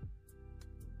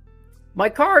 My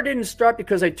car didn't start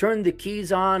because I turned the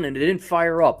keys on and it didn't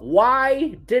fire up.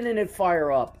 Why didn't it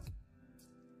fire up?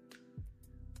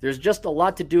 There's just a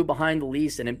lot to do behind the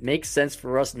lease, and it makes sense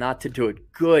for us not to do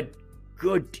it. Good.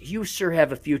 You, sir,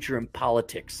 have a future in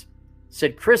politics,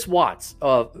 said Chris Watts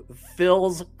of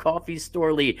Phil's Coffee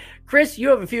Store lead. Chris, you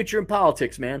have a future in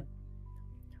politics, man.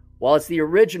 While it's the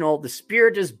original, the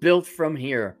spirit is built from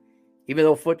here. Even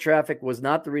though foot traffic was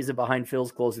not the reason behind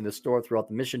Phil's closing the store throughout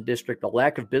the Mission District, a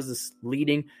lack of business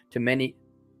leading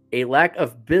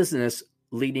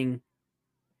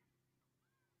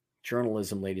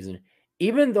journalism, ladies and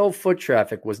even though foot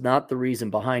traffic was not the reason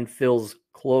behind Phil's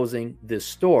closing this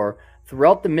store,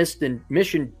 throughout the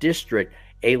Mission District,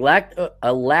 a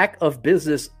lack of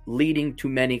business leading to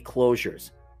many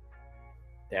closures.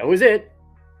 That was it.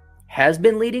 Has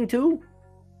been leading to.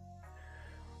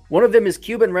 One of them is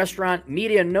Cuban restaurant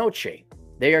Media Noche.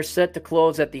 They are set to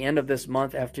close at the end of this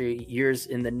month after years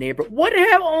in the neighborhood. What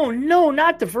happened? Oh no,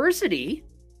 not diversity.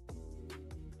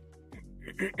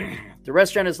 The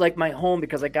restaurant is like my home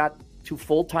because I got to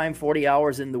full-time 40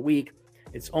 hours in the week.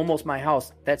 It's almost my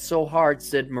house. That's so hard,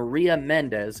 said Maria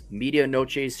Mendez, Media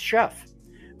Noche's chef.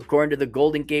 According to the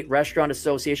Golden Gate Restaurant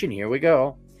Association, here we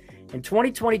go. In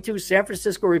 2022, San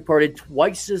Francisco reported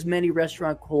twice as many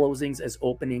restaurant closings as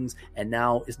openings, and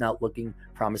now is not looking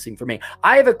promising for me.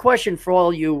 I have a question for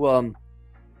all you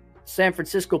San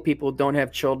Francisco people who don't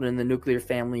have children and the nuclear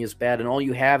family is bad, and all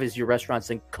you have is your restaurants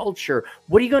and culture.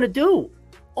 What are you going to do?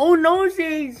 Oh,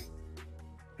 nosies!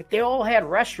 If they all had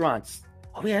restaurants.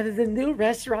 Oh, yeah, there's a new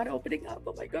restaurant opening up.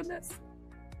 Oh, my goodness.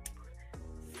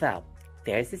 So,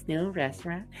 there's this new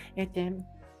restaurant, and then...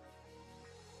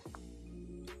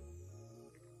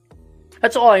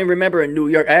 That's all I remember in New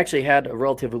York. I actually had a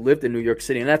relative who lived in New York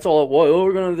City, and that's all it was. Oh,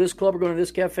 we're going to this club, we're going to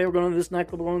this cafe, we're going to this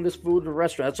nightclub, we're going to this food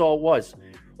restaurant. That's all it was.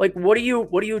 Like, what are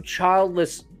you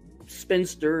childless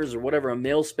spinsters or whatever a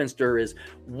male spinster is?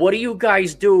 What do you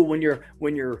guys do when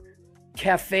your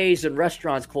cafes and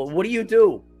restaurants close? What do you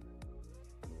do?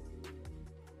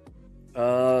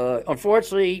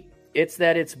 Unfortunately,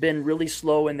 it's been really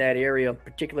slow in that area,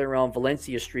 particularly around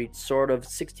Valencia Street, sort of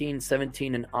 16,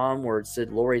 17 and onward,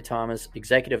 said Lori Thomas,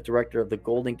 executive director of the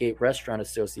Golden Gate Restaurant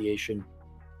Association.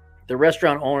 The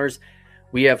restaurant owners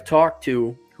we have talked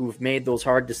to who've made those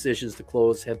hard decisions to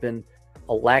close have been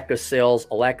a lack of sales,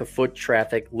 a lack of foot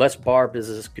traffic, less bar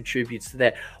business contributes to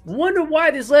that. Wonder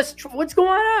why there's less. What's going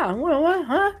on? What,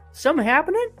 huh? Something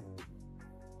happening?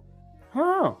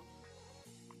 Huh?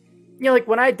 You know, like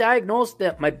when I diagnosed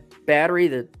that my battery,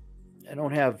 that I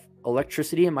don't have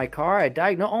electricity in my car, I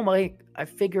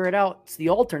figure it out. It's the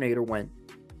alternator went.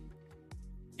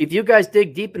 If you guys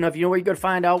dig deep enough, you know where you're going to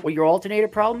find out what your alternator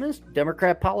problem is?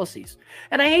 Democrat policies.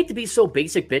 And I hate to be so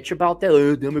basic bitch about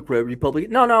that. Democrat, Republican.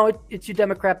 No, it's your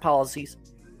Democrat policies.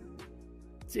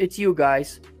 It's you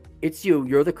guys. It's you.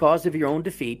 You're the cause of your own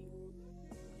defeat.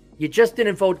 You just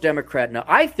didn't vote Democrat. Now,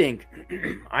 I think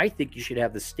you should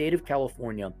have the state of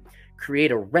California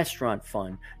create a restaurant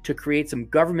fund to create some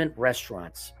government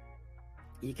restaurants.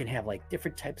 You can have like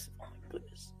different types of, oh my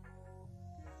goodness.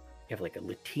 You have like a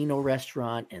Latino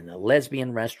restaurant and a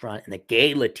lesbian restaurant and a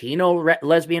gay Latino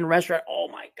lesbian restaurant. Oh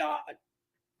my God.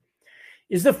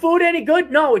 Is the food any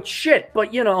good? No, it's shit.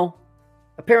 But you know,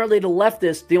 apparently the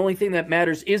leftists, the only thing that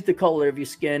matters is the color of your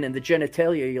skin and the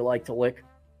genitalia you like to lick.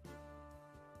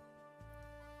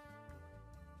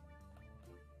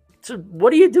 So what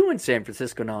do you do in San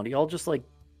Francisco now? Do y'all just like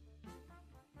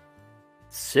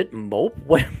sit and mope?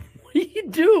 What do you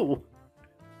do?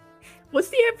 What's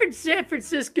the average San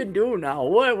Franciscan do now?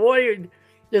 What are you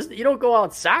just, you don't go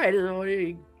outside.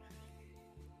 You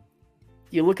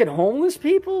look at homeless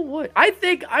people? What? I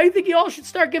think y'all should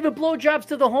start giving blowjobs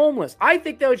to the homeless. I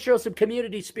think that would show some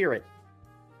community spirit.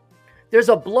 There's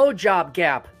a blowjob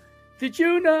gap. Did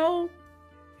you know?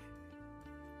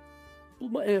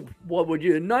 What would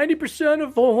you? 90%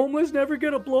 of the homeless never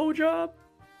get a blowjob?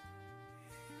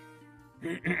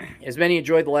 As many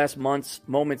enjoyed the last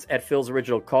moments at Phil's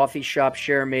original coffee shop,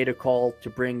 Cher made a call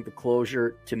to bring the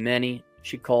closure to many.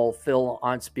 She called Phil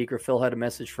on speaker. Phil had a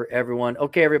message for everyone.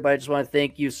 Okay, everybody, I just want to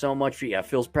thank you so much for... Yeah,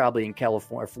 Phil's probably in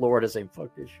California, Florida saying,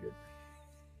 fuck this shit.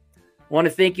 I want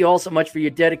to thank you all so much for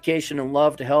your dedication and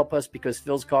love to help us because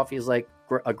Phil's Coffee is like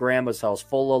a grandma's house,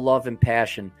 full of love and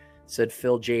passion, said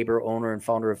Phil Jaber, owner and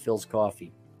founder of Phil's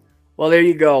Coffee. Well, there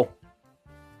you go.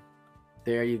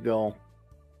 There you go.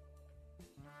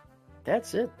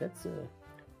 That's it. That's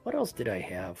what else did I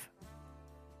have?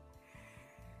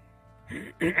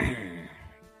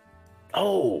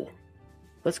 Oh,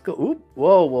 let's go. Oop.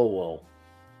 Whoa.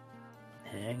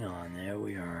 Hang on. There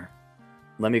we are.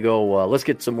 Let me go. Let's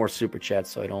get some more super chats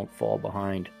so I don't fall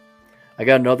behind. I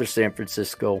got another San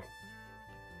Francisco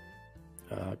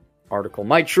article.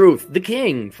 My Truth, the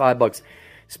King, $5.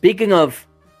 Speaking of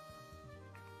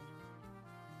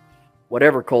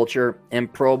whatever culture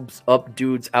and probes up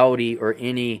dudes Audi or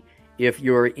any if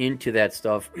you're into that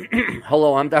stuff.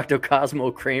 Hello, I'm Dr.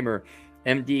 Cosmo Kramer,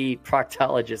 MD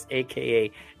proctologist, aka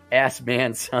Ass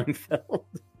Man Seinfeld.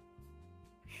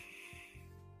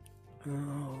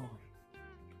 Oh.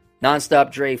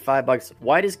 Nonstop Dre, $5.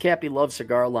 Why does Cappy love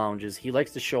cigar lounges? He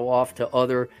likes to show off to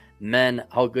other men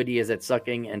how good he is at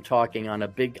sucking and talking on a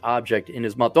big object in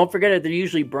his mouth. Don't forget it, they're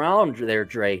usually brown there,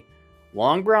 Dre.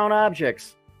 Long brown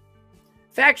objects.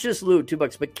 Factious Lou,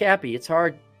 $2. But Cappy, it's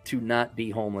hard to not be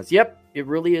homeless. Yep, it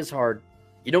really is hard.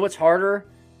 You know what's harder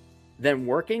than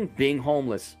working? Being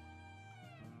homeless.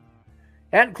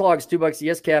 Hat and Clogs, $2.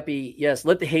 Yes, Cappy. Yes,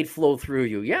 let the hate flow through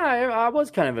you. Yeah, I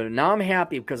was kind of now I'm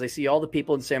happy because I see all the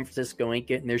people in San Francisco ain't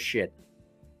getting their shit.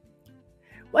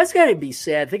 Well, that's got to be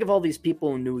sad. Think of all these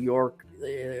people in New York,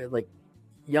 like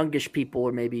youngish people,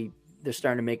 or maybe they're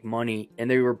starting to make money,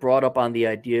 and they were brought up on the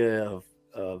idea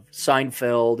of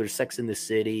Seinfeld or Sex in the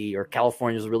City or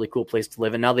California is a really cool place to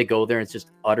live, and now they go there and it's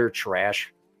just utter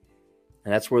trash,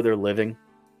 and that's where they're living.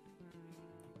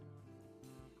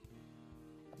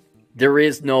 There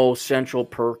is no Central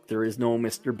Perk. There is no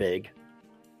Mr. Big.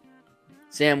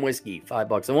 Sam Whiskey,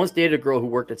 $5. I once dated a girl who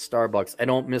worked at Starbucks. I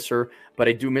don't miss her, but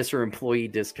I do miss her employee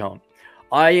discount.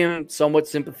 I am somewhat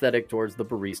sympathetic towards the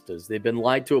baristas. They've been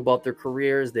lied to about their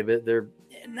careers. They're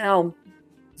now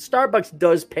Starbucks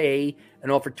does pay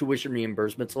and offer tuition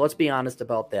reimbursement, so let's be honest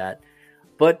about that.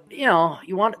 But you know,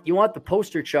 you want the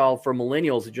poster child for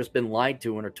millennials who've just been lied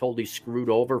to and are totally screwed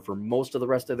over for most of the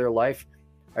rest of their life.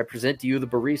 I present to you the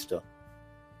barista.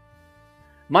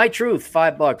 My Truth,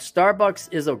 $5.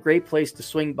 Starbucks is a great place to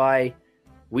swing by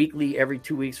weekly every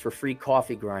 2 weeks for free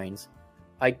coffee grinds.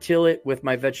 I till it with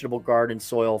my vegetable garden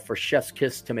soil for Chef's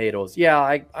Kiss tomatoes. Yeah,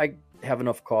 I have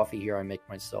enough coffee here I make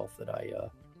myself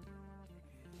that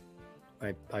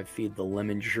I feed the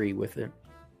lemon tree with it.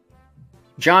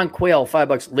 John Quayle,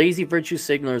 $5. Lazy virtue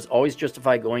signalers always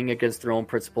justify going against their own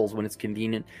principles when it's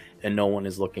convenient and no one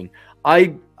is looking.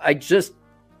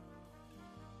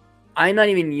 I'm not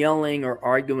even yelling or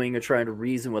arguing or trying to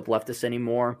reason with leftists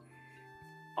anymore.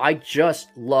 I just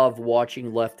love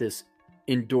watching leftists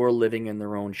endure living in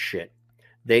their own shit.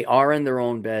 They are in their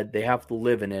own bed. They have to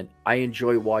live in it. I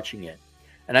enjoy watching it.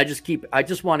 And I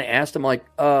just want to ask them, like,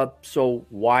 so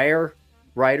why are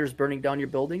rioters burning down your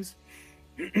buildings?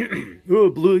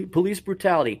 Police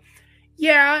brutality.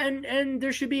 Yeah, and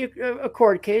there should be a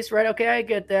court case, right? Okay, I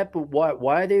get that, but why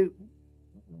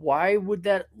would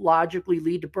that logically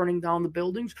lead to burning down the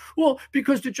buildings? Well,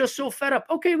 because they're just so fed up.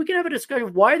 Okay, we can have a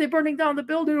discussion. Why are they burning down the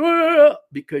building?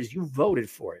 Because you voted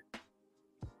for it.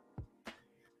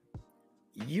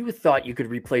 You thought you could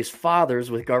replace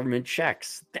fathers with government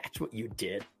checks. That's what you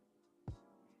did.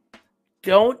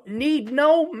 Don't need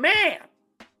no man.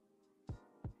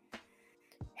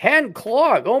 Hand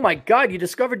clog. Oh my God, you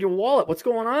discovered your wallet. What's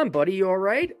going on, buddy? You all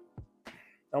right?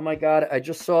 Oh my God, I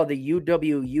just saw the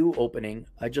UWU opening.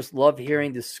 I just love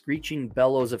hearing the screeching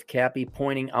bellows of Cappy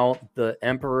pointing out the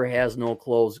Emperor has no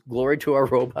clothes. Glory to our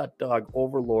robot dog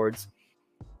overlords.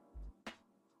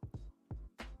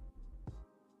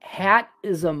 Hat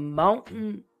is a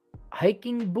mountain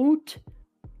hiking boot?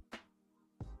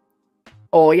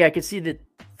 Oh yeah, I can see the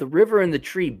river and the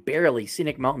tree barely.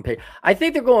 Scenic mountain page. I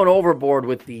think they're going overboard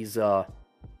with these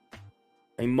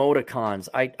emoticons.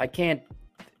 I can't.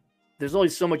 There's only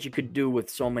so much you could do with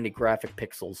so many graphic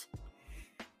pixels.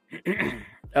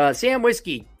 Sam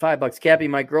Whiskey, $5. Cappy,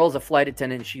 my girl's a flight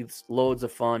attendant. She's loads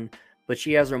of fun, but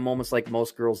she has her moments like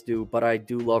most girls do. But I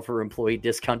do love her employee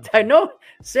discount. I know,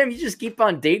 Sam, you just keep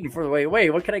on dating for the way. Wait,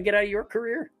 what can I get out of your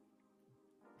career?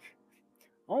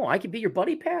 Oh, I could be your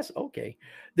buddy pass? Okay.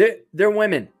 They're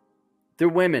women. They're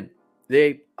women.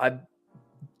 They're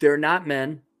not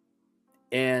men.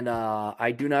 And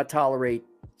I do not tolerate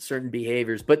certain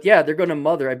behaviors. But yeah, they're going to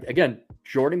mother. Again,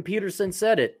 Jordan Peterson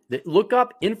said it. Look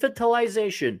up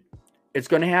infantilization. It's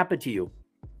going to happen to you.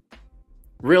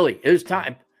 Really, it is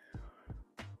time.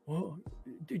 Well,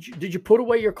 did you put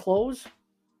away your clothes?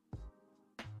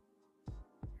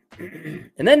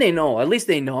 And then they know. At least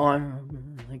they know.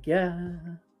 I'm like, yeah.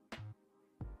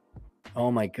 Oh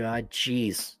my God.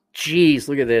 Jeez,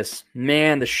 look at this.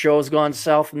 Man, the show's gone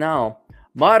south now.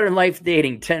 Modern Life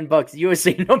Dating, $10.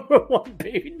 USA #1,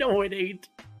 baby. No, it ain't.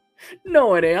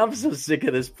 No, it ain't. I'm so sick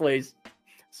of this place.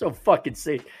 So fucking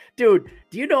sick. Dude,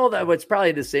 do you know that it's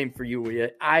probably the same for you?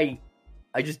 I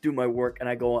just do my work and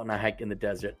I go out and I hike in the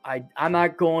desert. I'm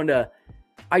not going to.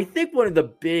 I think one of the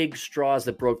big straws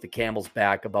that broke the camel's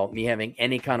back about me having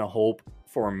any kind of hope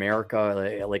for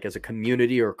America, like as a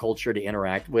community or culture to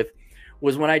interact with,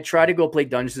 was when I tried to go play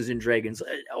Dungeons and Dragons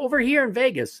over here in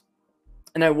Vegas.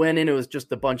 And I went in, it was just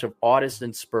a bunch of autists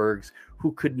and spurgs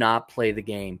who could not play the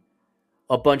game.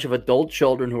 A bunch of adult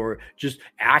children who were just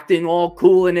acting all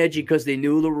cool and edgy because they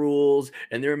knew the rules.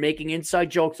 And they were making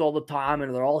inside jokes all the time.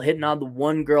 And they're all hitting on the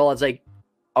one girl. I was like,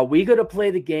 are we going to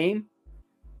play the game?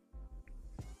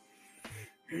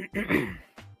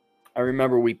 I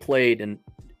remember we played and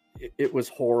it was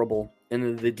horrible.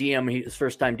 And the DM, his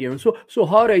first time DM, so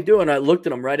how'd I do? And I looked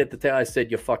at him right at the tail. I said,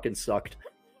 you fucking sucked.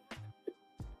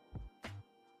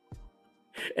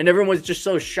 And everyone was just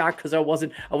so shocked because I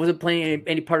wasn't playing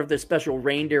any part of their special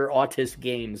reindeer autist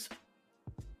games.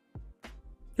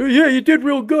 Yeah, you did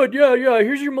real good. Yeah.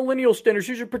 Here's your millennial standards.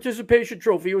 Here's your participation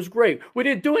trophy. It was great. We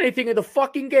didn't do anything in the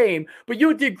fucking game, but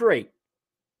you did great.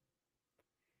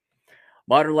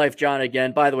 Modern Life John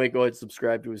again. By the way, go ahead and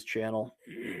subscribe to his channel.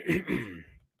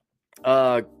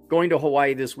 Going to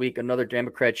Hawaii this week. Another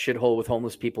Democrat shithole with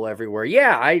homeless people everywhere.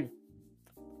 Yeah,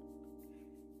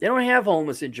 they don't have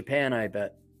homeless in Japan, I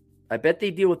bet. I bet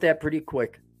they deal with that pretty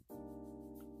quick.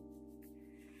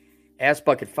 Ass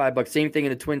Bucket, $5. Same thing in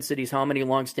the Twin Cities. How many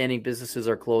long-standing businesses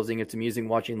are closing? It's amusing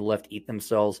watching the left eat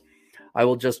themselves. I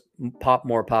will just pop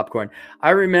more popcorn.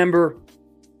 I remember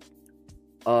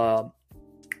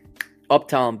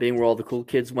Uptown being where all the cool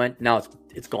kids went. Now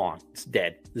it's gone. It's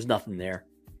dead. There's nothing there.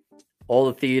 All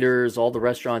the theaters, all the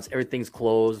restaurants, everything's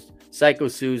closed. Psycho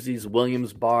Susie's,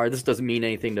 Williams Bar. This doesn't mean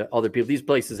anything to other people. These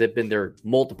places have been there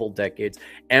multiple decades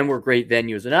and were great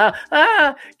venues. And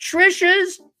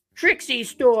Trisha's Trixie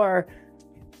Store,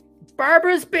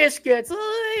 Barbara's Biscuits. Oh,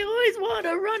 I always want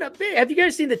to run a bit. Have you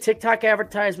guys seen the TikTok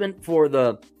advertisement for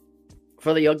the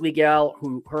ugly gal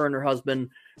who her and her husband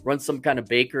run some kind of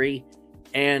bakery,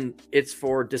 and it's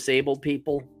for disabled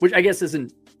people, which I guess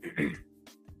isn't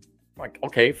like,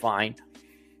 okay, fine.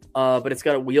 But it's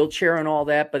got a wheelchair and all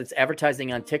that, but it's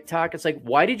advertising on TikTok. It's like,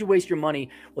 why did you waste your money?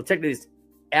 Well, technically it's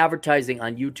advertising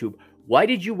on YouTube. Why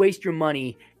did you waste your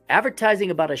money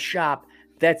advertising about a shop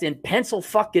that's in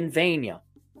Pennsylvania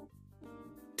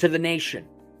to the nation?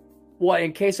 What,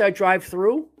 in case I drive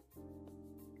through?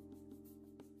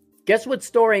 Guess what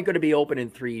store ain't going to be open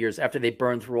in 3 years after they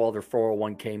burn through all their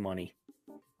 401k money?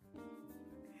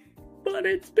 But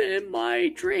it's been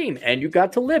my dream, and you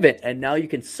got to live it, and now you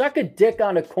can suck a dick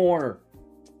on a corner.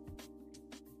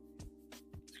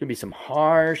 There's going to be some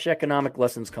harsh economic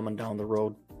lessons coming down the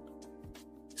road.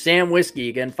 Sam Whiskey,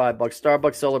 again, $5.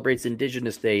 Starbucks celebrates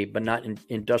Indigenous Day, but not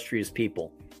industrious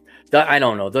people. I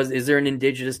don't know. Is there an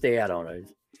Indigenous Day? I don't know.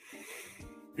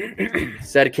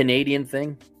 Is that a Canadian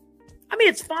thing? I mean,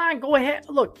 it's fine. Go ahead.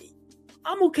 Look,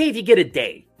 I'm okay if you get a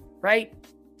day, right?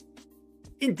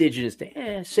 Indigenous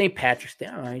Day. St. Patrick's Day.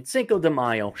 All right. Cinco de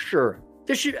Mayo. Sure.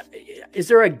 Is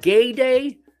there a gay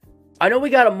day? I know we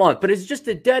got a month, but it's just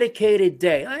a dedicated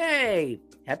day. Hey,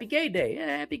 happy gay day.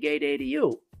 Yeah, happy gay day to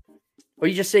you. Or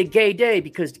you just say gay day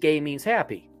because gay means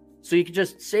happy. So you can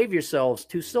just save yourselves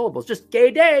 2 syllables. Just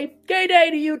gay day. Gay day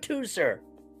to you too, sir.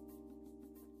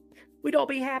 We'd all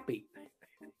be happy.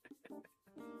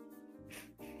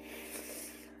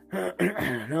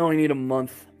 Now we need a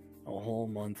month. A whole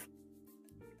month.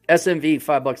 SMV,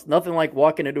 $5. Nothing like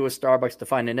walking into a Starbucks to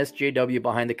find an SJW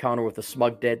behind the counter with a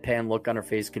smug deadpan look on her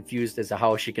face, confused as to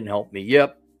how she can help me.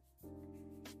 Yep.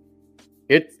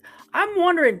 I'm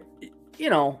wondering,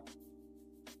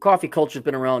 coffee culture's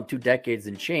been around 2 decades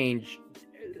and change.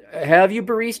 Have you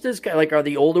baristas? Like, are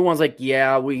the older ones like,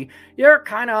 yeah, you're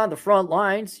kind of on the front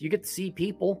lines. You get to see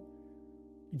people.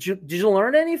 Did you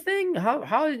learn anything?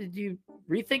 How did you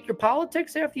rethink your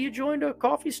politics after you joined a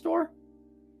coffee store?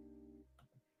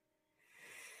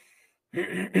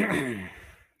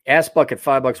 Ass Bucket,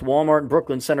 $5. Walmart and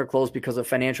Brooklyn Center closed because of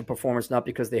financial performance, not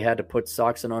because they had to put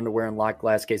socks and underwear in locked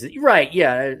glass cases. Right,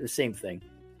 yeah, the same thing.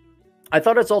 I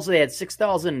thought it's also they had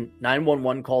 6,000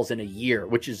 911 calls in a year,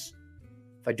 which is,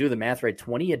 if I do the math right,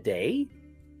 20 a day?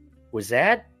 Was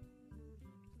that?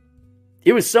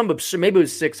 It was some absurd, maybe it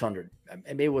was 600.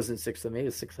 Maybe it wasn't 600, maybe it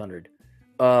was 600.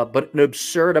 But an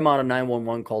absurd amount of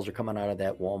 911 calls are coming out of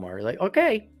that Walmart. You're like,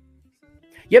 okay.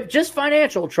 Yep, just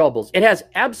financial troubles. It has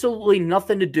absolutely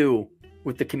nothing to do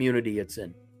with the community it's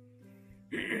in.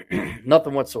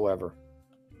 Nothing whatsoever.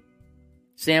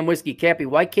 Sam Whiskey, Cappy,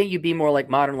 why can't you be more like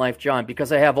Modern Life John?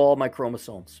 Because I have all my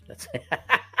chromosomes. That's it.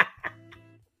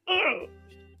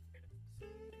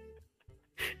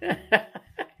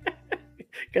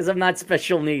 Because I'm not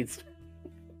special needs.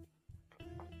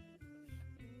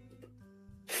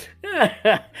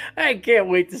 I can't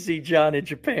wait to see John in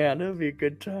Japan. That'll be a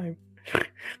good time.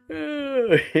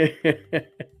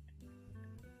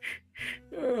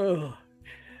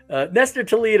 Nestor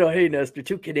Toledo. Hey, Nestor.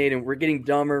 2 Canadian. We're getting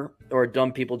dumber, or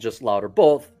dumb people just louder.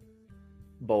 Both.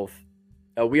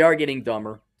 We are getting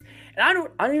dumber. And I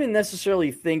don't even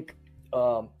necessarily think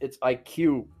it's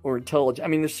IQ or intelligence. I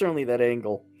mean, there's certainly that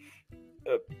angle.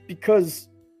 Because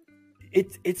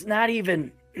it's not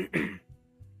even...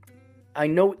 I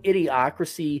know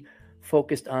Idiocracy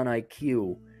focused on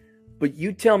IQ, But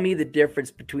you tell me the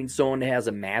difference between someone that has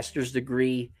a master's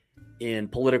degree in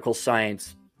political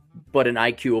science, but an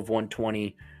IQ of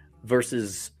 120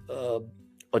 versus a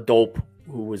dope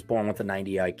who was born with a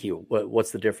 90 IQ.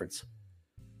 What's the difference?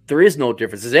 There is no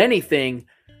difference. As anything,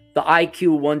 the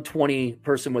IQ 120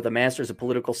 person with a master's of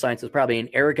political science is probably an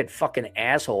arrogant fucking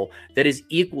asshole that is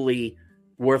equally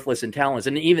worthless in talents.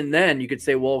 And even then you could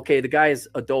say, well, okay, the guy is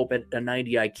a dope at a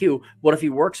 90 IQ. What if he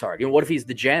works hard? What if he's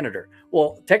the janitor?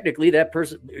 Well, technically that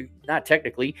person, not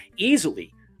technically,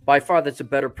 easily, by far that's a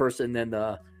better person than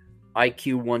the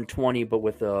IQ 120, but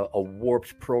with a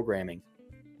warped programming.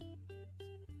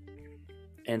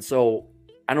 And so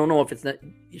I don't know if it's not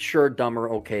sure dumber.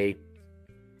 Okay.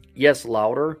 Yes.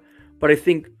 Louder, but I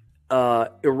think,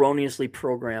 erroneously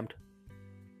programmed,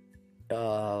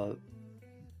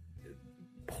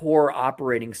 poor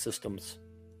operating systems.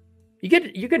 You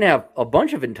can have a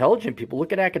bunch of intelligent people.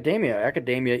 Look at academia.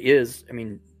 Academia is,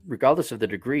 regardless of the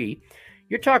degree,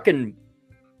 you're talking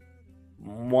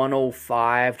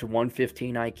 105 to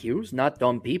 115 IQs, not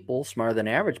dumb people, smarter than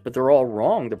average, but they're all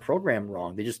wrong. They're programmed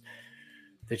wrong. They just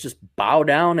bow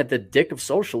down at the dick of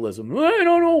socialism. I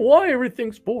don't know why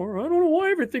everything's poor. I don't know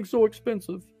why everything's so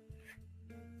expensive.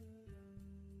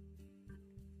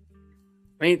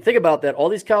 Think about that. All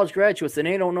these college graduates, and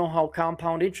they don't know how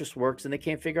compound interest works, and they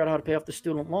can't figure out how to pay off the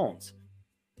student loans.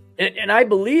 And I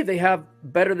believe they have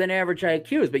better than average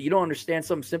IQs, but you don't understand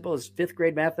something simple as fifth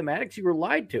grade mathematics. You were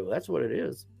lied to. That's what it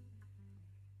is.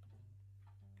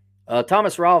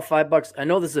 Thomas Rao, $5. I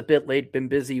know this is a bit late. Been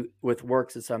busy with work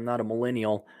since I'm not a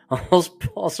millennial.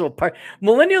 Also,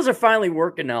 millennials are finally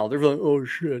working now. They're like, oh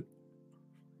shit.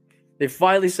 They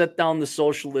finally set down the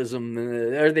socialism,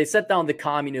 or they set down the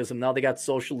communism. Now they got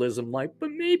socialism. Like, but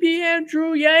maybe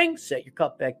Andrew Yang, set your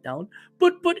cup back down.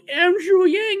 But Andrew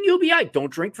Yang, you'll be all right.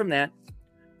 Don't drink from that.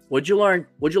 What'd you learn?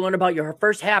 What'd you learn about your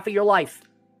first half of your life?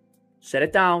 Set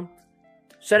it down.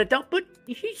 Set it down. But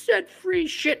he said free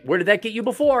shit. Where did that get you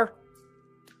before?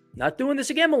 Not doing this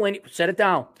again, millennial. Set it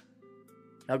down.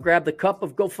 Now grab the cup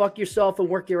of go fuck yourself and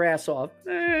work your ass off.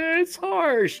 It's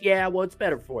harsh. Yeah, well, it's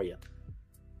better for you.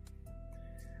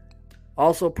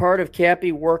 Also part of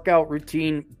Cappy workout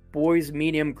routine, boys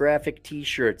medium graphic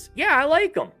t-shirts. Yeah, I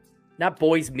like them. Not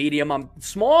boys medium. I'm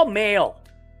small male.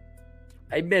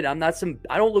 I admit, I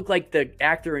don't look like the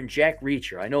actor in Jack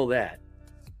Reacher. I know that.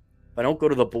 I don't go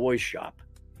to the boys shop.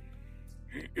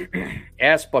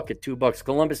 Ass bucket, $2.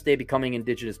 Columbus Day becoming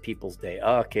Indigenous Peoples Day.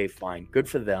 Okay, fine. Good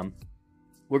for them.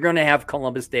 We're going to have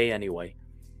Columbus Day anyway.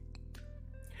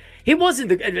 He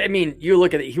wasn't you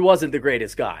look at it, he wasn't the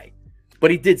greatest guy. But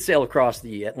he did sail across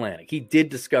the Atlantic. He did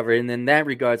discover it. And in that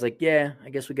regard, like, yeah, I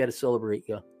guess we got to celebrate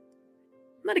you. I'm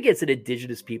not against an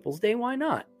Indigenous Peoples Day. Why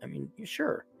not?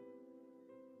 Sure.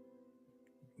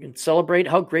 You can celebrate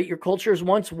how great your cultures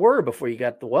once were before you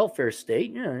got the welfare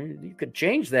state. You could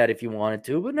change that if you wanted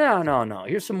to. But no.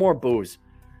 Here's some more booze.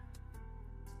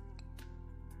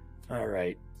 All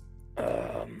right.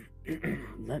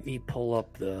 Let me pull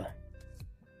up the...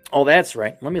 Oh, that's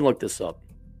right. Let me look this up.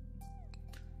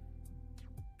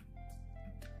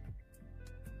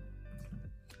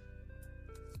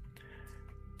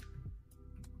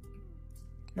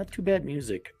 Not too bad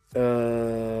music. Wait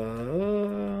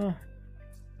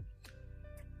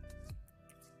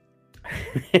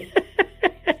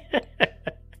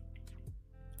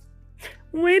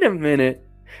a minute.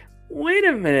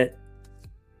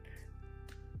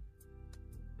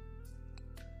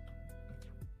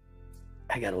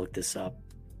 I gotta look this up.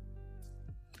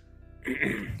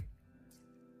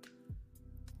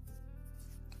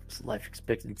 Life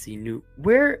expectancy new.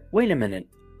 Where? Wait a minute.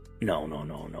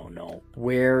 No.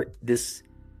 Where this...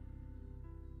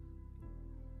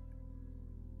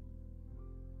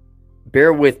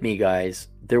 Bear with me, guys.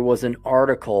 There was an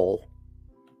article,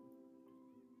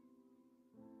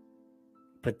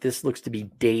 but this looks to be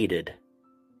dated.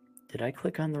 Did I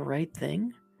click on the right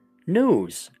thing?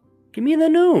 News. Give me the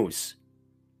news.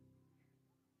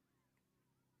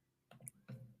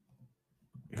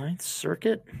 Ninth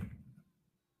Circuit.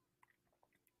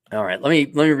 All right, let me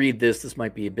read this. This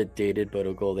might be a bit dated, but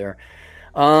it'll go there.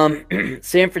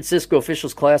 San Francisco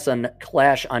officials clash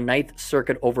on Ninth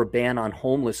Circuit over ban on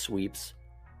homeless sweeps.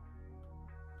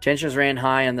 Tensions ran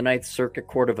high on the Ninth Circuit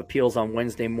Court of Appeals on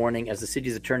Wednesday morning as the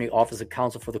city's attorney office and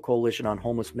counsel for the Coalition on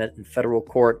Homeless met in federal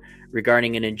court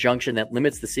regarding an injunction that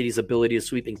limits the city's ability to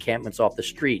sweep encampments off the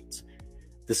streets.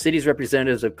 The city's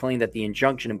representatives have claimed that the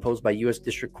injunction imposed by U.S.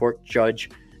 District Court Judge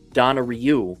Donna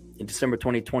Ryu in December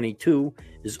 2022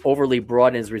 is overly broad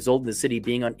and has resulted in the city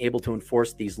being unable to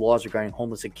enforce these laws regarding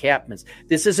homeless encampments.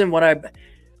 This isn't what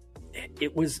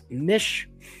it was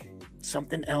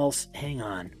something else. Hang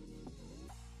on.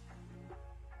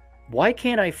 Why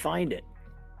can't I find it?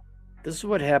 This is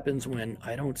what happens when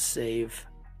I don't save.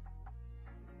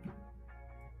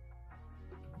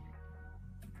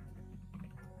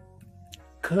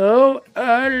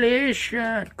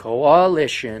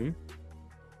 Coalition.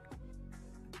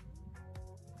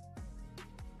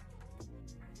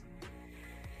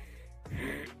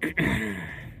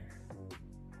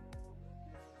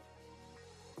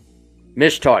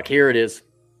 Mish Talk, here it is.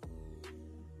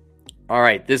 All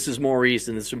right, this is more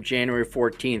recent. This is from January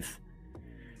 14th.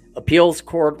 Appeals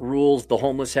court rules the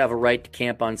homeless have a right to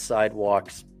camp on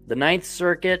sidewalks. The Ninth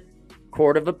Circuit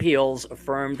Court of Appeals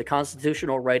affirmed the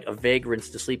constitutional right of vagrants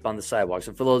to sleep on the sidewalks.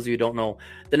 And for those of you who don't know,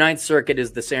 the Ninth Circuit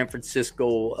is the San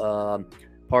Francisco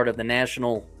part of the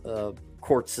national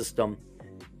court system.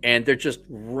 And they're just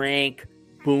rank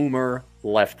boomer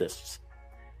leftists.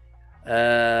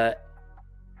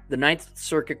 The Ninth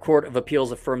Circuit Court of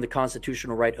Appeals affirmed the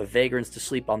constitutional right of vagrants to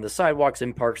sleep on the sidewalks,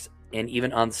 in parks, and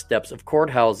even on the steps of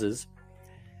courthouses.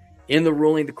 In the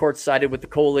ruling, the court sided with the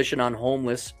Coalition on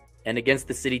Homeless and against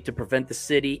the city to prevent the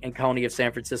city and county of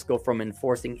San Francisco from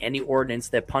enforcing any ordinance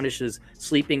that punishes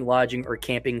sleeping, lodging, or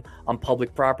camping on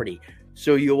public property.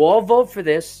 So you all vote for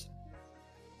this.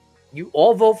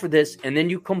 And then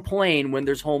you complain when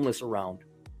there's homeless around.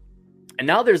 And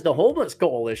now there's the Homeless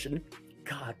Coalition.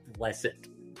 God bless it.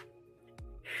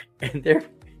 And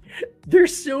they're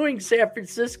suing San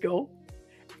Francisco,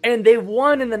 and they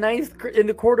won in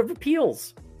the Court of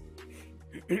Appeals.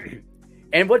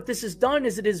 And what this has done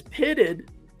is it has pitted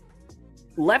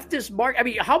leftist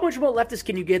how much more leftist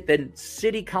can you get than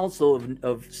City Council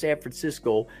of San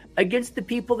Francisco against the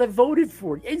people that voted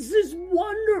for it? It's just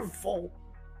wonderful.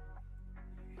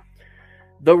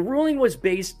 The ruling was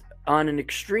based on an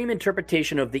extreme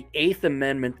interpretation of the Eighth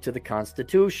Amendment to the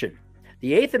Constitution.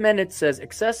 The Eighth Amendment says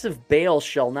excessive bail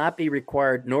shall not be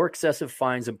required, nor excessive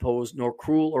fines imposed, nor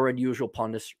cruel or unusual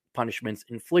punishments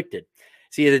inflicted.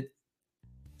 See,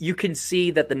 you can see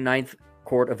that the Ninth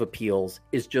Court of Appeals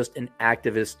is just an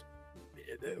activist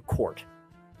court.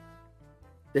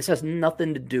 This has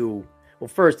nothing to do. Well,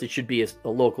 first, it should be a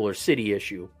local or city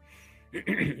issue,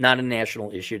 not a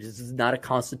national issue. This is not a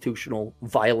constitutional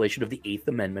violation of the Eighth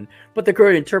Amendment, but they're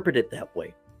going to interpret it that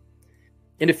way.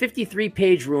 In a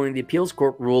 53-page ruling, the appeals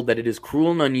court ruled that it is cruel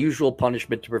and unusual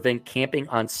punishment to prevent camping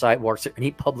on sidewalks or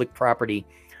any public property,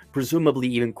 presumably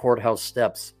even courthouse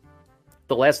steps.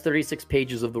 The last 36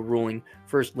 pages of the ruling,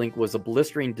 first link, was a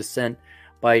blistering dissent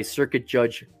by Circuit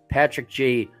Judge Patrick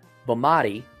J.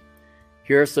 Bomati.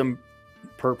 Here are some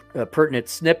pertinent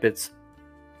snippets.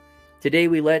 Today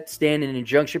we let stand an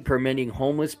injunction permitting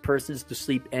homeless persons to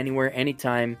sleep anywhere,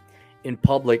 anytime, in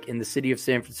public in the city of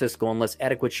San Francisco unless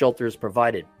adequate shelter is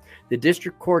provided. The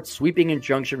district court's sweeping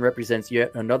injunction represents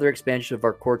yet another expansion of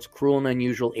our court's cruel and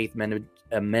unusual Eighth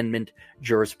Amendment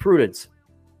jurisprudence.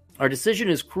 Our decision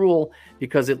is cruel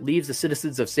because it leaves the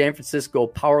citizens of San Francisco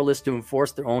powerless to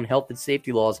enforce their own health and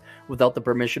safety laws without the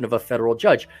permission of a federal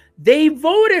judge. They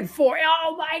voted for it.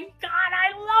 Oh my God,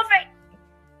 I love it.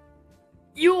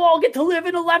 You all get to live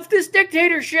in a leftist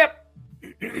dictatorship.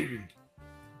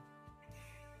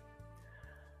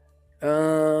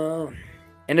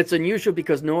 And it's unusual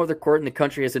because no other court in the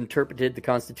country has interpreted the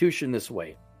Constitution this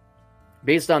way.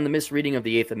 Based on the misreading of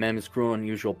the Eighth Amendment's cruel and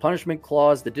unusual punishment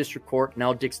clause, the district court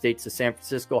now dictates to San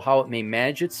Francisco how it may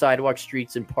manage its sidewalks,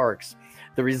 streets, and parks.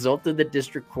 The result of the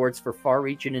district courts for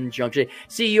far-reaching injunction.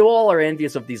 See, you all are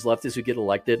envious of these leftists who get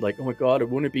elected. Like, oh my God,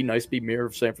 wouldn't it be nice to be mayor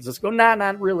of San Francisco? Nah,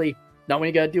 not really. Not when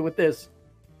you got to deal with this.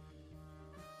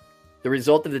 The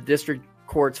result of the district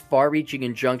court's far-reaching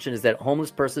injunction is that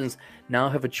homeless persons now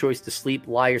have a choice to sleep,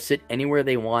 lie, or sit anywhere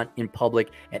they want in public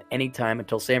at any time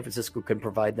until San Francisco can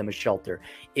provide them a shelter.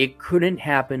 It couldn't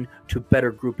happen to a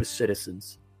better group of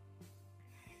citizens.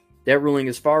 That ruling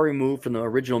is far removed from the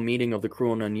original meaning of the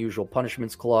cruel and unusual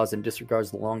punishments clause and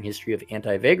disregards the long history of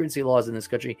anti-vagrancy laws in this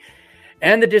country.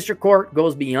 And the district court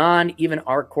goes beyond even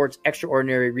our court's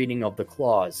extraordinary reading of the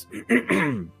clause.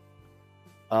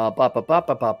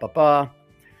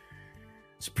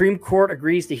 Supreme Court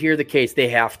agrees to hear the case. They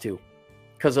have to,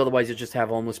 because otherwise you just have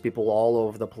homeless people all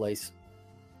over the place.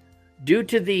 Due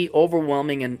to the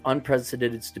overwhelming and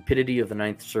unprecedented stupidity of the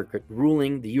Ninth Circuit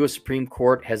ruling, the U.S. Supreme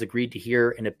Court has agreed to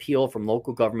hear an appeal from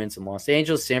local governments in Los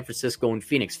Angeles, San Francisco, and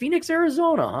Phoenix. Phoenix,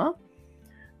 Arizona, huh?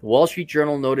 The Wall Street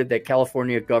Journal noted that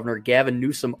California Governor Gavin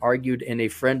Newsom argued in a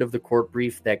friend of the court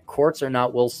brief that courts are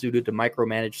not well suited to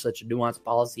micromanage such nuanced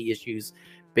policy issues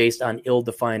based on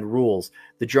ill-defined rules.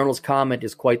 The Journal's comment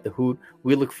is quite the hoot.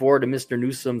 We look forward to Mr.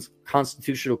 Newsom's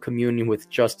constitutional communion with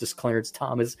Justice Clarence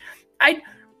Thomas. I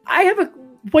have a...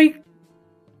 Wait.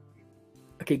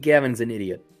 Okay, Gavin's an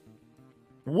idiot.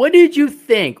 What did you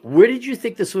think? Where did you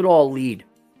think this would all lead?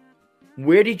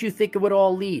 Where did you think it would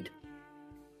all lead?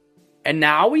 And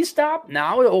now we stop?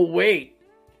 Now? Oh, wait.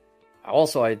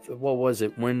 Also, what was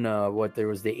it? When, there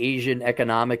was the Asian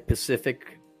Economic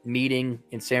Pacific meeting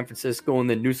in San Francisco, and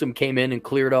then Newsom came in and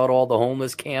cleared out all the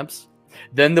homeless camps.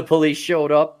 Then the police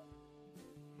showed up.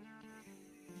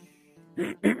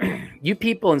 You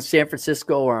people in San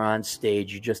Francisco are on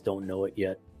stage. You just don't know it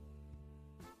yet.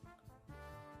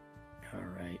 All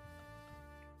right.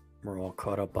 We're all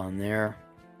caught up on there.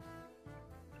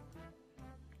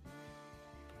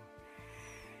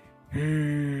 I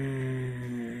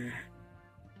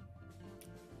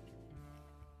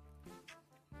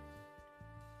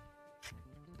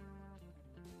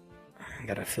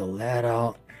gotta fill that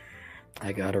out.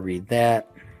 I gotta read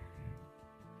that.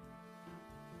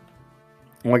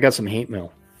 Oh, I got some hate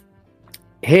mail.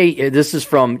 Hey, this is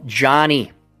from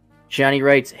Johnny. Johnny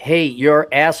writes, hey, your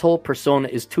asshole persona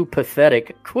is too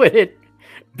pathetic. Quit it.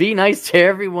 Be nice to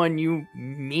everyone you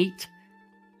meet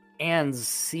and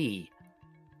see.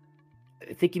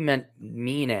 I think he meant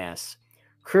mean ass.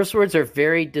 Curse words are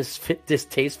very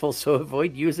distasteful, so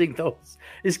avoid using those.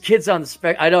 His kids on the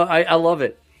spectrum. I love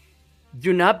it.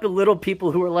 Do not belittle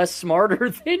people who are less smarter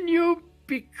than you.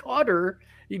 Becutter.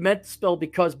 He meant to spell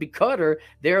because becutter.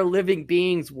 They are living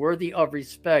beings worthy of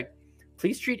respect.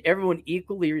 Please treat everyone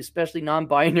equally, especially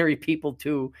non-binary people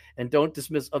too, and don't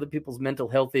dismiss other people's mental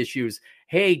health issues.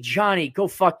 Hey, Johnny, go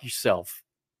fuck yourself.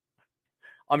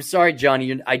 I'm sorry, Johnny.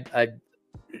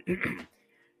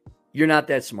 You're not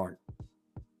that smart.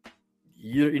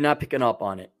 You're not picking up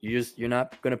on it. You're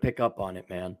not going to pick up on it,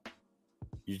 man.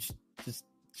 You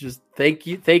just thank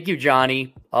you,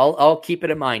 Johnny. I'll keep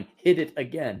it in mind. Hit it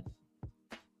again.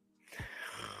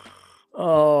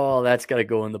 Oh, that's got to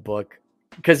go in the book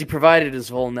because he provided his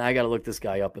whole. I got to look this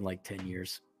guy up in like 10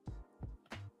 years.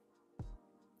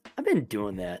 I've been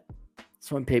doing that.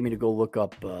 Someone paid me to go look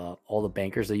up all the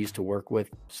bankers I used to work with,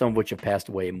 some of which have passed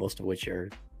away, and most of which are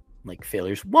like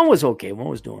failures. One was okay. One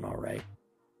was doing all right.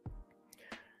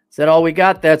 Is that all we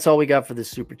got? That's all we got for the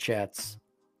super chats.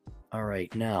 All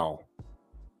right, now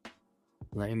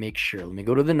let me make sure. Let me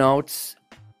go to the notes.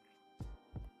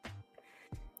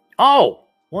 Oh,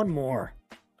 one more.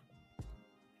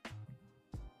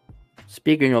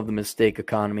 Speaking of the mistake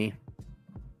economy,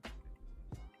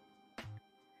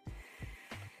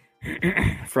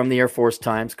 from the Air Force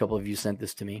Times, a couple of you sent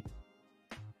this to me.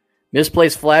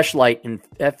 Misplaced flashlight in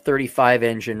F-35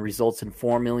 engine results in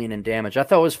 $4 million in damage. I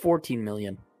thought it was $14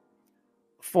 million.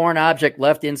 Foreign object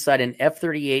left inside an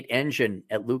F-38 engine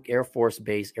at Luke Air Force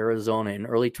Base, Arizona in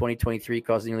early 2023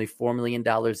 caused nearly $4 million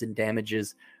in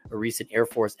damages, a recent Air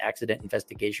Force accident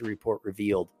investigation report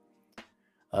revealed.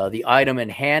 The item, a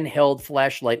handheld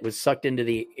flashlight, was sucked into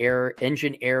the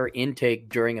engine air intake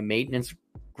during a maintenance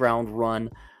ground run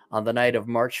on the night of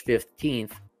March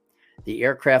 15th. The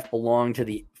aircraft belonged to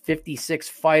the 56th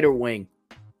Fighter Wing.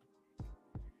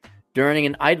 During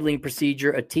an idling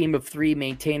procedure, a team of 3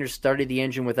 maintainers started the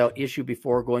engine without issue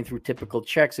before going through typical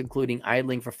checks, including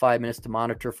idling for 5 minutes to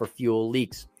monitor for fuel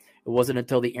leaks. It wasn't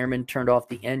until the airmen turned off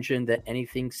the engine that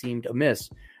anything seemed amiss.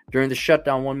 During the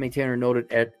shutdown, one maintainer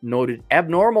noted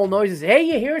abnormal noises. Hey,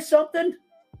 you hear something?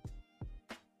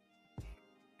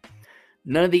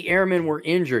 None of the airmen were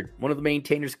injured. One of the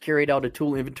maintainers carried out a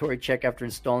tool inventory check after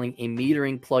installing a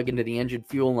metering plug into the engine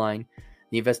fuel line.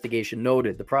 The investigation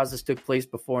noted the process took place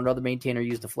before another maintainer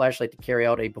used a flashlight to carry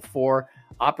out a before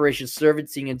operation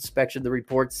servicing inspection, the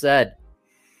report said.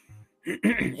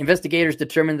 Investigators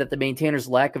determined that the maintainer's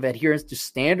lack of adherence to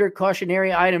standard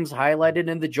cautionary items highlighted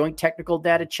in the Joint Technical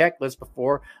Data Checklist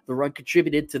before the run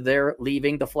contributed to their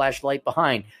leaving the flashlight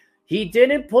behind. He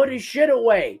didn't put his shit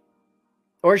away.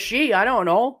 Or she, I don't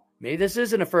know. Maybe this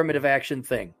is an affirmative action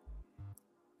thing.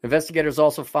 Investigators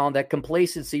also found that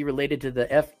complacency related to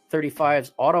the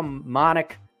F-35's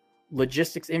automatic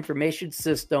logistics information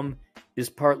system is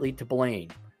partly to blame.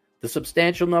 The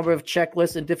substantial number of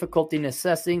checklists and difficulty in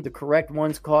assessing the correct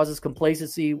ones causes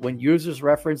complacency when users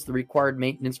reference the required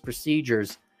maintenance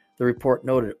procedures, the report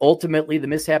noted. Ultimately, the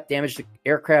mishap damaged the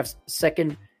aircraft's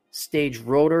second stage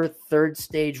rotor, third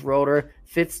stage rotor,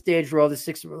 fifth stage rotor,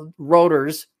 six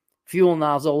rotors, fuel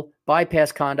nozzle,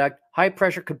 bypass conduct,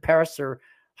 high-pressure compressor,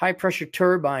 high-pressure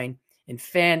turbine, and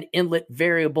fan inlet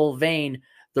variable vane,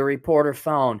 the reporter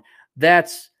found.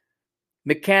 That's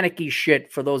mechanic-y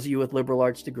shit for those of you with liberal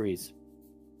arts degrees.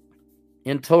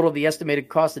 In total, the estimated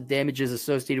cost of damages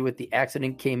associated with the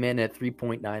accident came in at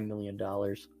 $3.9 million.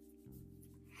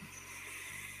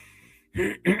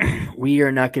 We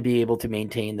are not going to be able to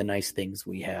maintain the nice things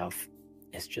we have.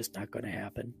 It's just not going to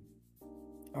happen.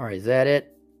 All right, is that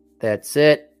it? That's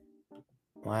it.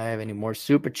 Do I have any more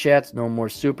super chats? No more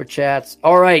super chats.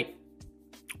 All right.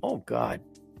 Oh, God.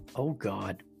 Oh,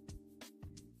 God.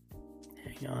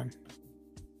 Hang on.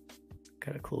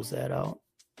 Gotta close that out.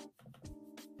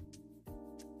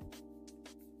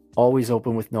 Always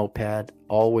open with Notepad.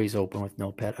 Always open with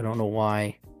Notepad. I don't know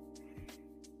why.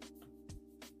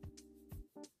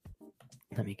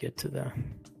 Let me get to the...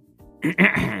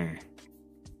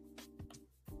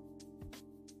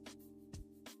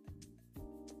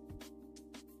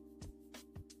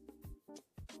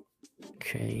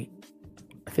 Okay.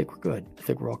 I think we're good. I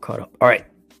think we're all caught up. All right.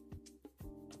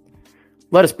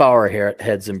 Let us bow our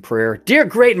heads in prayer. Dear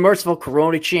great and merciful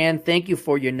Coronachan, thank you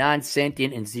for your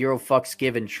non-sentient and zero fucks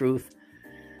given truth.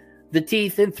 The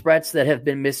teeth and threats that have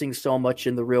been missing so much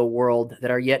in the real world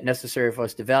that are yet necessary for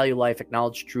us to value life,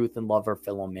 acknowledge truth, and love our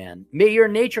fellow man. May your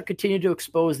nature continue to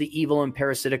expose the evil and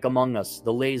parasitic among us,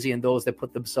 the lazy and those that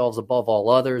put themselves above all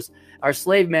others, our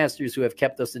slave masters who have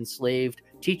kept us enslaved,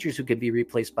 teachers who can be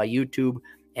replaced by YouTube,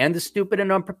 and the stupid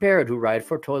and unprepared who ride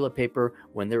for toilet paper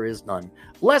when there is none.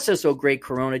 Bless us, O great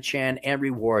Coronachan, and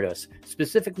reward us,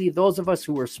 specifically those of us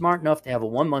who were smart enough to have a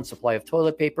 1-month supply of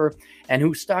toilet paper and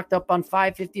who stocked up on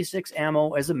 5.56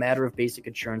 ammo as a matter of basic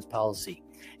insurance policy.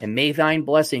 And may thine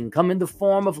blessing come in the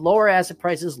form of lower asset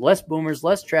prices, less boomers,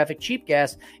 less traffic, cheap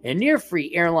gas, and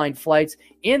near-free airline flights.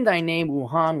 In thy name,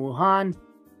 Wuhan, Wuhan.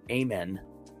 Amen.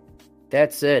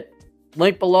 That's it.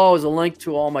 Link below is a link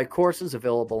to all my courses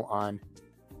available on...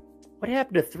 What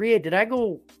happened to 3? Did I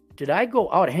go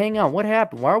out? Hang on. What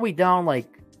happened? Why are we down like...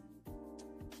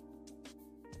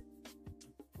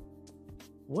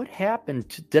 What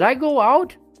happened? Did I go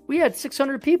out? We had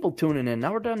 600 people tuning in.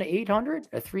 Now we're down to 800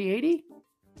 at 380.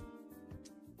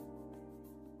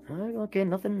 Okay,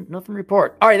 nothing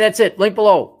report. All right, that's it. Link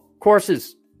below.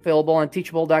 Courses available on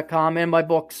teachable.com and my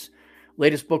books.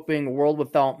 Latest book being A World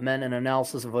Without Men, an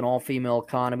analysis of an all-female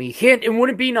economy. Hint, it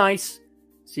wouldn't be nice.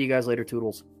 See you guys later,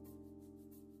 Toodles.